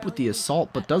keep up with the assault,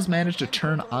 but does manage to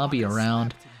turn Abi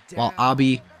around, while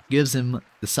Abi gives him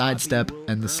the sidestep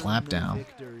and the slap down.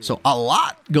 So a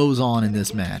lot goes on in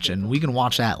this match, and we can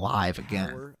watch that live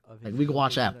again. Like, we can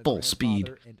watch that full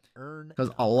speed, because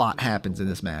a lot happens in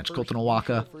this match.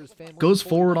 Kotonowaka goes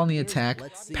forward on the attack,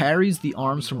 parries the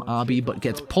arms from Abi, but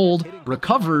gets pulled,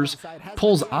 recovers,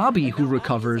 pulls Abi, who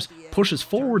recovers, pushes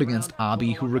forward against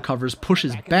Abi, who recovers,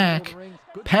 pushes back,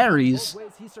 parries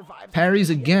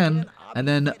again, and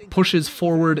then pushes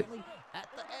forward,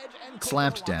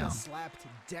 slapped down.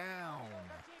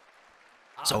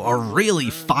 So a really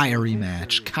fiery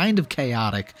match, kind of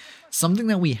chaotic, something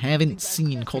that we haven't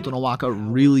seen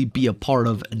Kotonowaka really be a part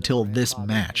of until this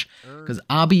match, because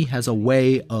Abi has a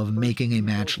way of making a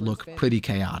match look pretty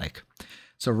chaotic.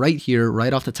 So right here,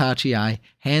 right off the Tachi-ai,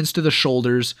 hands to the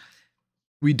shoulders,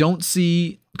 we don't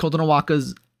see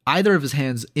Kotonowaka's either of his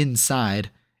hands inside,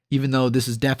 even though this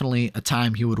is definitely a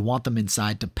time he would want them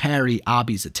inside to parry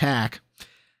Abi's attack.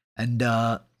 And,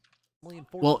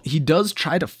 well, he does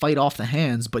try to fight off the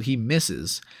hands, but he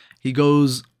misses. He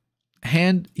tries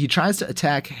to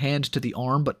attack hand to the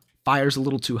arm, but fires a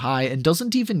little too high and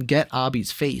doesn't even get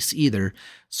Abi's face either.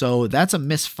 So that's a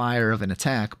misfire of an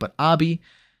attack. But Abi,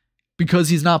 because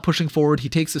he's not pushing forward, he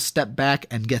takes a step back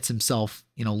and gets himself,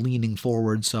 leaning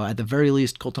forward. So at the very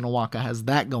least, Kotonowaka has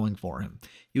that going for him.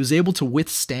 He was able to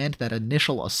withstand that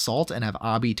initial assault and have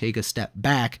Abi take a step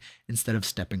back instead of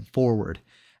stepping forward.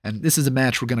 And this is a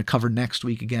match we're going to cover next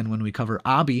week again when we cover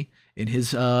Abi in his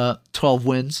 12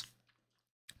 wins.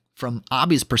 From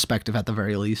Abi's perspective at the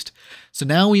very least. So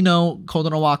now we know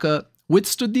Kotonowaka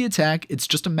withstood the attack. It's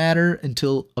just a matter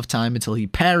of time until he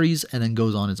parries and then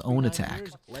goes on his own attack,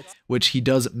 which he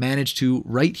does manage to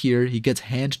right here. He gets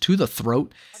hand to the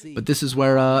throat, but this is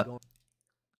where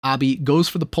Abi goes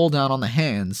for the pull down on the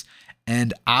hands,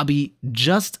 and Abi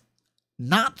just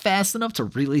not fast enough to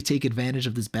really take advantage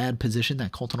of this bad position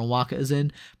that Kotonowaka is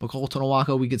in. But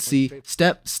Kotonowaka, we could see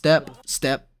step, step,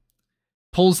 step,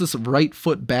 pulls this right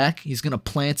foot back. He's going to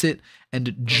plant it,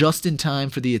 and just in time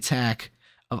for the attack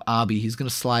of Abi, he's going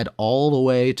to slide all the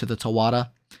way to the Tawada.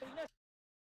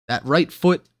 That right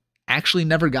foot actually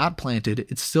never got planted.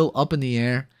 It's still up in the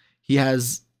air. He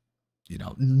has,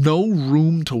 no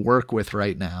room to work with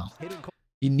right now.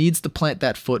 He needs to plant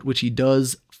that foot, which he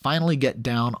does finally get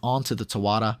down onto the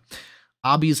Tawada.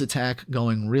 Abi's attack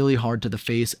going really hard to the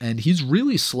face, and he's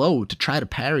really slow to try to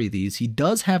parry these. He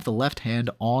does have the left hand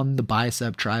on the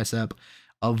bicep, tricep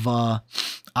of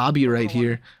Abi right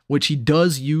here, which he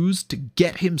does use to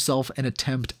get himself an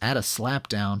attempt at a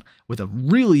slapdown with a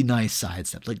really nice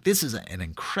sidestep. Like, this is an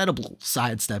incredible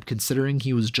sidestep considering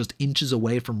he was just inches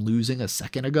away from losing a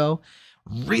second ago.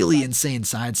 Really insane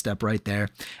sidestep right there.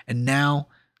 And now,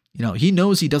 you know, he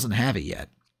knows he doesn't have it yet.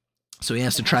 So he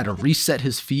has to try to reset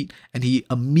his feet, and he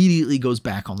immediately goes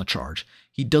back on the charge.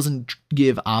 He doesn't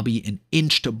give Abi an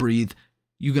inch to breathe.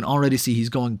 You can already see he's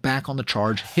going back on the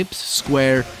charge. Hips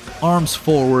square, arms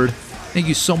forward. Thank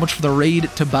you so much for the raid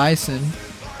to Bison.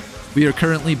 We are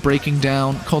currently breaking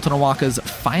down Kotonowaka's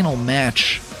final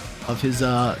match of his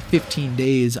 15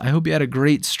 days. I hope you had a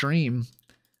great stream.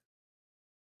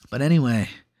 But anyway,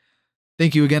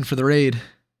 thank you again for the raid.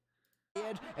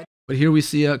 But here we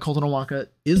see Kotonowaka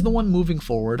is the one moving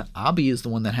forward. Abi is the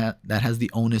one that has the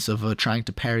onus of trying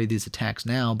to parry these attacks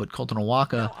now. But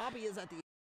Kotonowaka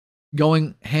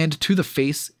going hand to the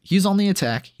face. He's on the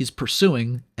attack. He's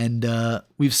pursuing. And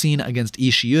we've seen against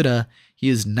Ishiura, he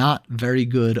is not very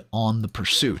good on the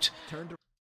pursuit.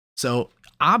 So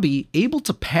Abi able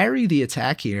to parry the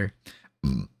attack here,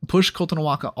 push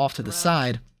Kotonowaka off to the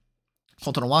side.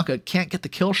 Kotonowaka can't get the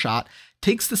kill shot,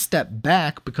 takes the step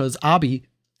back because Abi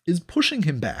is pushing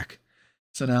him back.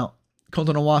 So now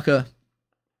Kotonowaka,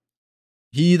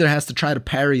 he either has to try to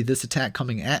parry this attack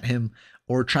coming at him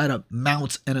or try to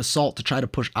mount an assault to try to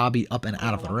push Abi up and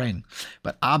out of the ring.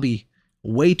 But Abi,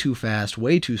 way too fast,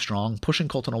 way too strong, pushing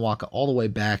Kotonowaka all the way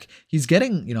back. He's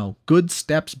getting, you know, good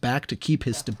steps back to keep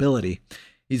his stability.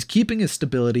 He's keeping his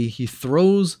stability. He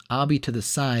throws Abi to the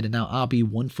side, and now Abi,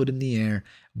 1 foot in the air,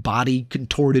 body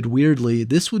contorted weirdly.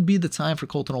 This would be the time for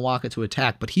Kotonowaka to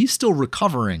attack, but he's still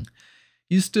recovering.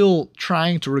 He's still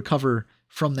trying to recover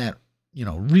from that, you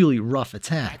know, really rough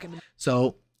attack.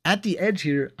 So at the edge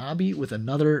here, Abi with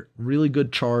another really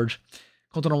good charge.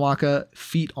 Kotonowaka,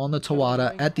 feet on the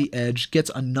Tawada at the edge,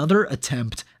 gets another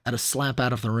attempt at a slap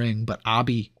out of the ring, but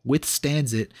Abi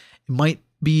withstands it. It might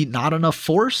be not enough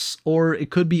force, or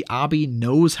it could be Abi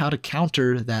knows how to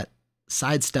counter that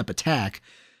sidestep attack.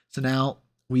 So now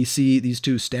we see these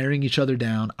two staring each other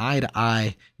down, eye to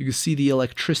eye. You can see the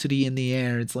electricity in the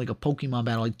air. It's like a Pokemon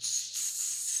battle, like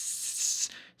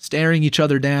staring each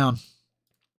other down.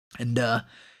 And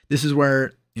this is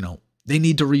where, you know, they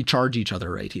need to recharge each other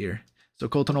right here. So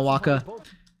Kotonowaka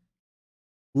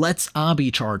lets Abi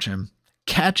charge him,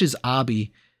 catches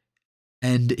Abi,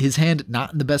 and his hand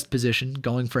not in the best position,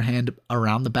 going for hand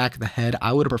around the back of the head.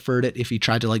 I would have preferred it if he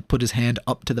tried to like put his hand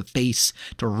up to the face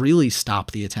to really stop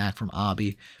the attack from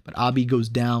Abi. But Abi goes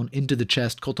down into the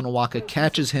chest. Kotonowaka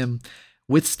catches him,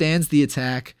 withstands the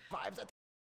attack.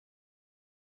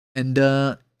 And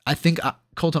I think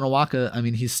Kotonowaka, I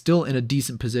mean, he's still in a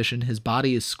decent position. His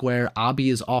body is square. Abi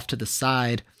is off to the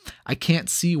side. I can't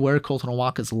see where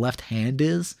Kotonowaka's left hand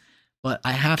is, but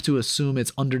I have to assume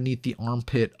it's underneath the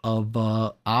armpit of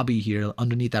Abi here,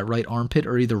 underneath that right armpit,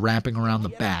 or either wrapping around the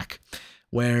back,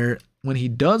 where when he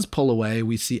does pull away,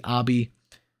 we see Abi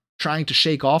trying to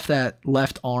shake off that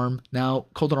left arm. Now,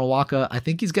 Kotonowaka, I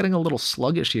think he's getting a little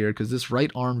sluggish here because this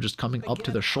right arm just coming up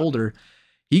to the shoulder,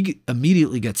 he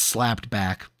immediately gets slapped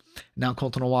back. Now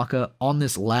Kotonowaka on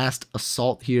this last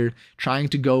assault here, trying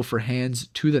to go for hands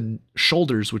to the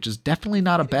shoulders, which is definitely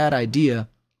not a bad idea.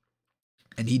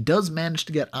 And he does manage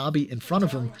to get Abi in front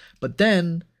of him, but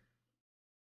then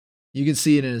you can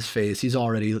see it in his face. He's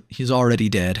already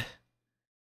dead.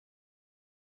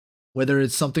 Whether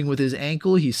it's something with his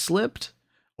ankle, he slipped,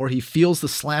 or he feels the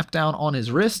slap down on his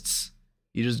wrists,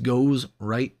 he just goes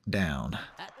right down.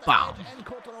 Wow.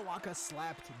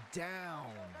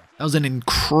 That was an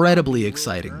incredibly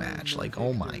exciting match. Like,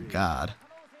 oh my god.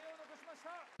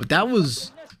 But that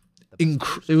was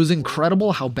it was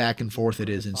incredible how back and forth it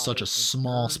is in such a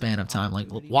small span of time. Like,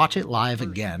 watch it live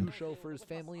again.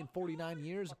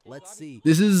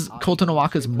 This is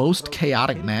Kotonowaka's most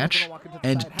chaotic match,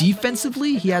 and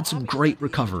defensively, he had some great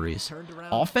recoveries.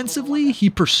 Offensively, he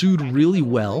pursued really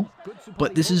well,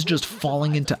 but this is just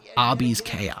falling into Abi's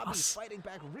chaos.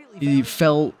 He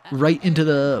fell right into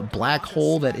the black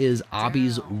hole that is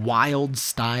Abi's wild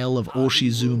style of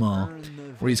Oshizumo,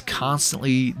 where he's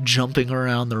constantly jumping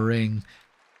around the ring,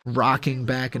 rocking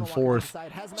back and forth.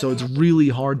 So it's really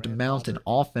hard to mount an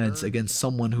offense against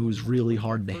someone who's really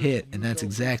hard to hit, and that's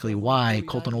exactly why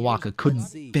Kotonowaka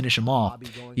couldn't finish him off.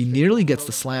 He nearly gets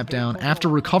the slap down after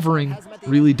recovering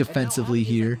really defensively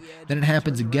here. Then it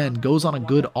happens again, goes on a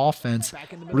good offense,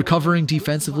 recovering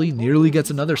defensively, nearly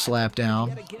gets another slap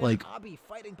down. Like,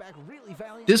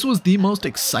 this was the most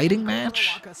exciting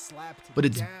match, but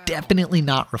it's definitely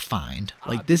not refined.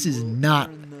 Like, this is not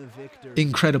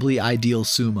incredibly ideal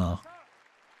sumo.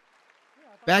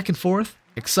 Back and forth,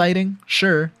 Exciting,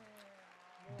 sure,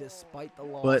 Despite the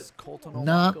loss, but Kotonowaka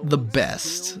not the was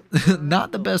best. still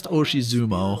Not the best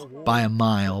Oshizumo by a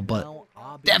mile, but Now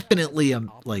Abe definitely has the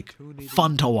like opportunity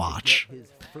fun to to watch. get his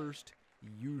first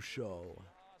Yusho.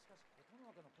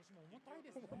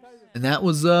 And that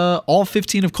was all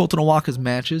 15 of Kotonowaka's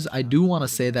matches. I do want to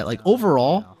say that, like,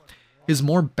 overall, his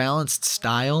more balanced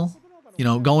style, you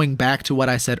know, going back to what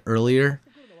I said earlier,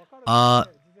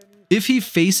 if he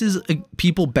faces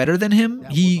people better than him,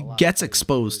 he gets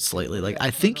exposed slightly. Like, I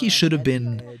think he should have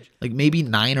been, like, maybe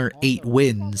 9 or 8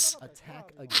 wins.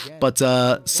 But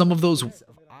some of those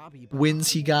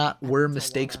wins he got were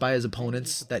mistakes by his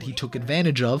opponents that he took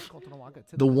advantage of.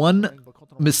 The one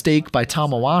mistake by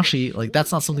Tamawashi, like,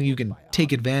 that's not something you can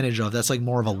take advantage of. That's like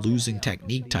more of a losing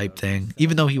technique type thing,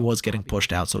 even though he was getting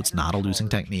pushed out, so it's not a losing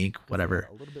technique, whatever,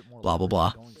 blah blah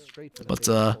blah. But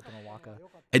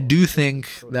I do think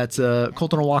that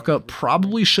Kotonowaka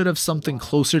probably should have something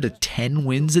closer to 10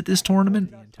 wins at this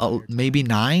tournament, maybe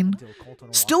 9.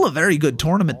 Still a very good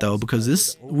tournament though, because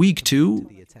this week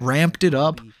 2 ramped it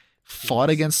up, fought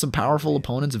against some powerful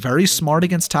opponents, very smart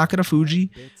against Takeda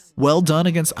Fuji, well done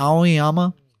against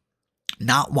Aoyama,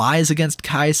 not wise against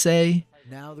Kaisei,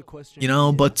 you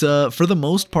know, but for the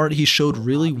most part, he showed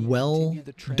really well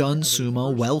done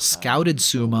sumo, well scouted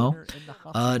sumo,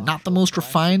 not the most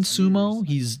refined sumo.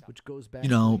 He's, you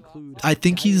know, I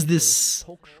think he's this,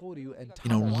 you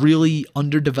know, really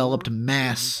underdeveloped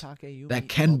mass that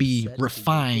can be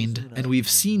refined, and we've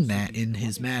seen that in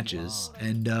his matches,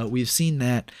 and we've seen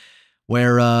that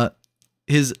where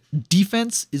his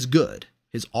defense is good.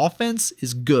 His offense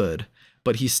is good,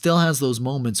 but he still has those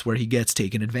moments where he gets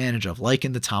taken advantage of, like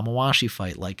in the Tamawashi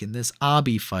fight, like in this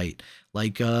Abi fight,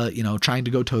 like, you know, trying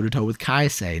to go toe-to-toe with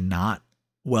Kaisei. Not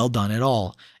well done at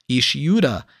all.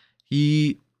 Ishiuda,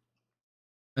 he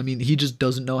just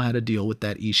doesn't know how to deal with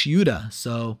that Ishiuda.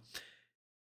 So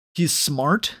he's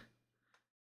smart,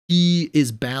 he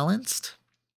is balanced,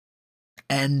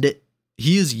 and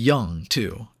he is young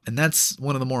too. And that's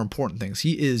one of the more important things.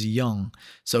 He is young.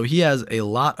 So he has a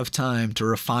lot of time to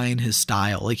refine his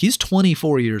style. Like, he's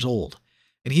 24 years old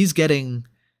and he's getting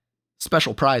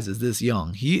special prizes this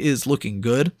young. He is looking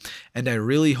good. And I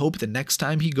really hope the next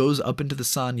time he goes up into the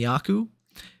Sanyaku,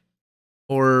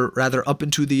 or rather up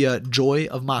into the Joy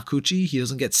of Makuchi, he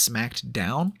doesn't get smacked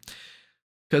down.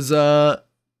 Because,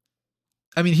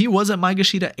 I mean, he was at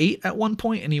Maegashita 8 at one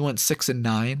point, and he went 6 and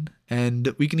 9.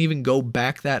 And we can even go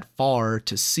back that far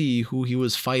to see who he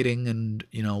was fighting and,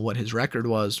 you know, what his record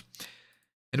was.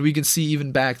 And we can see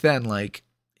even back then, like,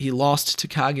 he lost to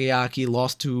Kageyaki,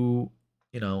 lost to,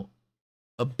 you know,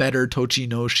 a better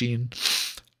Tochinoshin,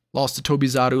 lost to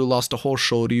Tobizaru, lost to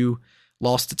Hoshoryu,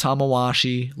 lost to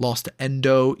Tamawashi, lost to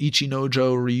Endo,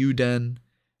 Ichinojo, Ryuden,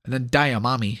 and then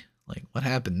Dayamami. Like, what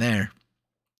happened there?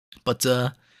 But,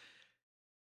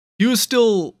 he was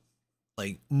still,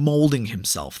 like, molding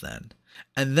himself then.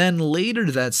 And then later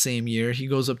that same year, he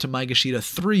goes up to Maegashita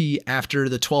 3 after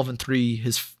the 12-3,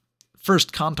 his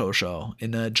first Kanto-sho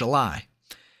in July.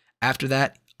 After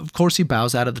that, of course, he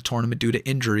bows out of the tournament due to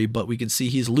injury, but we can see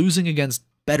he's losing against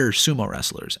better sumo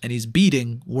wrestlers, and he's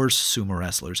beating worse sumo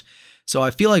wrestlers. So I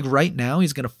feel like right now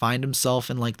he's going to find himself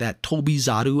in, like, that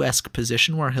Tobizaru-esque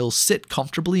position where he'll sit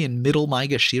comfortably in middle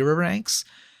Maegashira ranks,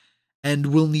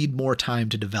 and will need more time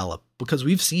to develop, because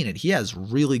we've seen it. He has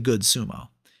really good sumo.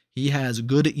 He has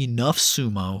good enough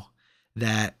sumo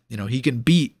that, you know, he can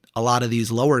beat a lot of these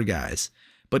lower guys.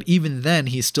 But even then,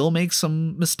 he still makes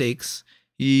some mistakes.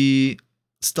 He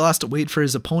still has to wait for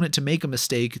his opponent to make a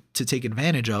mistake to take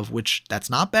advantage of, which that's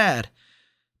not bad.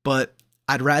 But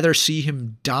I'd rather see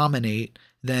him dominate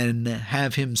than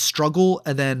have him struggle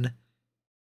and then,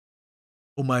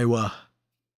 omae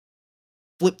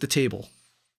flip the table.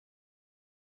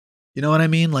 You know what I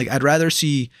mean? Like, I'd rather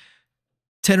see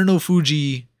Teruno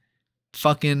Fuji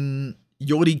fucking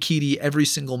Yorikiri every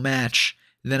single match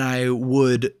than I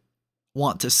would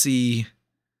want to see,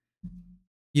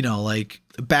 you know, like,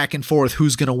 back and forth,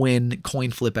 who's going to win,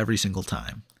 coin flip every single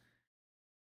time.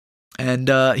 And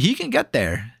he can get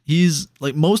there. He's,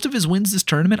 like, most of his wins this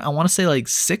tournament, I want to say like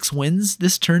 6 wins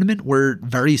this tournament were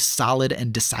very solid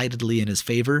and decidedly in his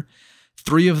favor.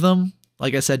 3 of them,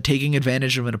 like I said, taking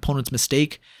advantage of an opponent's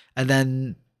mistake. And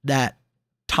then that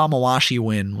Tamawashi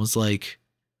win was like,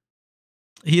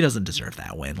 he doesn't deserve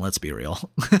that win, let's be real.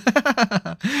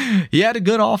 He had a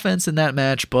good offense in that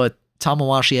match, but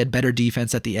Tamawashi had better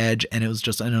defense at the edge, and it was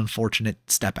just an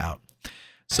unfortunate step out.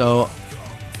 So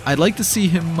I'd like to see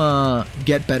him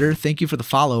get better. Thank you for the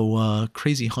follow,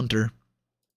 Crazy Hunter.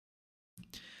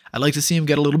 I'd like to see him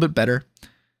get a little bit better.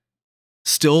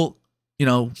 Still, you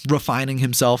know, refining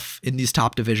himself in these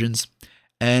top divisions.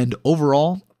 And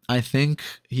overall, I think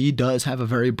he does have a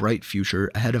very bright future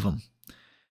ahead of him.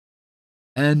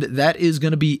 And that is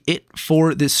going to be it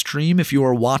for this stream. If you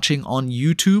are watching on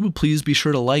YouTube, please be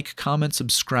sure to like, comment,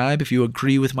 subscribe if you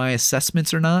agree with my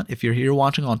assessments or not. If you're here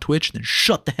watching on Twitch, then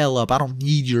shut the hell up. I don't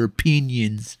need your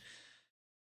opinions.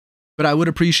 But I would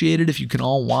appreciate it if you can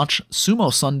all watch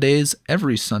Sumo Sundays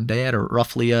every Sunday at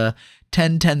roughly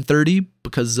 10:30,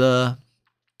 because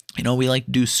we like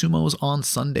to do sumos on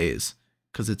Sundays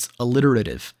because it's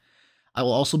alliterative. I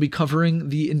will also be covering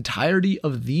the entirety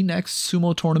of the next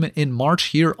sumo tournament in March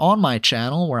here on my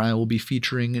channel, where I will be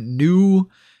featuring new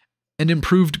and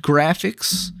improved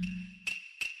graphics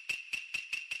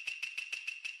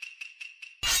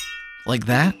like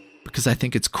that, because I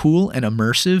think it's cool and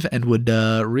immersive and would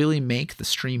really make the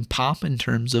stream pop in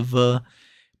terms of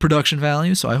production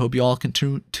value. So I hope you all can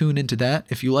tune into that.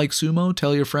 If you like sumo,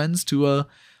 tell your friends to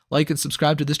like and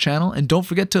subscribe to this channel. And don't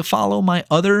forget to follow my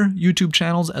other YouTube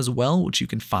channels as well, which you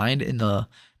can find in the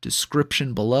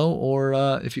description below. Or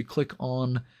if you click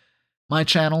on my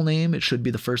channel name, it should be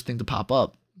the first thing to pop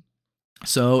up.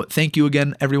 So thank you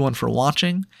again, everyone, for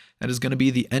watching. That is going to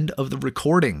be the end of the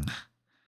recording.